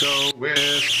 Let's go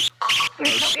with...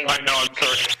 I know, I'm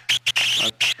sorry.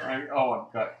 I'm trying... Oh,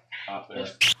 I've got out there.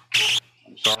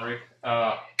 I'm sorry.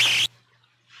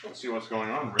 Let's see what's going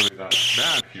on really that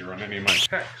bad here on any of my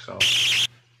tech, so...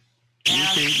 You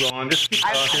keep going, just keep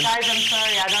talking. Guys, I'm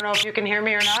sorry. I don't know if you can hear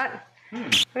me or not.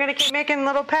 We're going to keep making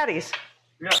little patties.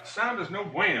 Yeah, sound is no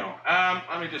bueno.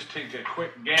 Let me just take a quick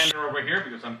gander over here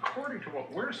because according to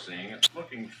what we're seeing, it's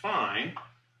looking fine.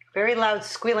 Very loud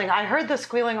squealing. I heard the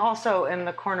squealing also in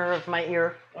the corner of my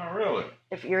ear. Oh, really?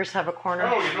 If ears have a corner.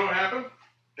 Oh, you know what happened?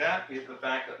 That is the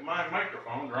fact that my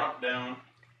microphone dropped down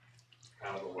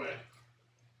out of the way.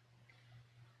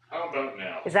 How about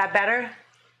now? Is that better?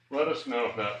 Let us know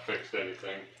if that fixed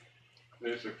anything.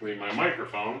 Basically, my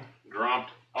microphone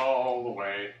dropped all the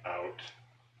way out.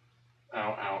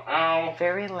 Ow, ow, ow.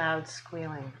 Very loud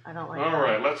squealing. I don't like that. All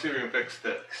right, let's see if we can fix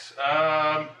this.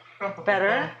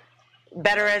 Better?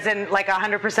 Better as in like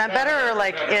 100% better or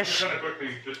like ish? I'm going to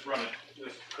quickly just run it.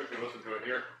 Just quickly listen to it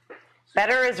here.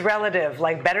 Better is relative.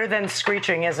 Like better than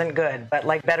screeching isn't good, but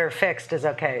like better fixed is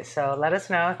okay. So let us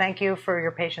know. Thank you for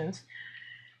your patience.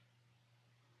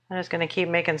 I'm just going to keep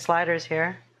making sliders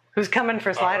here. Who's coming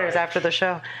for sliders after the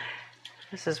show?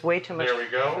 This is way too much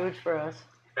food for us.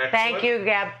 Excellent. Thank you,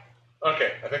 Gab.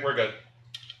 Okay, I think we're good.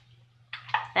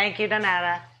 Thank you,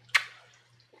 Donata.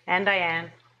 And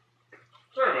Diane.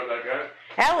 Sorry about that, guys.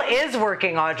 Elle is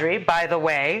working, Audrey, by the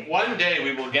way. One day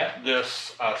we will get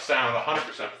this sound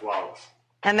 100% flawless.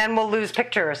 And then we'll lose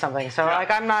picture or something. So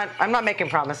like I'm not making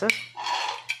promises.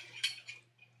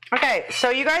 Okay,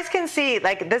 so you guys can see,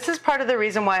 like, this is part of the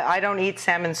reason why I don't eat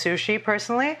salmon sushi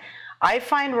personally. I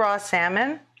find raw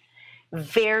salmon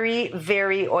very,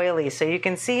 very oily. So you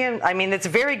can see, I mean, it's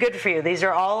very good for you. These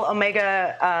are all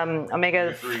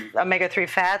omega-3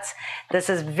 fats. This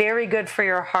is very good for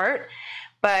your heart.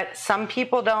 But some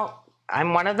people don't.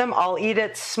 I'm one of them. I'll eat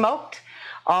it smoked.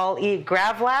 I'll eat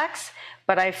gravlax.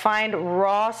 But I find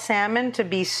raw salmon to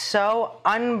be so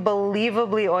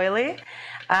unbelievably oily.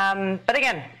 But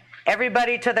again,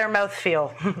 everybody to their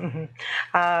mouthfeel.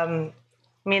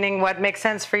 Meaning what makes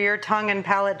sense for your tongue and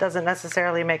palate doesn't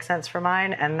necessarily make sense for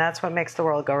mine, and that's what makes the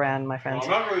world go round, my friends.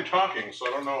 Well, I'm not really talking, so I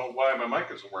don't know why my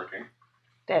mic isn't working.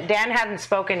 Dan hadn't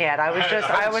spoken yet. I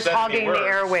was hogging the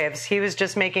airwaves. He was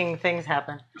just making things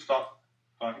happen. Just stop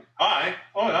talking. Hi.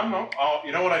 Oh,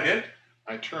 you know what I did?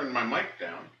 I turned my mic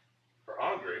down for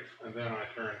Audrey, and then I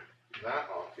turned that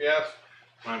off. Yes,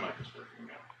 my mic is working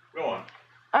now. Go on.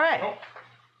 All right. Oh.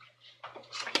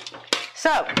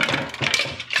 So,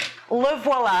 le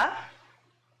voila.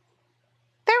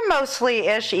 They're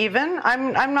mostly-ish even.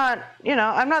 I'm not,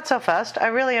 I'm not so fussed. I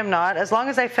really am not. As long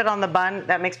as I fit on the bun,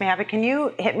 that makes me happy. Can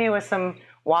you hit me with some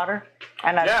water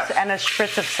and a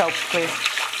spritz of soap, please?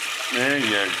 There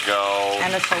you go.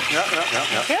 And a soap. Yep.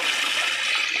 Yeah.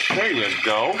 There you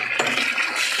go.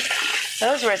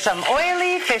 Those were some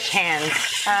oily fish hands.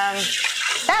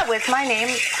 That was my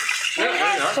name.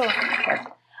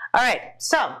 All right,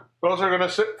 so. Those are going to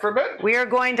sit for a bit. We are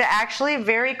going to actually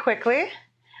very quickly,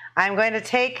 I'm going to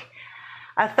take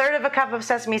 1/3 cup of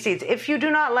sesame seeds. If you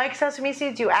do not like sesame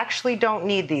seeds, you actually don't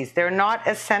need these. They're not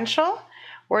essential.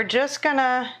 We're just going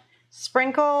to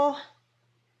sprinkle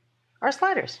our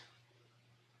sliders.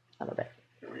 A little bit.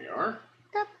 Here we are.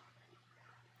 Yep.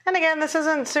 And again, this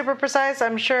isn't super precise.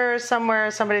 I'm sure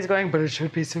somewhere somebody's going, but it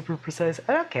should be super precise.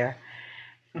 I don't care.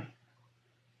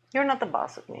 You're not the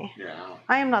boss of me. Yeah.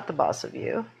 I am not the boss of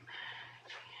you.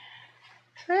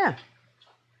 So yeah,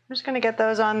 I'm just going to get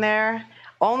those on there.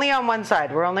 Only on one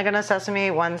side. We're only going to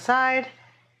sesame one side.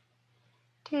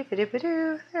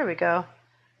 There we go.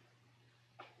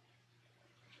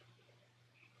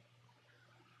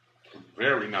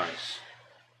 Very nice.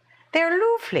 They're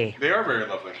lovely. They are very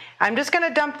lovely. I'm just going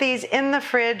to dump these in the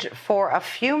fridge for a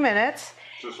few minutes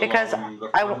Just because allow them to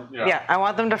I firm, yeah. I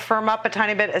want them to firm up a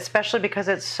tiny bit, especially because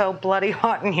it's so bloody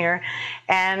hot in here.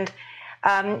 And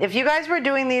if you guys were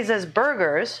doing these as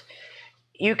burgers,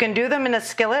 you can do them in a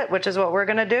skillet, which is what we're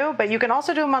going to do, but you can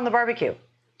also do them on the barbecue.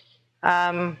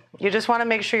 You just want to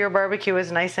make sure your barbecue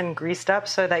is nice and greased up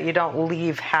so that you don't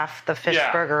leave half the fish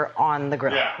burger on the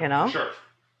grill, Yeah, you know? sure.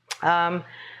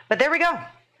 But there we go.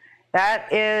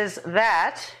 That is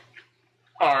that.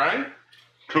 All right.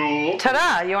 Cool.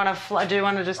 Ta-da! You want to? Do you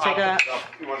want to just take a?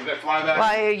 You want to fly that?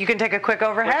 Well, you can take a quick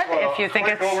overhead if you think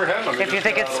quick overhead. Let me if you just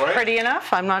think get out it's of the way. pretty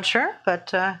enough. I'm not sure, but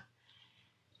yeah,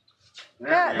 we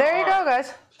there you are. go,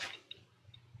 guys.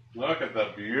 Look at the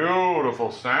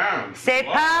beautiful sound. C'est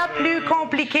pas plus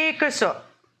compliqué que ça.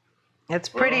 It's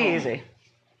pretty Boom. easy.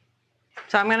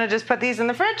 So I'm gonna just put these in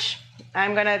the fridge.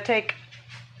 I'm gonna take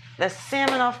the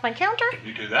salmon off my counter,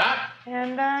 You do that.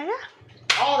 and yeah.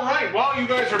 All right. Well, you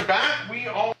guys are back. We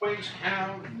always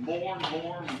have more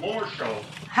shows.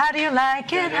 How do you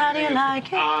like it? How do you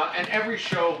like it? And every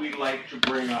show we like to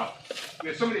bring up. We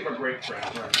have so many of our great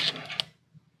friends. Right?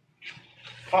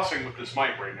 Fussing with this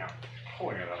mic right now.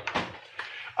 Pulling it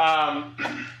out.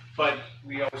 But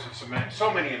we always have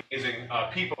so many amazing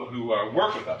people who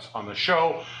work with us on the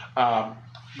show.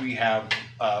 We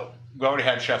already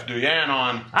had Chef Duy-an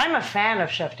on. I'm a fan of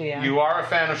Chef Diabloe. You are a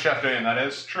fan of Chef Duy-an, that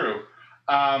is true.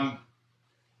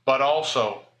 But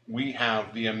also, we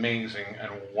have the amazing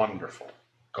and wonderful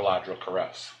Galadriel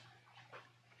Caress.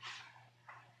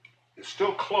 It's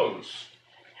still closed.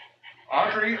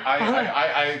 Audrey,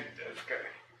 I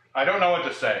don't know what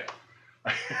to say.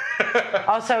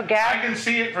 Also, I Gab. can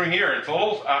see it from here. It's a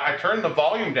little. I turned the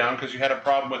volume down because you had a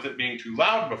problem with it being too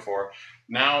loud before.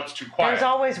 Now it's too quiet. There's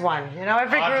always one. You know,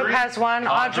 every group Audrey, has one.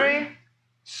 Audrey.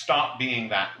 Stop being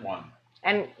that one.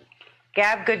 And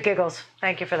Gab, good giggles.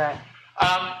 Thank you for that.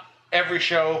 Every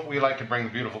show we like to bring the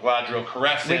beautiful Galadriel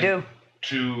Caress We in do.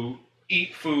 to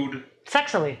eat food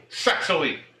Sexily.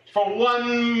 sexily for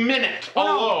 1 minute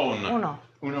alone.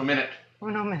 Uno minute.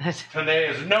 Uno minute. Today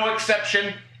is no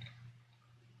exception.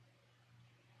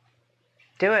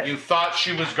 Do it. You thought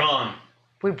she was gone.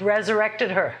 We've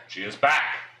resurrected her. She is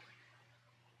back.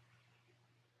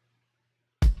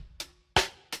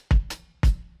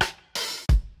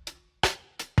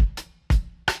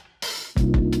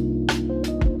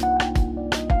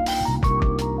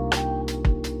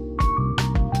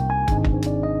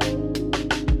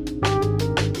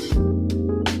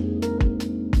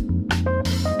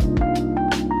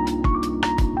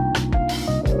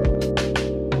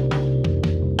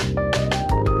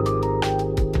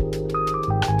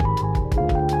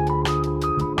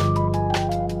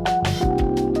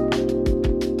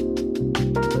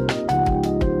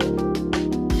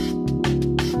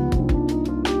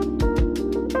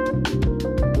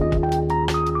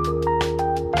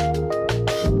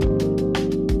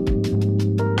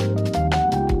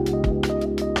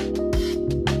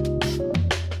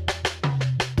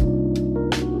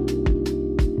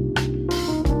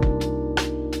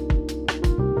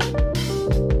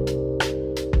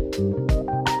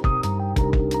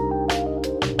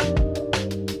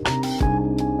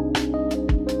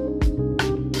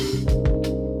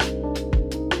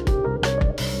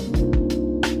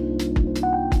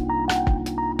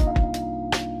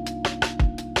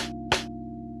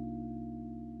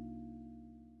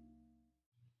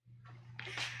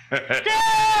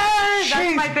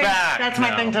 That's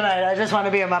my thing tonight. I just want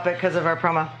to be a Muppet because of our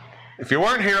promo. If you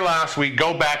weren't here last week,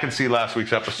 go back and see last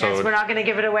week's episode. Yes, we're not going to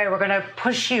give it away. We're going to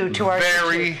push you to our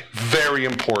very, very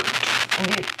important.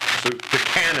 Indeed. So the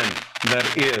canon that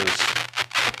is.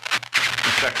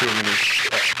 In fact, we're going to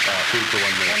food for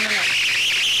 1 minute. 1 minute.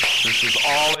 This is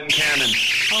all in canon.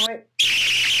 Oh, wait.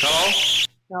 Hello?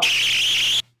 No.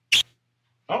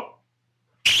 Oh.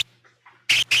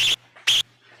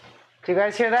 Do you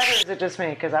guys hear that, or is it just me?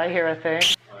 Because I hear a thing.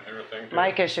 I hear a thing too.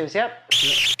 Mic issues, yep.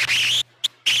 It's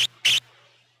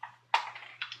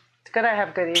good I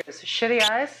have good ears. Shitty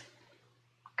eyes,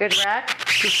 good rack,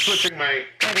 Just switching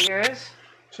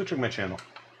my channel.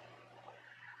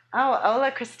 Oh,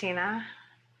 hola, Cristina.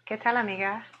 ¿Qué tal,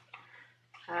 amiga?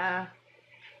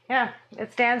 Yeah,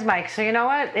 it's Dan's mic. So you know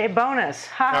what? A bonus.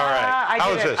 Ha, All right. I How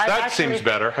did is it. this? I That actually- seems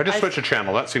better. I just switched a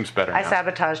channel. That seems better I now.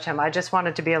 sabotaged him. I just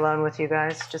wanted to be alone with you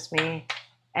guys. Just me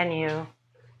and you.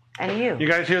 And you. You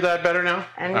guys hear that better now?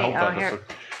 And I me. hope Oh, that here.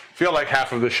 doesn't- feel like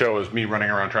half of the show is me running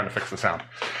around trying to fix the sound.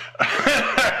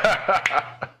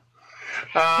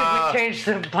 Did we change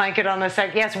the blanket on the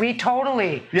set? Yes, we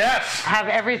totally Yes. have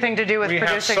everything to do with We have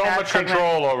producing so that much segment.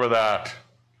 control over that.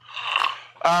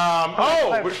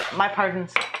 My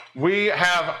pardons. We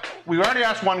already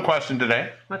asked one question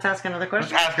today. Let's ask another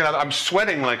question. Ask another. I'm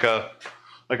sweating like a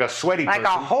sweaty Like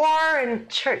person. a whore in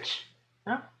church.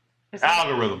 No? Is that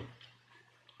Algorithm.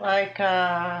 like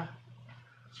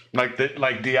Like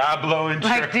Diabloe in church.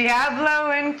 like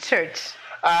Diablo in church.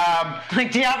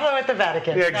 Like Diablo at the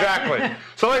Vatican. Yeah, exactly.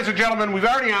 So, ladies and gentlemen, we've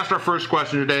already asked our first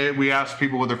question today. We asked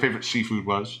people what their favorite seafood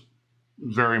was.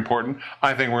 Very important.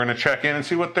 I think we're going to check in and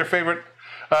see what their favorite.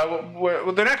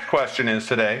 What the next question is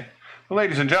today.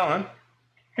 Ladies and gentlemen,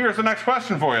 here's the next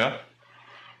question for you.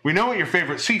 We know what your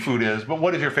favorite seafood is, but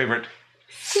what is your favorite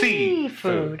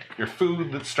seafood? Your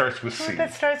food that starts with C.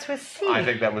 That starts with C. I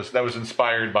think that was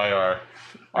inspired by our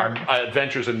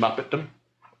adventures in Muppettdom.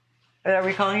 Are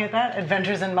we calling it that?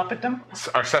 Adventures in Muppettdom?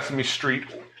 Our Sesame Street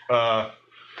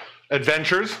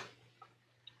adventures.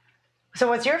 So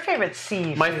what's your favorite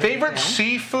seafood? My favorite Dan?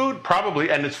 seafood, probably,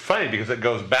 and it's funny because it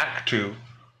goes back to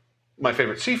my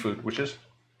favorite seafood, which is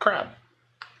crab.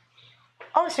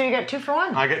 Oh, so you get 2 for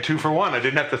 1. I get 2 for 1. I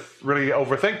didn't have to really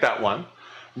overthink that one.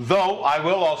 Though I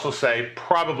will also say,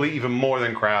 probably even more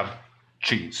than crab,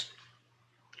 cheese.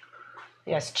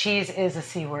 Yes, cheese is a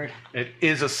C word. It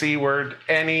is a C word.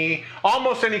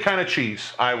 Almost any kind of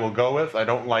cheese I will go with. I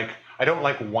don't like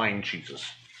wine cheeses.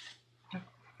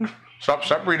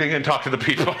 Stop reading and talk to the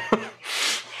people.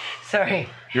 Sorry.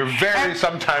 You're very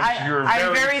sometimes.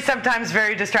 I'm very sometimes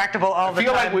very distractible all the I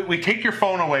feel time. like we take your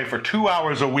phone away for 2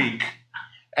 hours a week,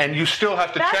 and you still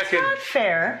have to check in. That's not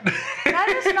fair. That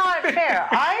is not fair.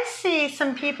 I see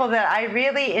some people that I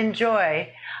really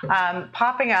enjoy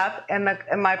popping up in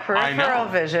my peripheral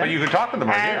vision. But you can talk to them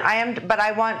right and here. But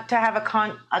I want to have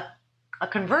a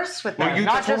converse with them,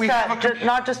 that's what we have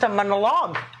not just a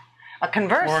monologue. A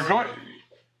converse. We're going.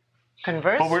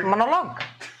 Converse. Monologue.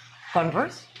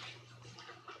 Converse.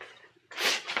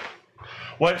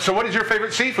 So what is your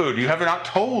favorite seafood? You have not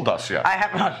told us yet. I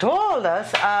have not told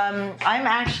us. I'm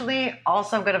actually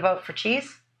also going to vote for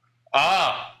cheese.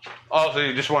 So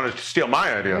you just wanted to steal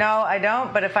my idea. No, I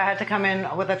don't. But if I had to come in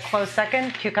with a close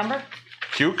second, cucumber.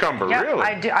 Cucumber, Yeah, really?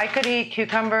 I do. I could eat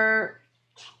cucumber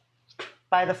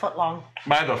by the foot long,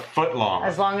 By the foot long.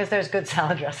 as long as there's good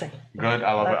salad dressing. Good,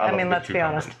 I love it. I mean, let's be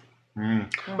honest.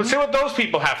 Let's see what those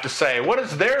people have to say. What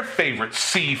is their favorite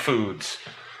seafoods?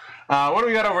 What do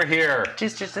we got over here?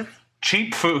 Just.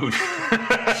 Cheap food.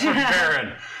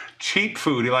 Baron. Cheap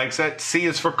food. He likes that. C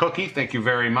is for cookie. Thank you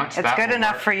very much. It's good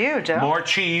enough for you, Joe. More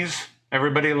cheese.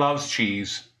 Everybody loves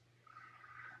cheese.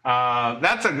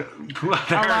 That's a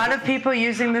lot of people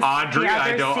using this. Audrey,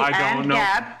 I don't know.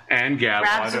 Gab. And Gab.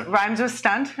 Rhymes with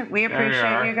stunt. We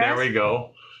appreciate you guys. There we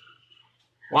go.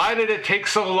 Why did it take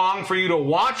so long for you to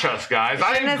watch us, guys?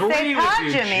 I Shouldn't have agree said with hi,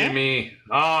 you, Jimmy. Jimmy.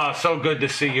 Oh, so good to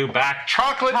see you back.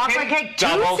 Chocolate cake, two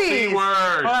double C C's.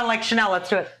 word. Hold on, like Chanel. Let's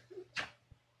do it.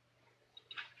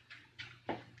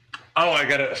 Oh, I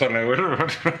got it. Sorry.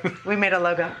 We made a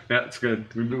logo. That's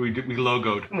good. We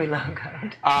logoed. We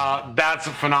logoed. That's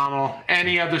phenomenal.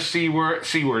 Any other C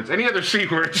words? Any other C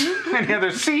words? Any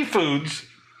other seafoods?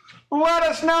 Let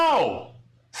us know.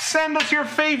 Send us your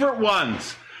favorite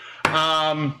ones.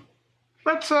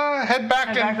 Let's head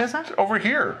back over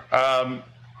here.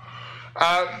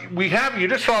 You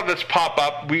just saw this pop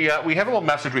up. We have a little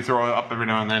message we throw up every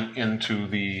now and then into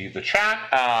the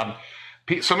chat.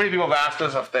 So many people have asked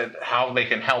us how they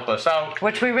can help us out.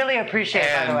 Which we really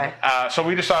appreciate, by the way. So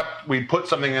we just thought we'd put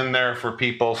something in there for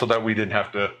people so that we didn't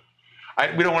have to.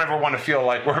 We don't ever want to feel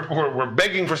like we're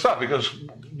begging for stuff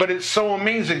but it's so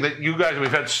amazing that you guys.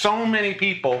 We've had so many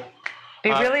people be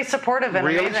really supportive and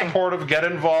really amazing. supportive. Get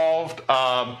involved.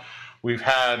 We've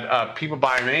had people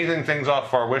buy amazing things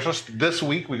off our wish list. This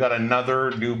week we got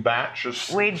another new batch of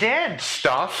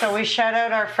stuff. So we shout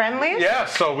out our friendlies. Yeah.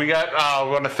 So we got.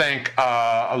 We want to thank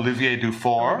Olivier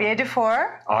Dufour.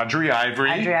 Audrey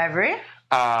Ivory.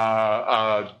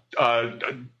 Donna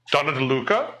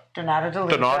DeLuca. Donata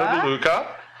DeLuca.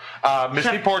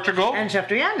 Misty Portugal. And Chef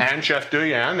Duy-an.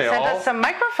 They sent all us some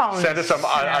microphones. sent us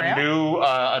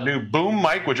a new boom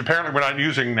mic, which apparently we're not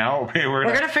using now. We're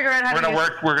going to figure out how to use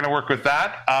it. We're going to work with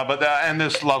that. And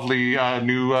this lovely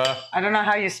new. I don't know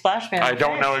how you splash me. I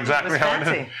don't know exactly how.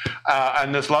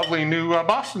 And this lovely new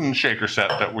Boston shaker set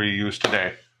that we use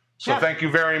today. So thank you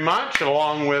very much,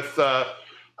 along with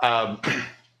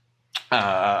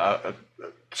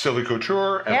Sylvie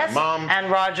Couture and my mom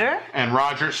and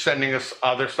Roger sending us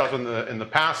other stuff in the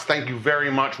past. Thank you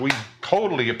very much. We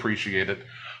totally appreciate it.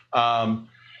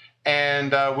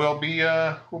 And we'll be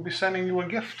sending you a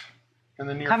gift in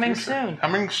the near future.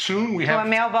 Coming soon. We have a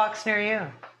mailbox near you.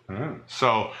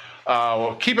 So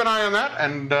we'll keep an eye on that,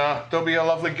 and there'll be a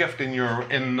lovely gift in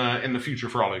the future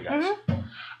for all of you guys.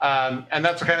 And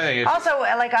that's the kind of thing. Also,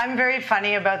 like, I'm very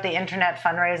funny about the internet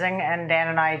fundraising, and Dan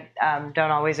and I don't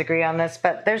always agree on this,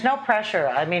 but there's no pressure.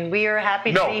 I mean, we are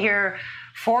happy to be here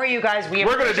for you guys. We're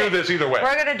going to do this either way.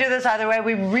 We're going to do this either way.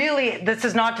 This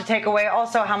is not to take away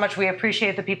also how much we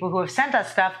appreciate the people who have sent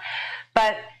us stuff,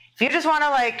 but if you just want to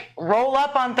like roll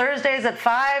up on Thursdays at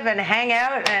 5 and hang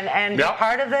out and be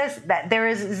part of this, that there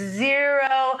is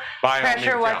zero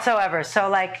pressure whatsoever. So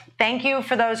like, thank you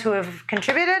for those who have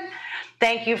contributed.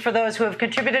 Thank you for those who have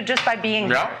contributed just by being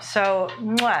here. So,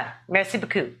 merci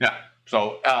beaucoup. Yeah.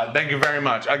 So thank you very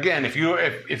much. Again, if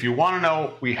you want to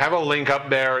know, we have a link up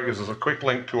there. It gives us a quick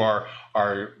link to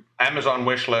our Amazon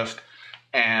wish list,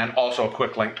 and also a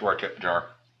quick link to our tip jar.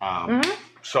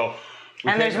 So.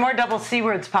 And there's more double C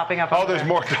words popping up. Oh, there's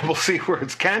more double C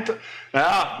words.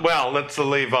 Well, let's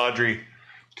leave Audrey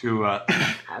to...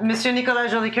 Monsieur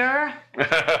Nicolas Jolicoeur,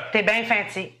 t'es bien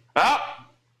fancy.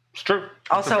 It's true.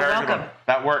 Also, welcome.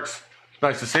 That works.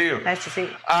 Nice to see you. Nice to see you.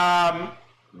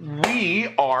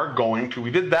 We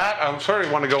did that. I'm sorry,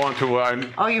 I want to go on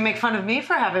to... you make fun of me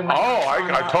for having my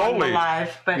I totally... on the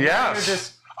live, but you're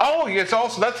just... Oh, yes,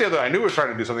 also, that's the other... I knew we were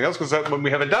trying to do something else, because when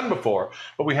we haven't done before,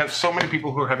 but we have so many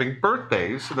people who are having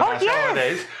birthdays, the past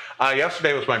holidays.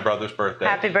 Yesterday was my brother's birthday.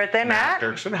 Happy birthday, Matt.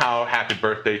 Dirksen, happy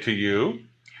birthday to you.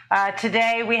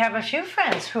 Today, we have a few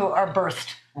friends who are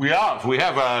birthed. We have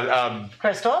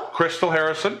Crystal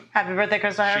Harrison. Happy birthday,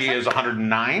 Crystal Harrison. She is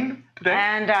 109 today.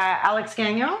 And Alex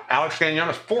Gagnon. Alex Gagnon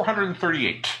is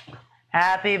 438.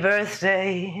 Happy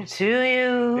birthday to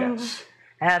you. Yes.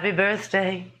 Happy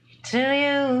birthday to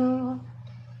you.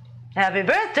 Happy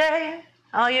birthday,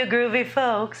 all you groovy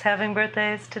folks having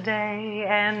birthdays today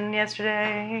and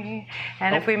yesterday.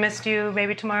 And if we missed you,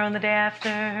 maybe tomorrow and the day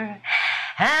after.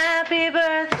 Happy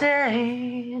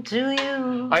birthday to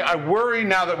you. I worry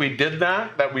now that we did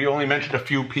that we only mentioned a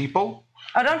few people.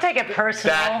 Oh, don't take it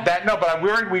personal. No, but I'm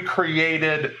worried we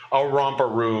created a romper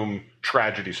room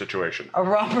tragedy situation. A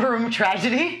romper room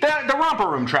tragedy? The romper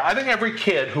room tragedy. I think every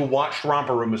kid who watched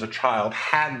Romper Room as a child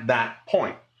had that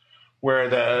point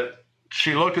where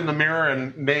she looked in the mirror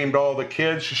and named all the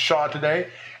kids she saw today,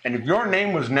 and if your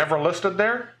name was never listed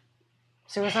there...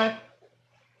 Suicide?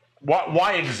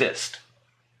 Why exist?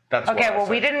 That's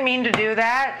we didn't mean to do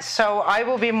that, so I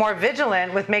will be more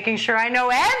vigilant with making sure I know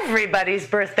everybody's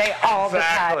birthday all the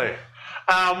time.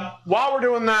 Exactly. While we're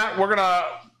doing that, we're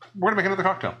gonna make another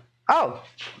cocktail. Oh,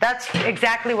 that's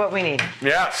exactly what we need.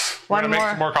 Yes. We're gonna make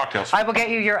some more cocktails. I will get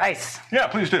you your ice. Yeah,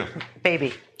 please do.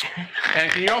 Baby. And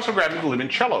can you also grab me the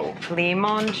limoncello?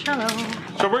 Limoncello.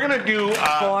 So we're gonna do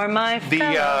for my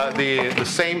the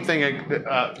same thing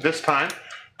this time.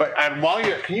 But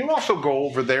can you also go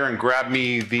over there and grab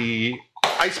me the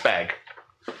ice bag?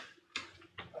 Is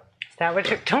that what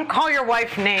don't call your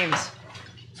wife names.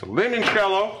 So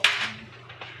limoncello.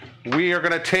 We are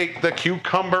going to take the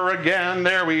cucumber again.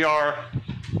 There we are.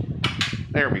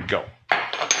 There we go.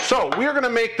 So we are going to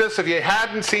make this. If you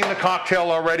hadn't seen the cocktail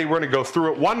already, we're going to go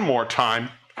through it one more time.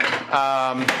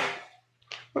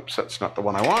 Oops, that's not the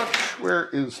one I want. Where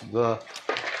is you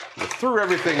threw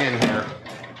everything in here.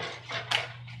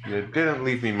 You didn't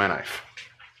leave me my knife.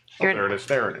 Oh, there it is.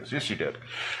 There it is. Yes, you did.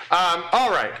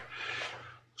 All right.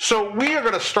 So we are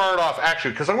going to start off,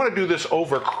 actually, because I want to do this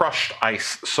over crushed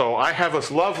ice. So I have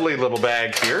this lovely little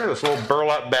bag here, this little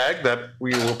burlap bag that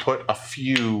we will put a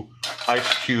few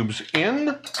ice cubes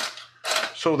in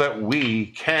so that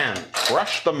we can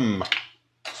crush them.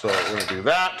 So we're going to do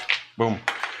that. Boom.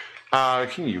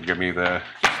 Can you give me the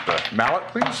mallet,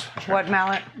 please? What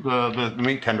mallet? The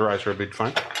meat tenderizer would be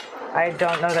fine. I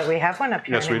don't know that we have one up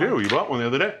here. Yes, anymore. We do. You bought one the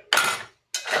other day.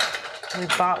 We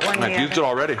bought one. I've used it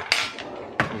already.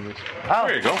 Oh.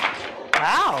 There you go.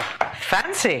 Wow.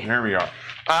 Fancy. There we are.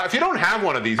 If you don't have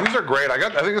one of these are great. I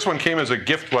think this one came as a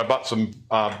gift when I bought some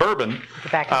bourbon.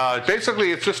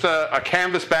 Basically, it's just a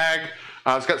canvas bag.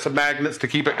 It's got some magnets to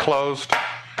keep it closed.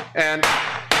 And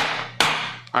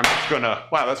I'm just going to...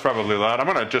 Wow, that's probably loud. I'm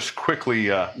going to just quickly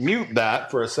mute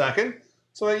that for a second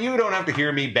so that you don't have to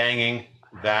hear me banging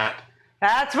that.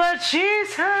 That's what she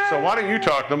said. So why don't you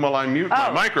talk to them while I mute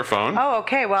my microphone? Oh,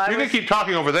 okay. Well, you can keep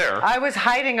talking over there. I was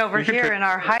hiding over here in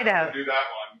our hideout. Do that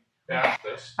one. Yeah,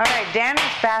 this. All right, Dan is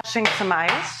bashing some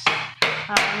ice.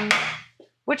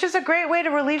 which is a great way to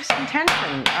relieve some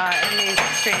tension in these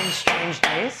strange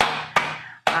days.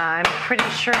 I'm pretty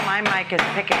sure my mic is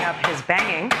picking up his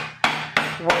banging,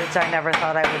 words I never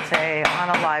thought I would say on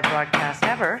a live broadcast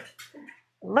ever.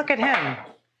 Look at him.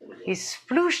 He's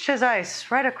splooshed his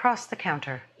ice right across the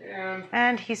counter.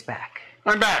 And he's back.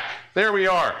 I'm back. There we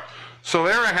are. So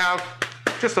there I have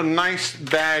just a nice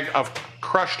bag of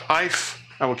crushed ice.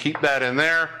 I will keep that in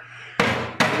there.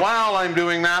 While I'm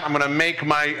doing that, I'm going to make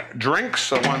my drinks.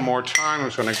 So one more time, I'm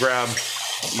just going to grab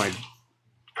my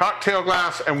cocktail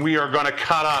glass, and we are going to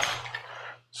cut up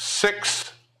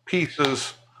 6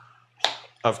 pieces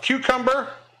of cucumber.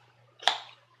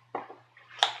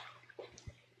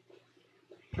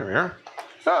 There we are.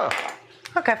 Oh,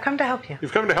 Look, I've come to help you.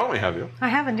 you've come to help me, have you? I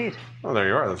have indeed. Oh, there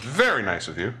you are. That's very nice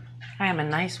of you. I am a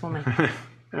nice woman.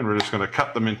 And we're just going to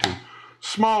cut them into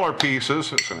smaller pieces.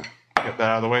 Just going to get that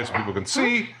out of the way so people can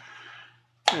see.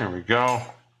 There we go.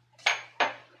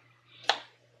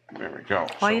 There we go.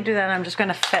 While you do that, I'm just going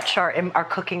to fetch our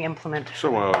cooking implement.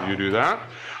 So while you do that,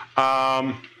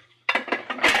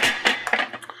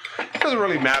 it doesn't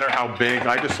really matter how big.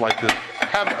 I just like to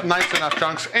have nice enough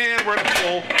chunks. And we're going to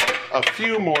pull a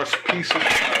few more pieces.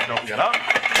 Don't get up.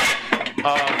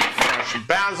 Fresh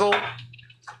basil.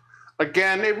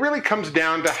 Again, it really comes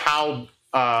down to how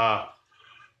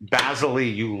basil-y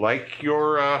you like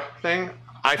your thing.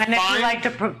 And if you like to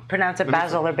pronounce it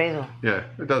basil or basil. Yeah,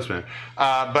 it does, man.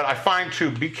 But I find to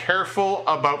be careful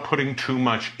about putting too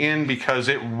much in because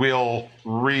it will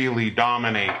really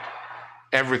dominate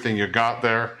everything you got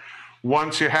there.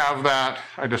 Once you have that,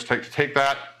 I just take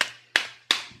that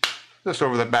just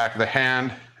over the back of the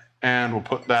hand, and we'll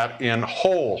put that in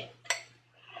whole.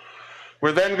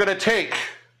 We're then going to take,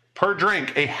 per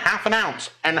drink, a half an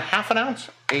ounce, and a half an ounce,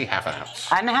 a half an ounce.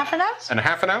 And a half an ounce? And a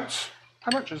half an ounce.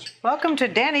 How much is? Welcome to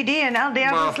Danny D and El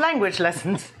Diablo's language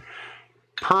lessons.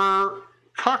 Per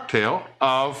cocktail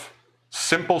of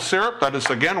simple syrup, that is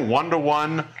again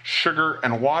 1-to-1 sugar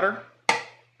and water.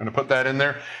 I'm going to put that in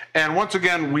there. And once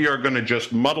again, we are going to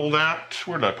just muddle that.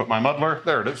 Where did I put my muddler?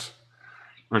 There it is.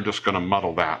 We're just going to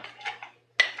muddle that.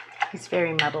 He's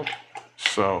very muddled.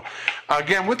 So,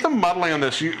 again, with the muddling on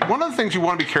this, one of the things you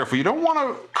want to be careful, you don't want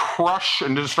to crush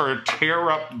and just sort of tear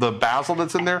up the basil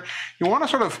that's in there. You want to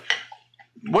sort of,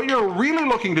 what you're really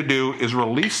looking to do is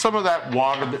release some of that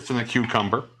water that's in the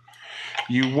cucumber.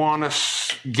 You want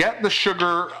to get the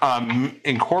sugar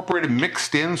incorporated,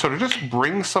 mixed in, so to just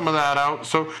bring some of that out.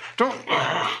 So don't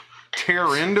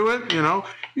tear into it, you know.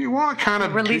 You want to kind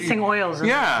of releasing oils.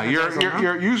 Yeah,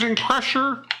 you're using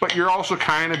pressure, but you're also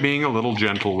kind of being a little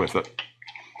gentle with it.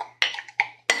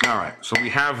 All right, so we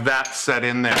have that set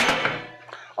in there.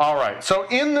 All right, so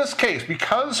in this case,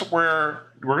 because we're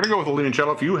going to go with the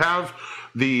limoncello. If you have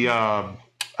the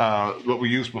what we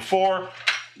used before,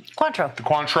 Cointreau. the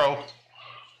Cointreau,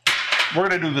 we're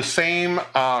going to do the same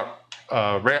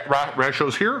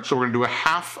ratios here. So we're going to do a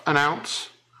half an ounce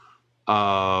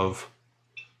of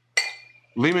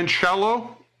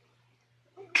limoncello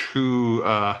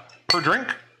per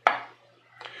drink.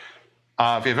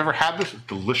 If you've ever had this, it's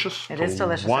delicious. It is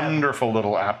delicious. Wonderful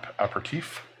little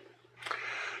aperitif.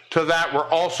 To that, we're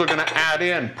also going to add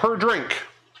in, per drink,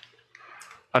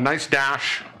 a nice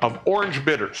dash of orange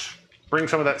bitters. Bring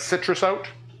some of that citrus out.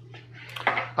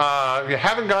 If you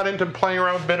haven't got into playing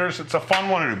around with bitters, it's a fun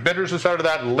one to do. Bitters is sort of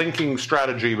that linking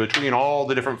strategy between all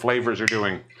the different flavors you're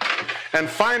doing. And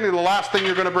finally, the last thing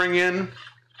you're going to bring in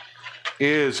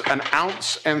is 1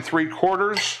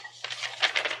 3/4 ounces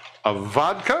of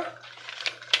vodka.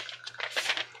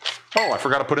 Oh, I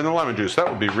forgot to put in the lemon juice. That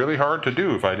would be really hard to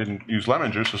do if I didn't use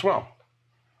lemon juice as well.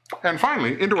 And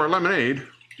finally, into our lemonade,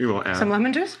 we will add some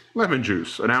lemon juice? Lemon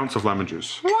juice, 1 ounce of lemon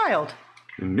juice. Wild.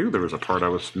 I knew there was a part I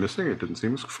was missing. It didn't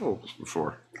seem as full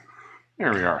before.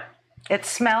 There we are. It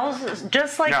smells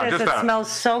just like Yeah, this. just It that. smells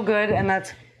so good, and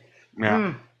that's...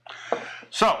 Yeah.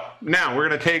 So now we're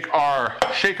going to take our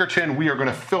shaker tin. We are going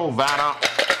to fill that up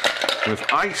with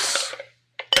ice.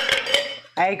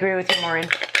 I agree with you, Maureen.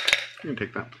 You can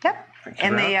take that. Yep. Thank you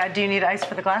And very much. do you need ice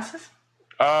for the glasses?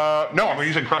 No, I'm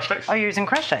using crushed ice. Oh, you're using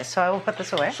crushed ice, so I will put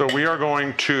this away. So we are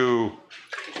going to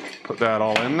put that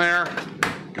all in there.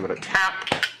 Give it a tap.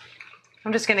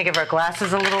 I'm just going to give our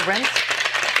glasses a little rinse.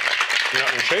 You're not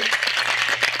going to shake?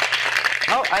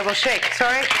 Oh, I will shake.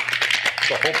 Sorry. That's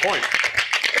the whole point.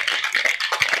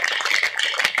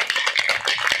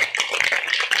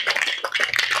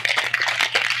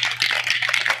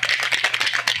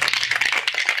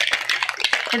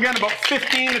 Again, about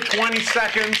 15 to 20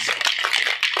 seconds.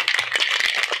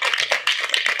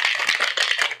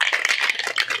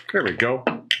 There we go.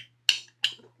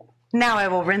 Now I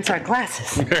will rinse our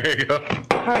glasses. There you go.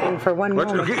 pardon for one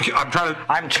moment.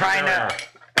 I'm trying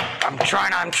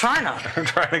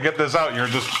to get this out. You're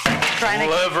just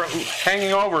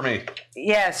hanging over me.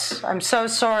 Yes, I'm so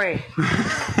sorry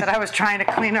that I was trying to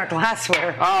clean our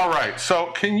glassware. All right, so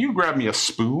can you grab me a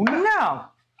spoon? No.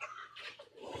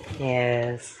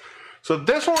 Yes. So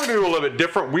this one we're going to do a little bit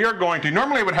different. We are going to,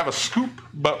 normally I would have a scoop,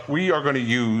 but we are going to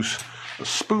use a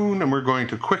spoon, and we're going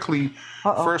to quickly,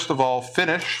 first of all,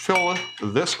 fill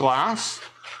this glass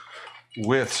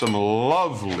with some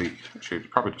lovely, actually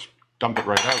probably just dump it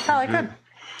right out. Oh, I could.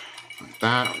 Like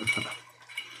that.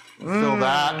 Fill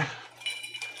that.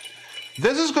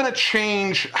 This is going to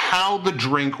change how the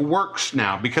drink works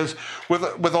now, because with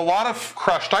a lot of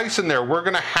crushed ice in there, we're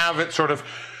going to have it sort of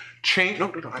change. We're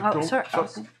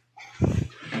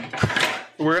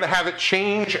going to have it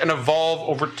change and evolve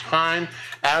over time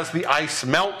as the ice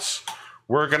melts.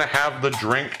 We're going to have the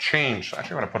drink change.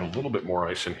 Actually, I'm going to put a little bit more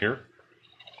ice in here.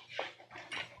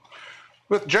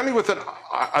 Generally, with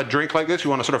a drink like this, you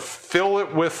want to sort of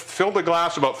fill the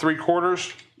glass about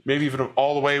 3/4, maybe even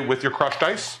all the way with your crushed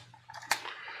ice.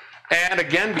 And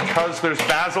again, because there's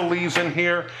basil leaves in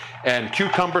here and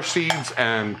cucumber seeds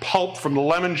and pulp from the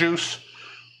lemon juice,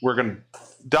 we're going to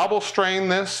double strain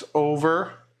this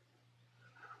over.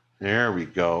 There we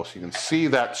go. So you can see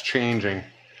that's changing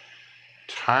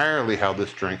entirely how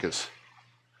this drink is.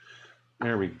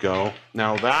 There we go.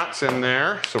 Now that's in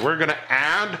there. So we're going to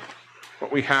add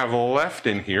what we have left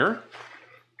in here.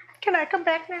 Can I come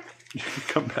back now? You can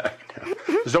come back now.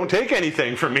 Just don't take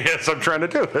anything from me as I'm trying to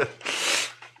do it.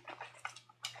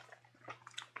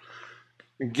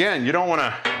 Again, you don't want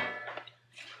to,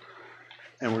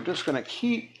 and we're just going to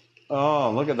keep, oh,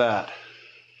 look at that.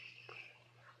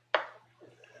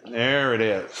 There it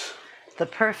is. The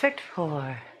perfect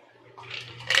pour.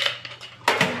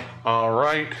 All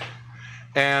right.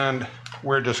 And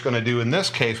we're just going to do, in this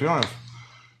case, we don't have,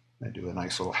 I do a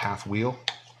nice little half wheel.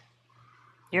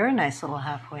 You're a nice little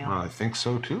half wheel. I think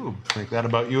so too. I think that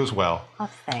about you as well. Oh,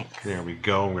 thanks. There we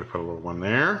go. I'm going to put a little one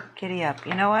there. Giddy up.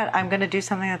 You know what? I'm going to do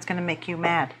something that's going to make you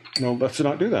mad. No, let's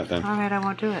not do that then. All right, I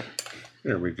won't do it.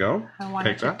 There we go. I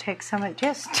wanted to take some of,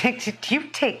 you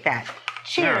take that.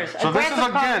 Cheers. There. So this is,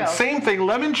 again, same thing.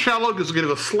 Limoncello is going to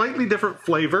give a slightly different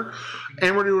flavor,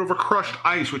 and we're doing it over crushed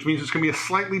ice, which means it's going to be a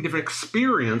slightly different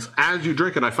experience as you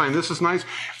drink it. I find this is nice.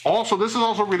 Also, this is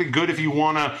also really good if you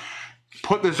want to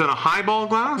put this in a highball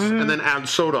glass and then add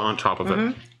soda on top of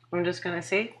it. I'm just going to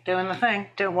see, doing the thing.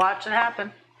 Watch it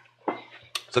happen.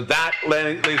 So that,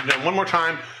 ladies and gentlemen, one more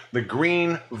time, the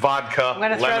green vodka I'm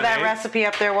going to throw lemonade. that recipe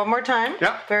up there one more time.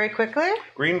 Yeah. Very quickly.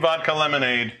 Green vodka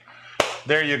lemonade.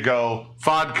 There you go.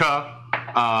 Vodka.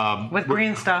 With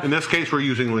green stuff. In this case, we're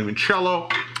using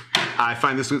limoncello. I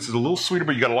find this is a little sweeter,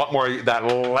 but you got a lot more of that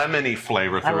lemony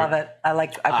flavor through it. I love it.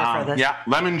 I prefer this. Yeah,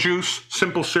 lemon juice,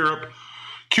 simple syrup,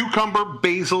 cucumber,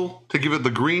 basil to give it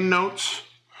the green notes.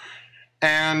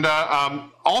 And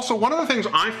also, one of the things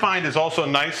I find is also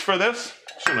nice for this,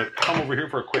 I'm just going to come over here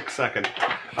for a quick second.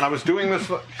 And I was doing this,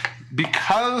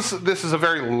 because this is a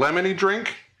very lemony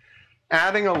drink,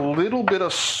 adding a little bit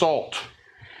of salt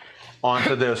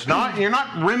onto this. You're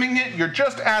not rimming it, you're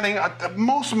just adding the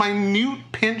most minute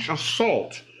pinch of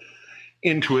salt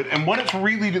into it. And what it's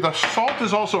really, the salt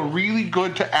is also really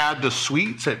good to add to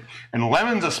sweets, and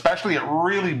lemons especially. It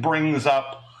really brings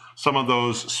up some of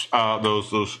those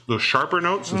sharper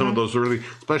notes, and some of those really,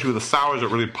 especially with the sours, it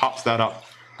really pops that up.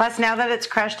 Plus, now that it's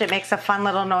crushed, it makes a fun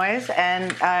little noise.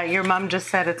 And your mom just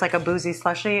said it's like a boozy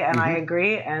slushie, and I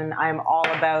agree. And I'm all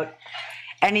about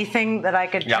anything that I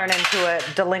could turn into a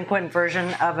delinquent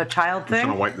version of a child thing. I'm just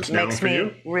gonna wipe this down makes for me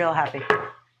you. real happy.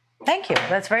 Thank you.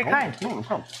 That's very kind. No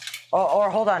problem. Or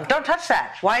hold on, don't touch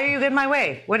that. Why are you in my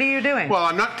way? What are you doing? Well,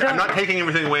 I'm not taking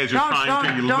everything away as you're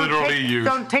trying to literally use.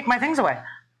 Don't take my things away.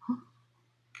 I'm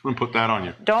gonna put that on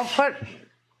you. Don't put.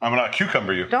 I'm gonna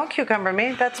cucumber you. Don't cucumber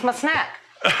me. That's my snack.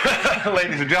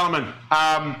 Ladies and gentlemen,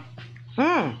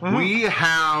 we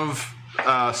have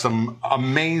some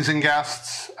amazing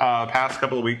guests past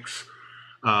couple of weeks.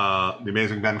 The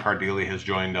amazing Ben Cardilli has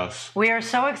joined us. We are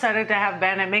so excited to have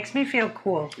Ben. It makes me feel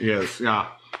cool. Yes, yeah.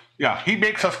 He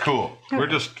makes us cool. We're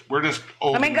just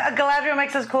old. I mean, Galadriel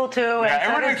makes us cool too, and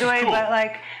everyone makes us cool. But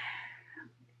like,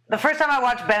 the first time I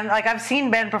watched Ben, like I've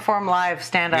seen Ben perform live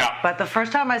stand up, but the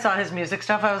first time I saw his music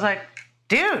stuff, I was like,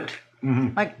 dude.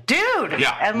 Like, dude.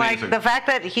 Yeah, and like amazing. the fact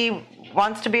that he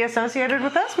wants to be associated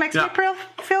with us makes me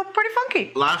feel pretty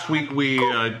funky. Last week he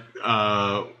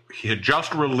had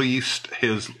just released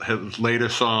his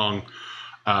latest song,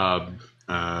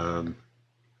 The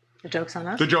Joke's on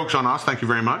Us. The Joke's on Us, thank you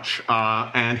very much.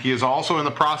 And he is also in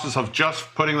the process of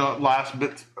just putting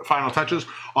the final touches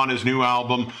on his new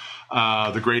album,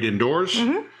 The Great Indoors.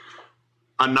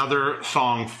 Another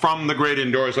song from The Great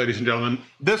Indoors, ladies and gentlemen.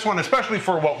 This one, especially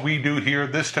for what we do here,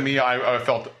 this to me, I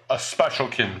felt a special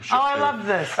kinship. Oh, I love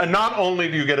this. And not only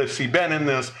do you get to see Ben in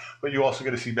this, but you also get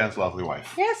to see Ben's lovely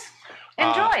wife. Yes.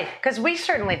 Enjoy, because we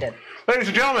certainly did. Ladies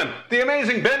and gentlemen, the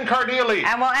amazing Ben Cardili.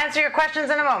 And we'll answer your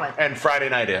questions in a moment. And Friday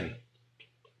Night In.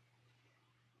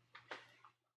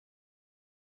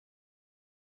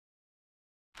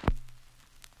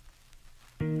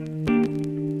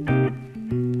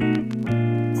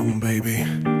 Oh, baby,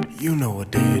 you know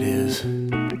what day it is.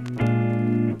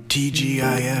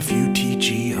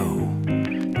 TGIFUTGO.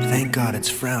 Thank God it's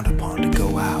frowned upon to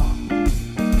go out.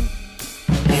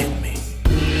 Hit me.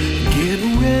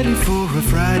 Getting ready for a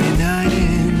Friday night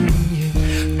in.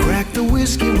 Yeah. Crack the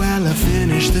whiskey while I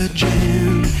finish the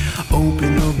gin.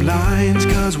 Open the blinds,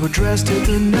 cause we're dressed to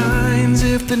the nines.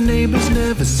 If the neighbors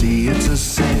never see, it's a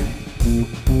sin.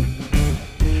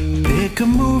 Pick a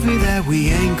movie that we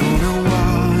ain't gonna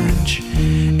watch.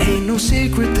 Ain't no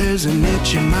secret there's an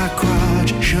itch in my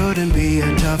crotch. Shouldn't be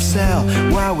a tough sell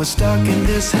while we're stuck in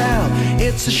this hell.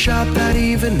 It's a shot that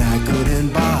even I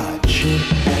couldn't botch.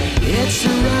 It's the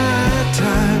right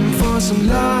time for some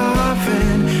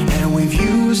loving, and we've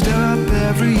used up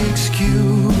every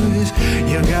excuse.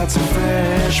 You got some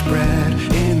fresh bread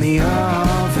in the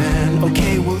oven.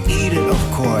 Okay, we'll eat it,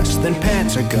 of course, then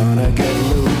pants are gonna get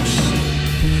loose.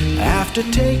 After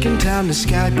taking time to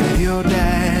Skype with your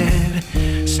dad,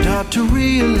 start to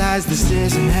realize this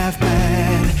isn't half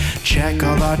bad. Check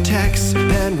all our texts,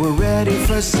 then we're ready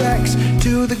for sex,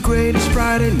 to the greatest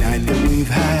Friday night that we've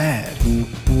had.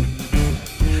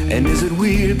 And is it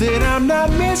weird that I'm not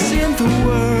missing the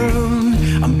world?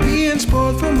 I'm being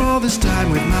spoiled from all this time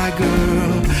with my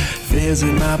girl.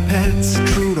 Visit my pets,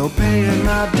 Trudeau paying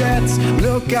my debts.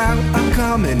 Look out, I'm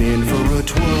coming in for a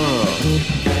twirl.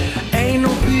 Ain't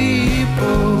no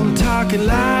people talking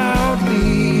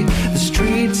loudly. The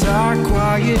streets are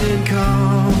quiet and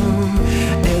calm.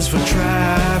 As for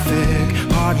traffic,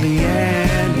 hardly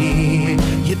any.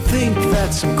 You'd think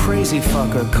that some crazy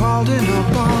fucker called in a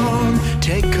bomb.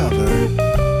 Take cover.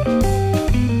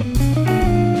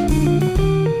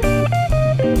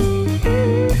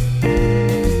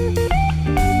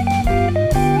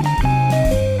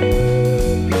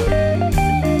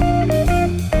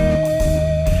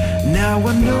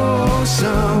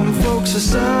 Some folks are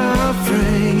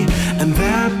suffering, and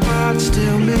that part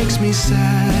still makes me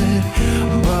sad.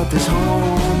 But this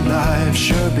home life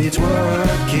sure beats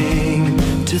working.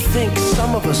 To think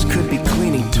some of us could be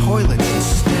cleaning toilets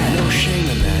instead. No shame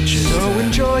in that, just so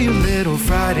enjoy your little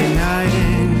Friday night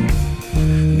in.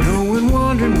 No one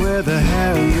wondering where the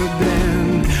hell you've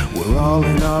been. We're all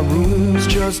in our rooms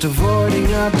just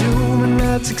avoiding our doom, and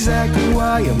that's exactly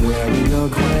why I'm wearing a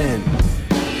grin.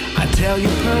 I tell you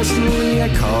personally, I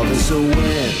call this a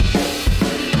win.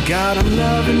 God, I'm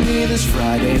loving me this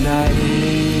Friday night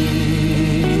in.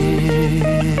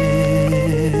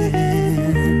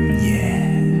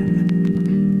 Yeah.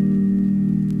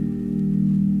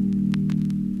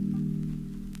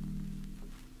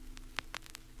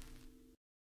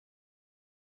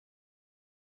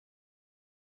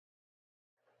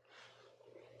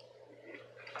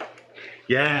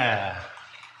 Yeah.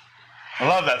 I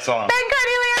love that song. Ben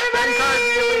Cardili, everybody! Ben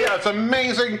Cardili, it's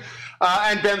amazing.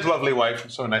 And Ben's lovely wife.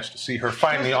 So nice to see her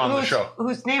finally on the show.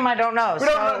 Whose name I don't know.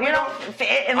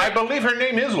 I believe her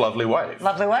name is Lovely Wife.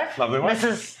 Lovely Wife? Lovely Wife.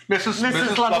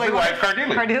 Mrs. Lovely Wife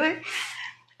Cardili. Cardili?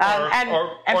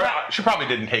 Or she probably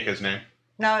didn't take his name.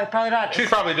 No, probably not. She's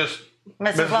probably just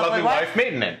Mrs. Lovely Wife,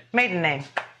 maiden name. Maiden name.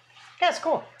 Yeah, it's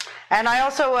cool. And I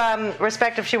also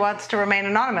respect if she wants to remain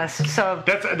anonymous. So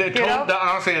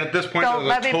honestly, at this point,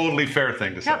 that's a totally fair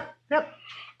thing to say. Yep.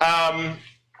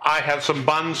 I have some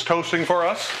buns toasting for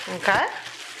us. Okay.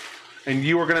 And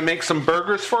you are going to make some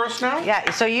burgers for us now? Yeah.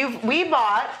 So we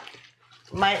bought.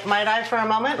 Might I for a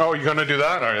moment? Oh, you're going to do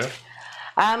that, are you?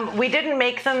 We didn't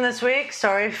make them this week.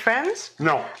 Sorry, friends.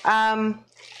 No.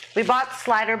 We bought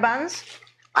slider buns.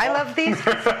 I love these.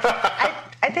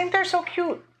 I think they're so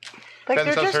cute. Like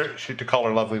Ben says she to call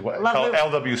her Lovely Wife.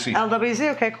 LWC. LWC.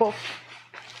 Okay, cool.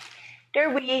 They're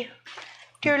wee.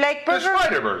 They're like burger. They're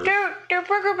spider burgers. They're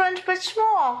burger buns, but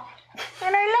small,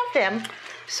 and I love them.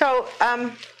 So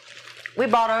we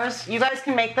bought ours. You guys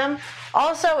can make them.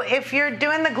 Also, if you're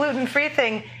doing the gluten-free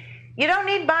thing, you don't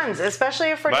need buns, especially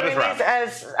if we're doing these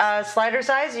as slider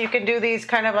size. You can do these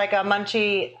kind of like a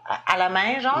munchy à la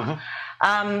main, genre.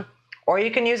 Mm-hmm. Or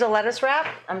you can use a lettuce wrap.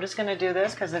 I'm just going to do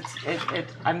this because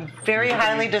I'm very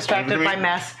highly distracted by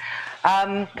mess.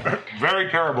 Very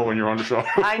terrible when you're on the show.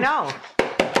 I know.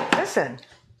 Listen.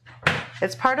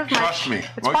 It's part of my. Trust me.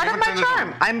 It's part of my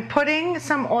charm. I'm putting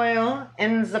some oil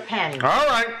in the pan. All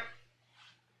right.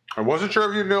 I wasn't sure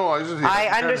if you knew.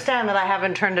 I understand that I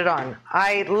haven't turned it on.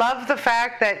 I love the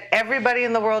fact that everybody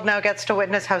in the world now gets to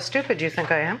witness how stupid you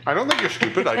think I am. I don't think you're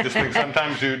stupid. I just think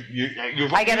sometimes you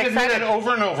I get excited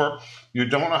over and over. You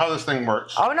don't know how this thing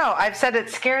works. Oh no, I've said it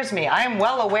scares me. I am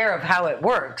well aware of how it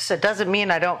works. It doesn't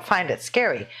mean I don't find it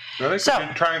scary. I think you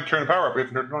should try and turn the power up. We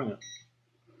haven't turned it on yet.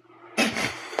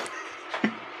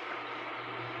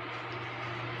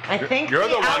 I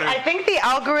think the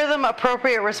algorithm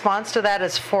appropriate response to that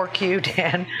is fork you,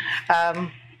 Dan.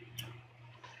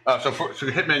 So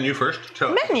hit menu first.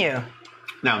 So, menu.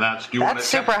 Now that's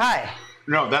super high.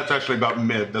 No, that's actually about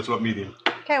mid. That's about medium.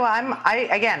 Okay, well,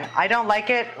 I don't like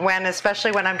it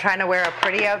especially when I'm trying to wear a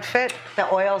pretty outfit, the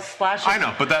oil splashes. I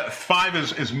know, but that 5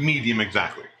 is medium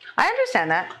exactly. I understand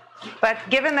that. But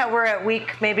given that we're at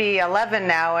week maybe 11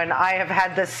 now and I have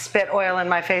had this spit oil in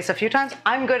my face a few times,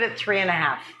 I'm good at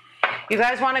 3.5. You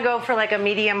guys want to go for like a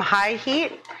medium-high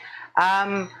heat?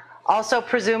 Also,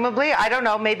 presumably, I don't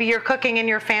know, maybe you're cooking in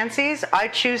your fancies. I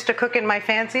choose to cook in my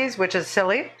fancies, which is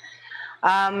silly.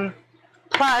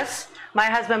 Plus, my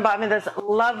husband bought me this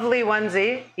lovely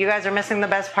onesie. You guys are missing the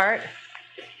best part.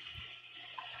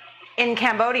 In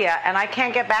Cambodia, and I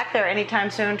can't get back there anytime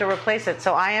soon to replace it.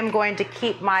 So I am going to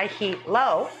keep my heat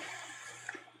low.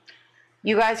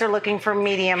 You guys are looking for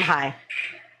medium-high.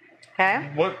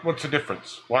 Okay? What's the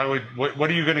difference? What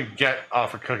are you going to get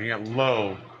off of cooking it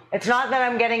low? It's not that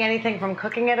I'm getting anything from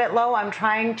cooking it at low. I'm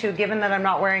trying to, given that I'm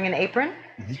not wearing an apron,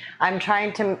 I'm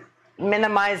trying to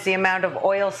minimize the amount of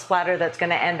oil splatter that's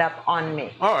going to end up on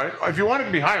me. All right. If you want it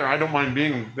to be higher, I don't mind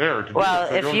being there.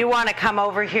 If you want to come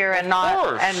over here and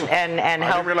not and help.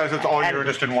 I didn't realize that's all you're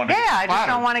just in one. Yeah, I just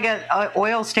don't want to get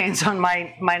oil stains on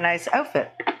my nice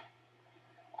outfit.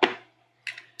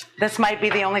 This might be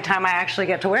the only time I actually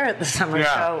get to wear it this summer,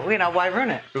 so why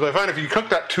ruin it? Because I find if you cook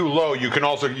that too low, you can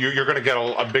also you're going to get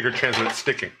a bigger chance of it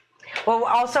sticking. Well,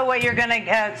 also what you're going to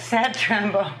get, sad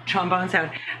trombone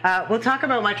sound. We'll talk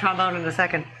about my trombone in a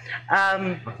second.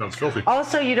 That sounds filthy.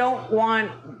 Also, you don't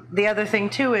want, the other thing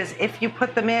too is if you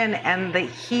put them in and the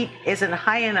heat isn't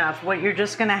high enough, what you're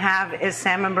just going to have is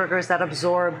salmon burgers that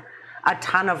absorb a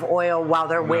ton of oil while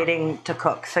they're waiting to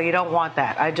cook. So you don't want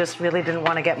that. I just really didn't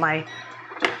want to get my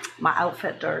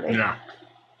outfit dirty. Yeah.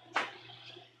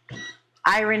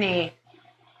 Irony.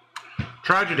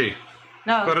 Tragedy.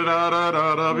 No.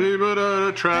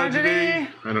 Tragedy.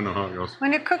 I don't know how it goes.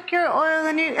 When you cook your oil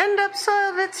and you end up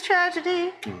soiled, it's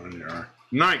tragedy. Oh, yeah.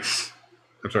 Nice.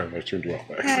 I'm sorry, I turned you off.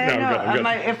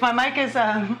 If my mic is,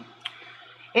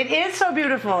 it is so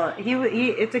beautiful.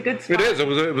 It's a good spot. It is. It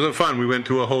was fun. We went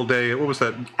to a whole day. What was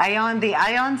that? The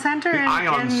Ion Center.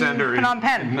 Phnom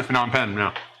Penh. Phnom Penh.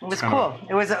 Yeah. It was cool.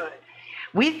 It was.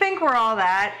 We think we're all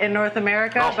that in North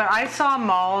America, but I saw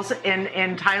malls in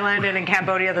Thailand and in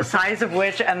Cambodia, the size of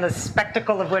which and the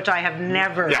spectacle of which I have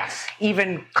never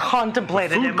even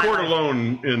contemplated in my life. Food court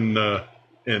alone in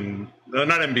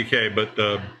not MBK, but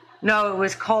no, it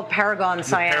was called Paragon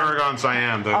Siam. Paragon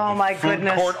Siam. Oh my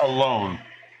goodness! Food court alone.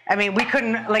 I mean, we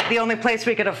couldn't, the only place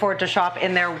we could afford to shop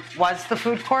in there was the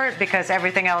food court because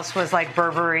everything else was like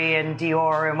Burberry and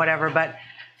Dior and whatever, but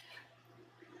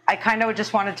I kind of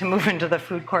just wanted to move into the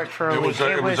food court for a week.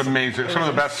 It was amazing. Some of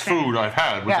the best food I've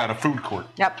had was at a food court.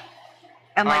 Yep.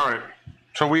 And all right.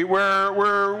 So where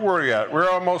are you at? We're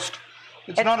almost.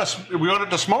 We want it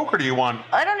to smoke, or do you want?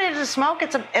 I don't need it to smoke.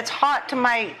 It's hot to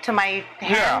my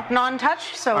hand,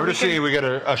 non-touch. So I'm just seeing we get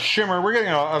a shimmer. We're getting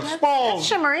a small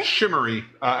shimmery.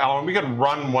 Alan, we can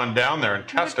run one down there and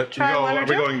test it. Are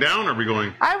we going down, or are we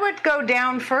going? I would go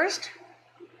down first.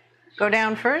 Go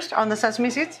down first on the sesame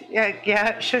seeds.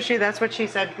 Yeah, Shushi, that's what she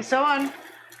said. So on.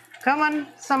 Come on,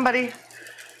 somebody.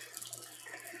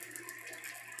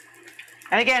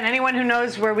 And again, anyone who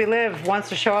knows where we live wants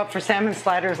to show up for salmon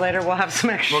sliders later. We'll have some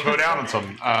extra. We'll go down on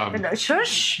some.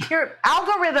 Shush! Your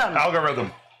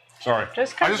algorithm. Sorry. I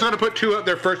just got to put 2 out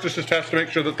there first just to test to make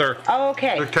sure that they're. Oh,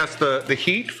 okay. To test the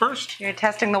heat first. You're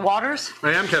testing the waters?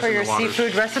 I am testing the waters. For your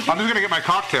seafood recipe? I'm just going to get my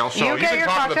cocktail. So you can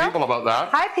talk to the people about that.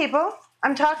 Hi, people.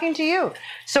 I'm talking to you.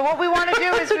 So what we want to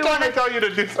do is we want to tell you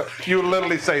to do. You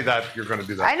literally say that you're going to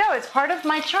do that. I know, it's part of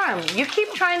my charm. You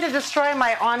keep trying to destroy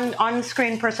my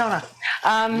on-screen persona.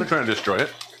 I'm not trying to destroy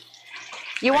it.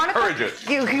 You want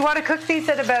to cook these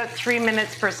at about 3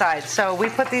 minutes per side. So we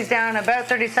put these down about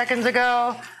 30 seconds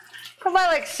ago. Probably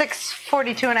like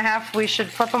 6:42 and a half. We should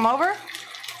flip them over.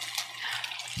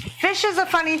 Fish is a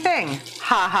funny thing.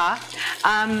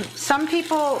 Some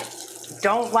people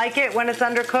don't like it when it's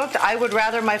undercooked. I would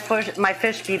rather my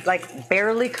fish be like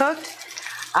barely cooked.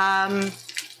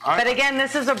 But again,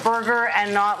 this is a burger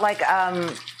and not like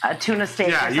a tuna steak.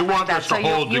 Yeah, or you something want like this that. to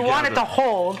So hold you want it together. to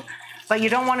hold, but you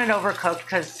don't want it overcooked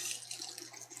because.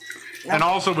 And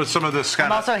also with some of this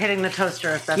kind I'm of... also hitting the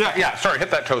toaster. If that's Yeah, okay. yeah, sorry,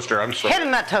 hit that toaster. I'm sorry.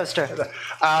 Hitting that toaster.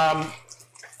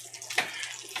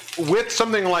 With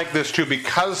something like this too,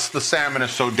 because the salmon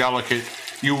is so delicate,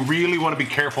 you really want to be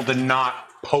careful to not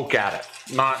poke at it,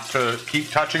 not to keep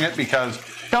touching it, because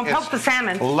Don't poke the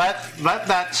salmon. Let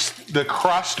the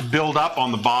crust build up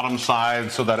on the bottom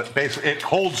side so that it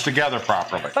holds together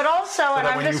properly. But also, So and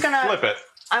that I'm when just you gonna flip it.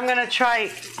 I'm gonna try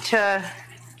to.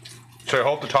 So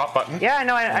hold the top button. Yeah, I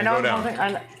know. I know. go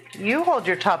down. You hold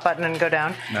your top button and go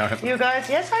down. Now hit the- You guys,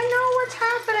 yes, I know what's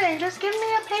happening. Just give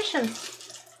me a patience.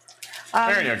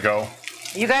 There you go.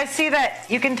 You guys see that?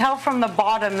 You can tell from the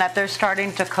bottom that they're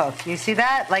starting to cook. You see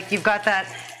that? Like you've got that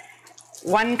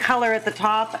one color at the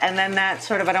top, and then that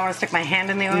sort of, I don't want to stick my hand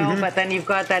in the oil, but then you've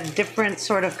got that different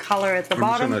sort of color at the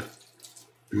bottom. I'm just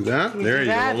gonna do that. There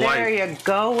you go. There you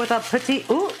go with a putty.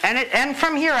 Ooh, and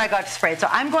from here I got sprayed. So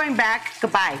I'm going back.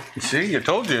 Goodbye. See, I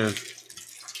told you.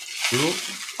 Ooh.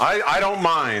 I don't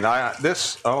mind. I think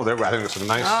this is a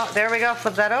nice. Oh, there we go.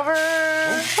 Flip that over.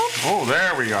 Oh,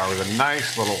 there we are with a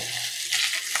nice little.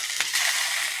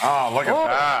 Oh, look at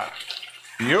that.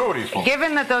 Beautiful.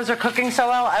 Given that those are cooking so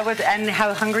well, and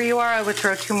how hungry you are, I would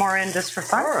throw 2 more in just for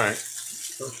fun. All right.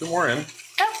 Throw 2 more in.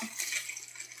 Yep.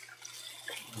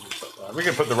 We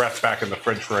can put the rest back in the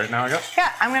fridge for right now, I guess.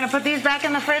 Yeah, I'm going to put these back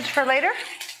in the fridge for later.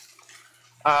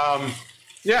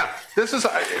 Yeah, this is.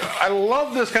 I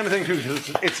love this kind of thing too.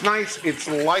 It's nice. It's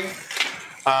light.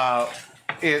 But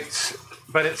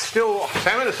it's still,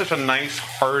 salmon is such a nice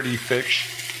hearty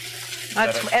fish.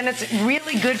 And it's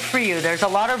really good for you. There's a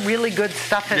lot of really good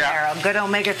stuff in there. Good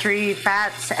omega-3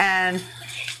 fats, and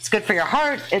it's good for your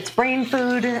heart. It's brain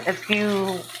food. If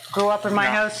you grew up in my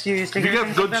house, you used to. If you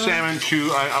get good salmon too,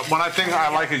 one thing I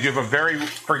like is you have a very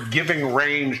forgiving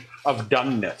range of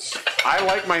doneness. I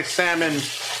like my salmon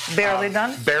barely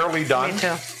done. Barely done. Me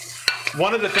too.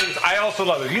 One of the things I also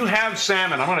love, if you have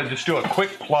salmon, I'm going to just do a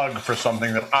quick plug for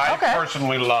something that I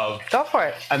personally love. Go for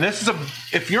it. And this is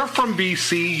if you're from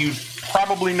BC, you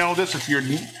probably know this. If you're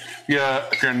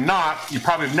not, you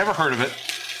probably have never heard of it.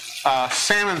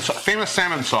 Famous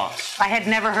salmon sauce. I had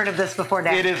never heard of this before,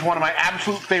 Dan. It is one of my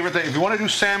absolute favorite things. If you want to do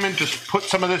salmon, just put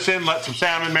some of this in, let some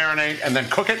salmon marinate, and then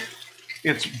cook it.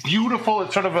 It's beautiful.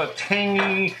 It's sort of a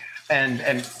tangy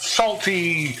and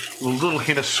salty, a little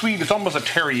hint of sweet. It's almost a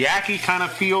teriyaki kind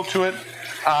of feel to it.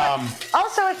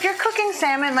 Also, if you're cooking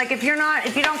salmon, like if you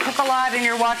don't cook a lot and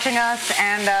you're watching us,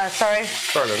 and sorry,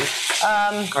 baby.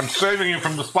 I'm saving you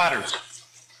from the splatters.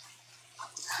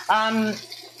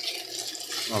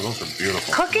 Oh, those are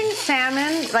beautiful. Cooking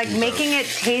salmon, like making it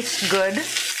taste good,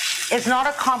 is not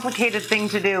a complicated thing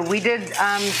to do. We did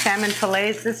salmon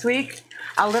fillets this week.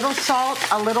 A little salt,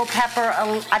 a little pepper,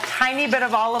 a tiny bit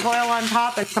of olive oil on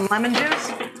top, and some lemon juice.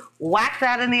 Whack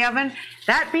that in the oven.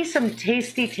 That'd be some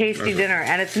tasty, tasty dinner,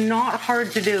 and it's not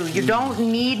hard to do. You don't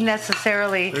need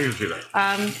necessarily. You can see that.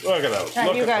 Look at those.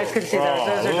 You guys can see those.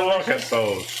 Those are delicious. Look at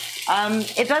those.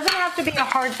 It doesn't have to be a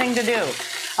hard thing to do.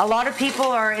 A lot of people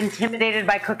are intimidated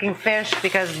by cooking fish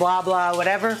because blah, blah,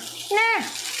 whatever. Nah.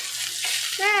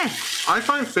 I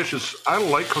find I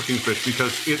like cooking fish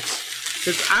because it's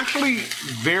actually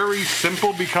very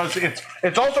simple, because it's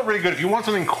also really good. If you want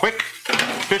something quick,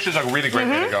 fish is a really great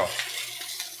way to go.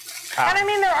 And I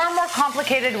mean, there are more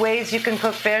complicated ways you can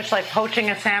cook fish, like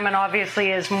poaching a salmon obviously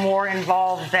is more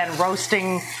involved than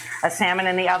roasting a salmon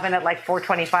in the oven at like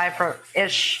 425 for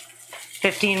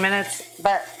 15 minutes.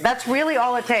 But that's really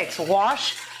all it takes.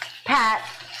 Wash, pat,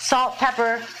 salt,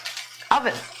 pepper,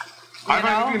 oven. I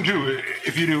find you can do,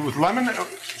 if you do with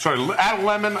add a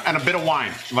lemon and a bit of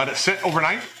wine. Let it sit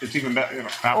overnight. It's even better.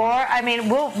 Or, I mean,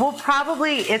 we'll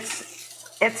probably, it's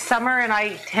summer and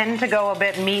I tend to go a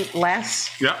bit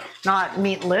meatless. Yeah. Not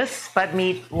meatless, but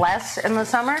meatless in the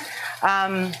summer.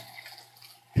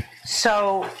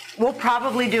 So we'll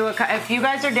probably do if you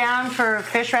guys are down for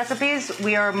fish recipes,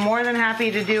 we are more than happy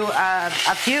to do a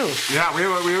few. Yeah, we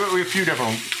have a few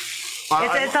different ones.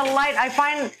 It's a light. I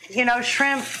find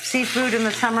shrimp, seafood in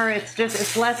the summer.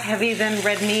 It's less heavy than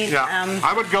red meat. Yeah,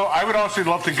 I would also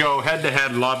love to go head to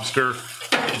head lobster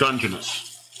Dungeness.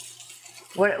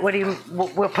 What do you?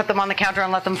 We'll put them on the counter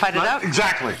and let them fight it out.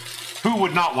 Exactly. Who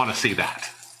would not want to see that?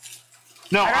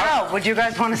 No, I don't know. Would you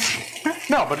guys want to see?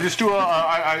 No, but just do do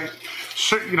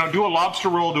a lobster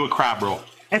roll, do a crab roll.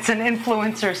 It's an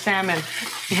influencer salmon.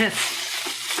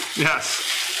 Yes. Yes.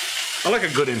 I like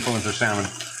a good influencer salmon.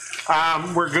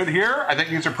 We're good here. I think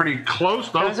these are pretty close.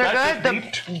 Those are good. The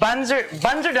buns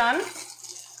are done.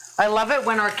 I love it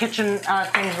when our kitchen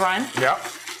things rhyme. Yeah.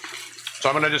 So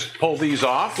I'm going to just pull these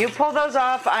off. You pull those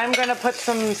off. I'm going to put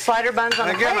some slider buns on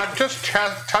And the again, plate. I'm just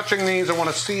touching these. I want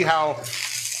to see how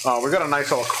we've got a nice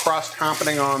little crust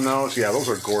happening on those. Yeah, those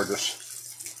are gorgeous.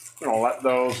 I'm going to let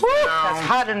those down. That's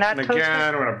hot in that and toaster.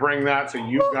 again, we're going to bring that so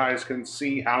you guys can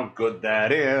see how good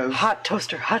that is. Hot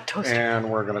toaster, hot toaster.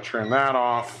 And we're going to turn that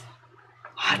off.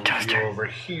 Hot Move toaster. you over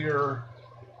here.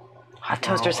 Hot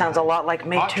toaster sounds a lot like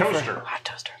made Hot too. toaster. Hot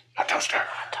toaster. Hot toaster.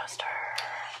 Hot toaster.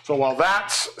 So while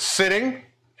that's sitting,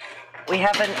 We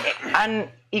have an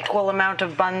unequal amount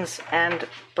of buns and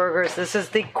burgers. This is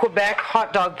the Quebec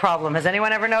hot dog problem. Has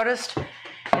anyone ever noticed?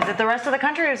 Is it the rest of the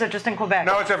country or is it just in Quebec?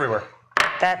 no, it's everywhere.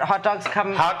 That hot dogs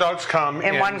come Hot dogs come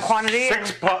in one quantity?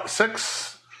 Six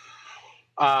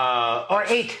or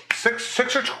 8?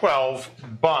 six or 12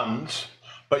 buns,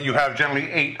 but you have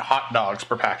generally 8 hot dogs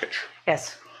per package.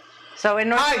 Yes. So in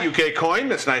North Hi, UK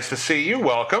Coin. It's nice to see you.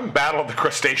 Welcome. Battle of the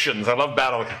Crustaceans. I love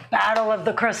Battle. Battle of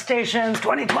the Crustaceans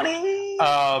 2020.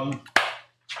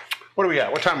 What do we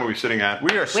got? What time are we sitting at?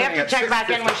 We are We sitting have to at check back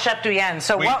in 6:50. with Chef Duy-an.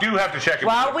 So We do have to check in.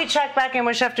 While we check back in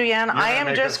with Chef Duy-an, I gonna am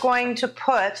make just us- going to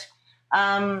put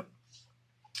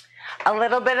a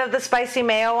little bit of the spicy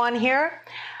mayo on here.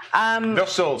 They'll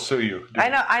still sue you.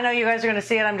 I know you guys are going to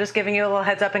see it. I'm just giving you a little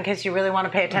heads up in case you really want to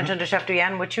pay attention to Chef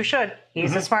Duy-an, which you should.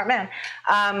 He's a smart man.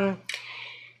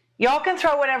 Y'all can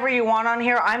throw whatever you want on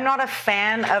here. I'm not a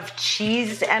fan of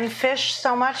cheese and fish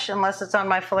so much, unless it's on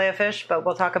my filet of fish, but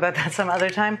we'll talk about that some other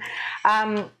time.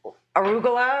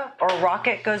 Arugula or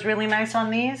rocket goes really nice on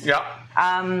these. Yeah.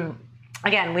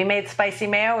 Again, we made spicy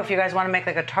mayo. If you guys want to make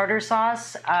like a tartar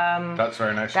sauce, That's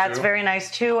very nice that's too. very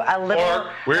nice too. A little,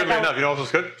 Or, weirdly like a enough, you know what else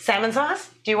is good? salmon sauce.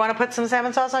 Do you want to put some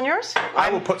salmon sauce on yours? I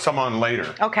will put some on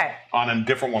later. Okay. On a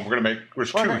different one. We're going to make,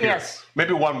 there's Well, two here. yes.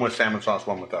 Maybe one with salmon sauce,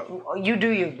 one without. You do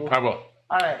you. I will.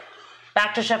 All right.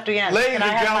 Back to Chef Duy-an. Ladies Can I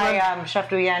and have gentlemen. my Chef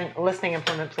Duy-an listening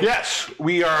implement, please? Yes,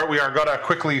 we are going to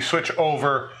quickly switch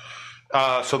over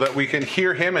so that we can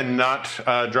hear him and not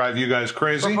drive you guys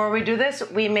crazy. Before we do this,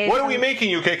 we made. What are we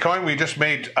making, UK Coin? We just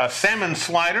made salmon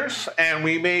sliders, and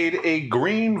we made a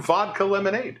green vodka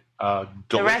lemonade. The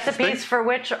Delicious recipes thing. for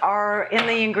which are in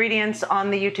the ingredients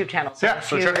on the YouTube channel. So Yeah, if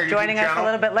so you're check our YouTube joining us a channel.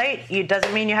 little bit late, it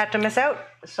doesn't mean you have to miss out.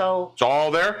 So It's all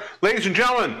there. Ladies and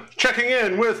gentlemen, checking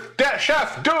in with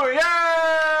Chef Duy-an!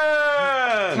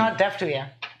 it's not deaf to you.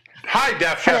 Hi,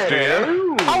 Chef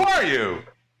Duy-an. How are you?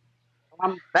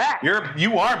 I'm back.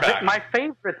 You are back. My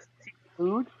favorite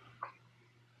seafood,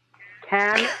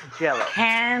 canned jell-o.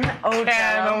 Can o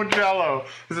Jell-o.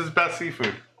 This is best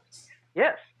seafood.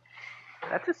 Yes,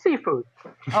 that's a seafood.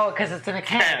 Oh, because it's in a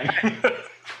can.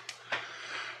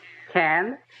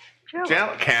 Canned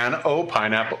jell-o. Can-o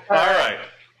pineapple. All right.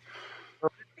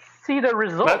 See the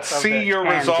results. Let's of see the your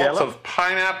canned results jell-o. of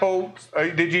pineapple.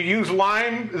 Did you use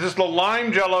lime? Is this the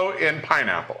lime Jell-o in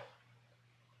pineapple?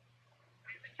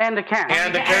 And the can.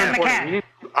 And the And the can. You need-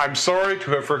 I'm sorry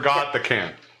to have forgot the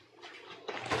can.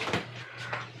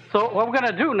 So what we're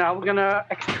gonna do now? We're gonna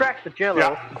extract the jell-o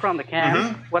Yeah. from the can.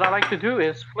 Mhm. What I like to do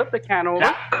is flip the can over.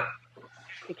 Yeah.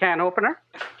 The can opener.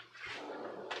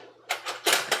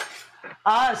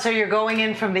 Ah, so you're going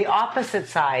in from the opposite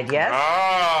side, yes?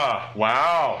 Ah,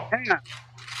 wow. Hang on.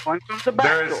 Going from the back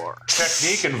There is door.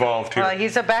 technique involved here. Well,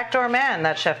 he's a backdoor man,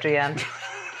 that Chef Duy-an.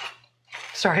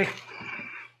 Sorry.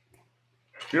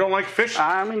 You don't like fish?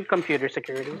 I'm in computer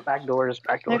security. Back doors,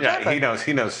 back doors. Yeah, he knows.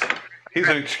 He knows. He's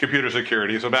in computer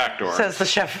security. He's a backdoor. Says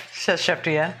Chef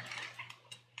Duy-an.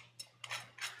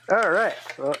 All right.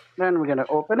 So then we're gonna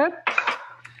open it,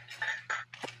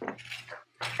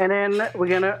 and then we're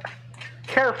gonna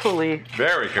carefully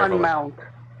Very careful. unmount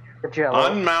the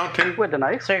jell-o Unmounting. with the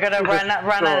knife. So you're going to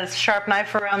run So- a sharp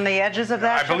knife around the edges of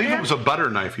that? I believe Chef it was a butter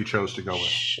knife you chose to go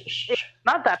with.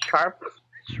 Not that sharp.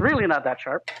 It's really not that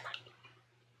sharp.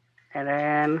 And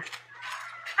then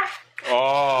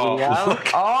Oh, Yeah. look.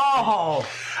 Oh,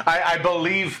 I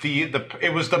believe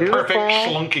it was the Beautiful. perfect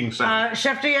schlunking sound.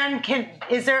 Chef Duy-an,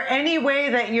 is there any way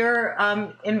that your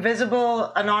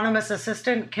invisible anonymous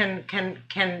assistant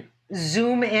can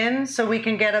zoom in so we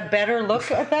can get a better look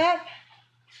at that?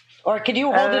 Or could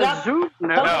you hold it up? zoom?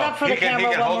 No. Hold it up for he the can, camera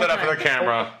he can one hold more it up for time. the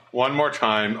camera one more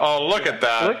time. Oh, look at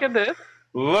that. Look at this.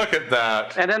 Look at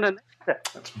that. And then the next step.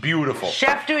 It's beautiful.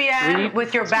 Chef Duy-an Really?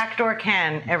 with your backdoor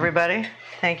can, everybody.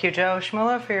 Thank you, Joe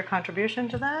Schmuller, for your contribution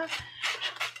to that.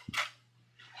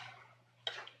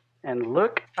 And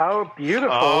look how beautiful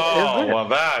Oh, is it. well,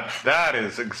 that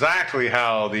is exactly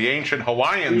how the ancient We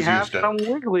Hawaiians have used it. some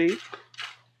wiggly. There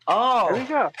we Oh,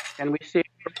 go. And we see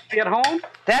it at home.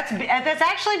 that's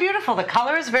actually beautiful. The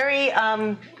color is very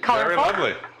Very colorful.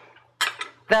 lovely.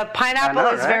 The pineapple I know,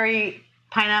 is right? very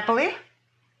pineapple-y.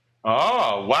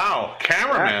 Oh, wow.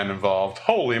 Cameraman involved.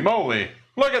 Holy moly.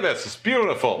 Look at this. It's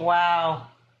beautiful. Wow.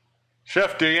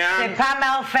 Chef Duy-an. C'est pas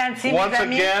mal fancy, Once mes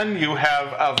amis. again, you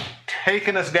have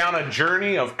taken us down a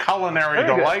journey of culinary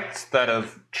delights that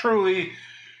have truly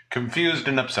confused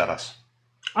and upset us.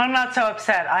 I'm not so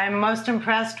upset. I'm most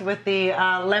impressed with the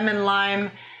lemon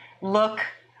lime look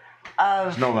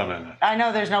of... No lemon in it. I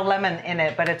know there's no lemon in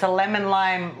it, but it's a lemon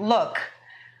lime look.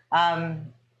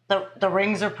 The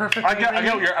rings are perfectly I get what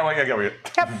you're...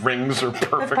 Yep. Rings are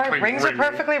perfectly Rings are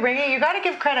perfectly ringing. You got to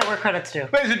give credit where credit's due.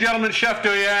 Ladies and gentlemen, Chef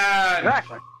Duy-an.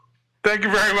 Exactly. Thank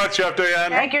you very much, Chef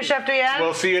Duy-an. Thank you, Chef Duy-an.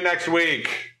 We'll see you next week.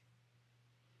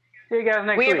 See you guys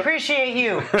next week. We appreciate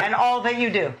you and all that you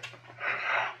do.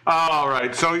 All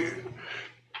right, so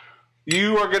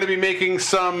you are going to be making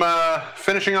some,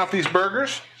 finishing off these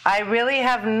burgers? I really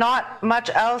have not much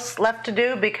else left to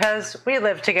do because we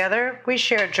live together. We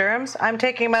share germs. I'm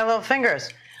taking my little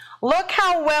fingers. Look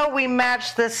how well we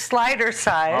match this slider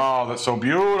size Oh, that's so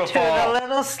beautiful. to the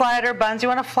little slider buns. You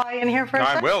want to fly in here for a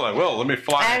I second? will. Let me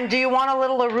fly. And do you want a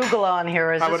little arugula on here?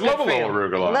 Or is I this would love good a for little you?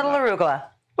 arugula on Little that. arugula.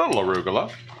 Little arugula.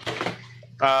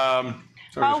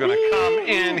 So we're just going to come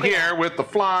in here with the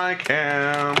fly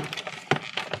cam.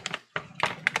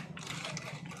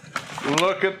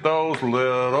 Look at those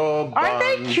little buns. Aren't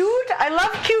they cute? I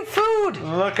love cute food.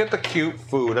 Look at the cute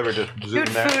food. Ever just zoom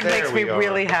Cute there. food There makes we me go.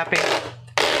 really happy.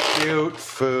 Cute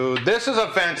food. This is a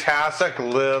fantastic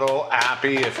little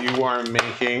appy if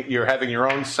you're having your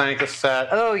own Sanka set.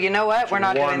 Oh, you know what? We're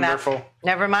not Wonderful. doing that.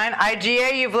 Never mind.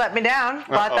 IGA, you've let me down.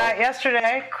 Bought that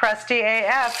yesterday. Crusty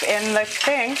AF in the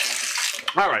thing.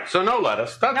 All right, so no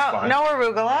lettuce. That's fine. No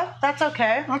arugula. That's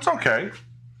okay. That's okay.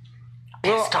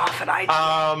 Pissed off at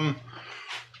IGA.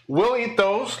 We'll eat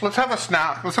those. Let's have a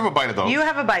snack. Let's have a bite of those. You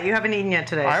have a bite. You haven't eaten yet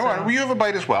today. I so. want. You have a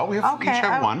bite as well. We have, Okay, each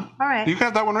have one. all right. You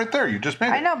got that one right there. You just made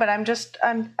it. I know, but I'm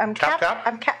Tap, tap?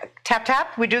 I'm tap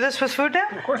tap. We do this with food now?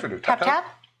 Of course we do. Tap tap.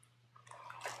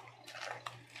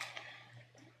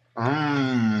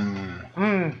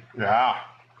 Yeah.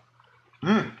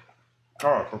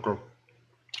 Oh, so good.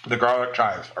 The garlic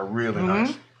chives are really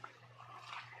nice.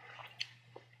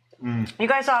 You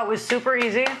guys saw it was super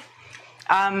easy.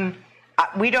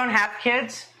 We don't have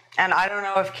kids, and I don't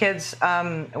know if kids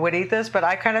would eat this, but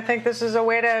I kind of think this is a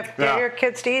way to get your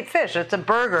kids to eat fish. It's a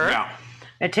burger. Yeah.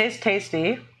 It tastes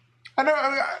tasty. I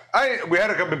know. We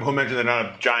had a couple people who mentioned they're not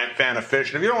a giant fan of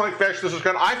fish. And if you don't like fish, this is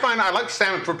good. I find I like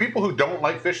salmon. For people who don't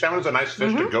like fish, salmon is a nice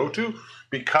fish to go to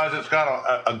because it's got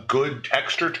a good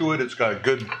texture to it. It's got a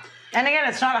good... And again,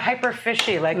 it's not a hyper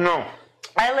fishy. Like No.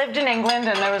 I lived in England,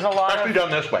 and there was a lot Especially of... done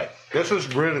this way. This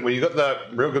is really... When you got the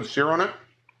real good sear on it.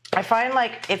 I find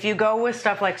like if you go with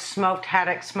stuff like smoked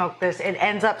haddock, smoked this, it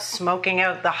ends up smoking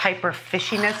out the hyper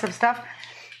fishiness of stuff.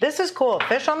 This is cool.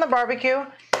 Fish on the barbecue.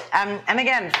 And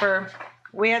again,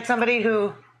 we had somebody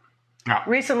who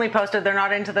recently posted they're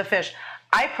not into the fish.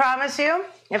 I promise you,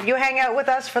 if you hang out with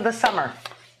us for the summer,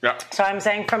 so I'm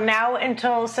saying from now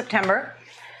until September,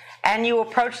 and you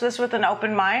approach this with an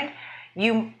open mind,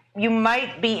 you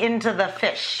might be into the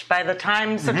fish by the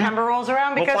time September rolls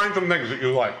around. We'll find some things that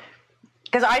you like.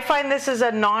 Because I find this is a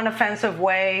non-offensive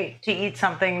way to eat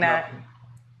something that...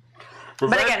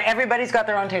 But again, everybody's got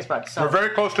their own taste buds. So. We're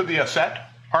very close to the set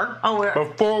part.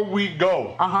 Before we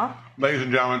go, ladies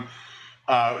and gentlemen,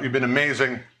 you've been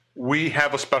amazing. We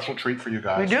have a special treat for you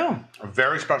guys. We do. A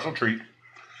very special treat.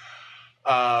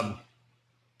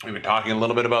 We've been talking a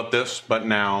little bit about this, but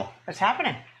now... What's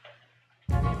happening?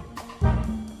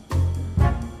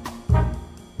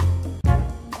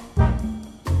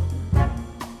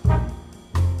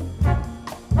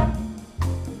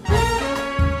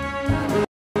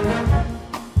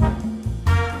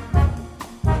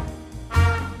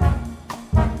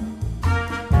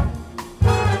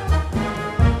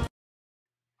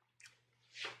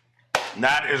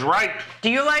 That is right.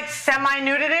 Do you like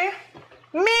semi-nudity?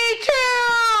 Me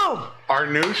too! Our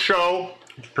new show,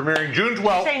 premiering June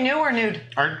 12th. You say new or nude?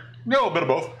 A little bit of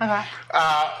both. Okay.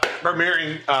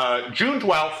 Premiering June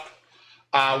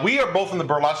 12th. We are both in the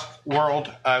burlesque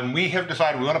world, and we have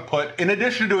decided we want to put, in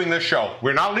addition to doing this show,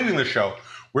 we're not leaving this show,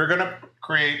 we're going to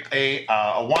create a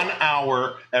 1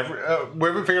 hour, we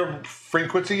haven't figured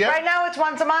frequency yet. Right now it's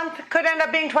once a month. Could end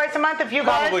up being twice a month if you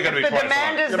Probably guys, going to be if the twice a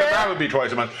demand month. is But there. that would be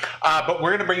twice a month. But we're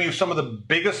going to bring you some of the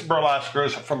biggest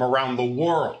burlesquers from around the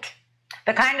world.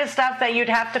 The kind of stuff that you'd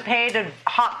have to pay to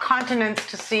hot continents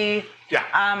to see. Yeah.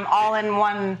 All in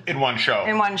one show.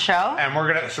 In one show. And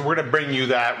we're gonna bring you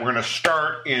that. We're gonna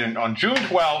start on June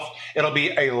 12th. It'll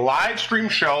be a live stream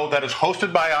show that is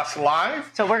hosted by us live.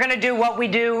 So we're gonna do what we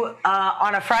do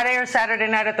on a Friday or Saturday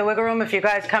night at the Wiggle Room. If you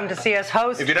guys come to see us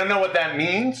host, If you don't know what that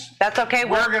means, that's okay.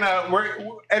 we're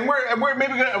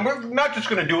not just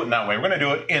gonna do it in that way. We're gonna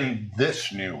do it in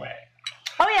this new way.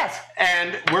 Oh yes.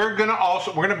 And we're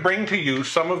gonna bring to you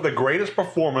some of the greatest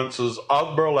performances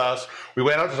of burlesque. We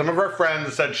went out to some of our friends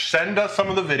and said, send us some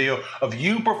of the video of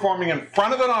you performing in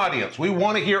front of an audience. We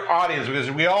want to hear audience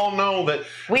because we all know that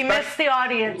we miss the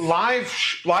audience.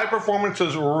 Live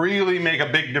performances really make a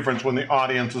big difference when the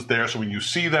audience is there. So when you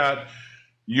see that,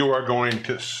 you are going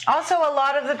to. Also, a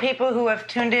lot of the people who have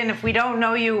tuned in, if we don't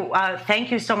know you, thank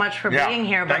you so much for being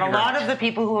here. But a lot of the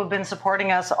people who have been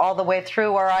supporting us all the way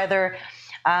through are either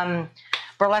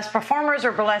burlesque performers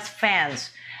or burlesque fans.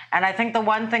 And I think the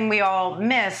one thing we all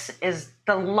miss is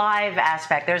the live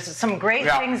aspect. There's some great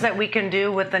things that we can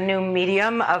do with the new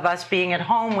medium of us being at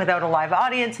home without a live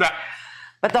audience. Yeah.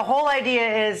 But the whole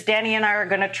idea is Danny and I are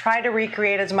going to try to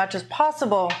recreate as much as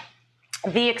possible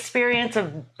the experience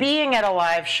of being at a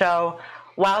live show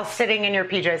while sitting in your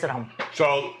PJs at home.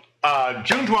 So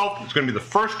June 12th is going to be the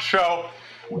first show.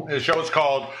 The show is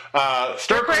called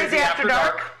Stir Crazy After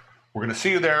Dark. We're going to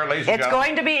see you there, ladies and gentlemen. It's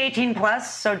going to be 18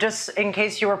 plus, so just in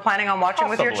case you were planning on watching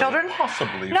with your children.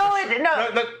 Possibly. No.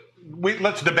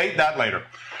 Let's debate that later.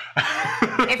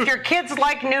 If your kids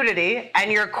like nudity and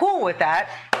you're cool with that,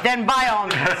 then by all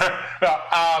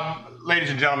means. Ladies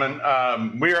and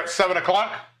gentlemen, we are at 7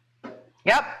 o'clock.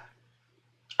 Yep.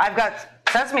 I've got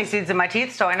sesame seeds in my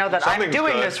teeth, so I know that I'm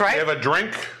doing this right. We have a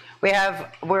drink.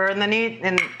 We're in the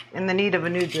need of a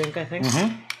new drink, I think.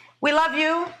 Mm-hmm. We love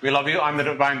you. We love you. I'm the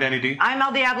Divine Danny D. I'm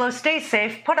Elle Diabloe. Stay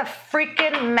safe. Put a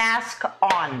freaking mask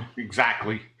on.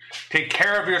 Exactly. Take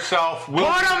care of yourself.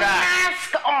 We'll Put be a back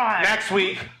mask on. next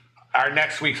week. Our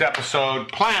next week's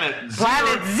episode, Planet Z.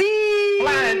 Planet Z.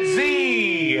 Planet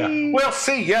Z. We'll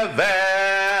see you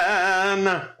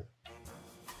then.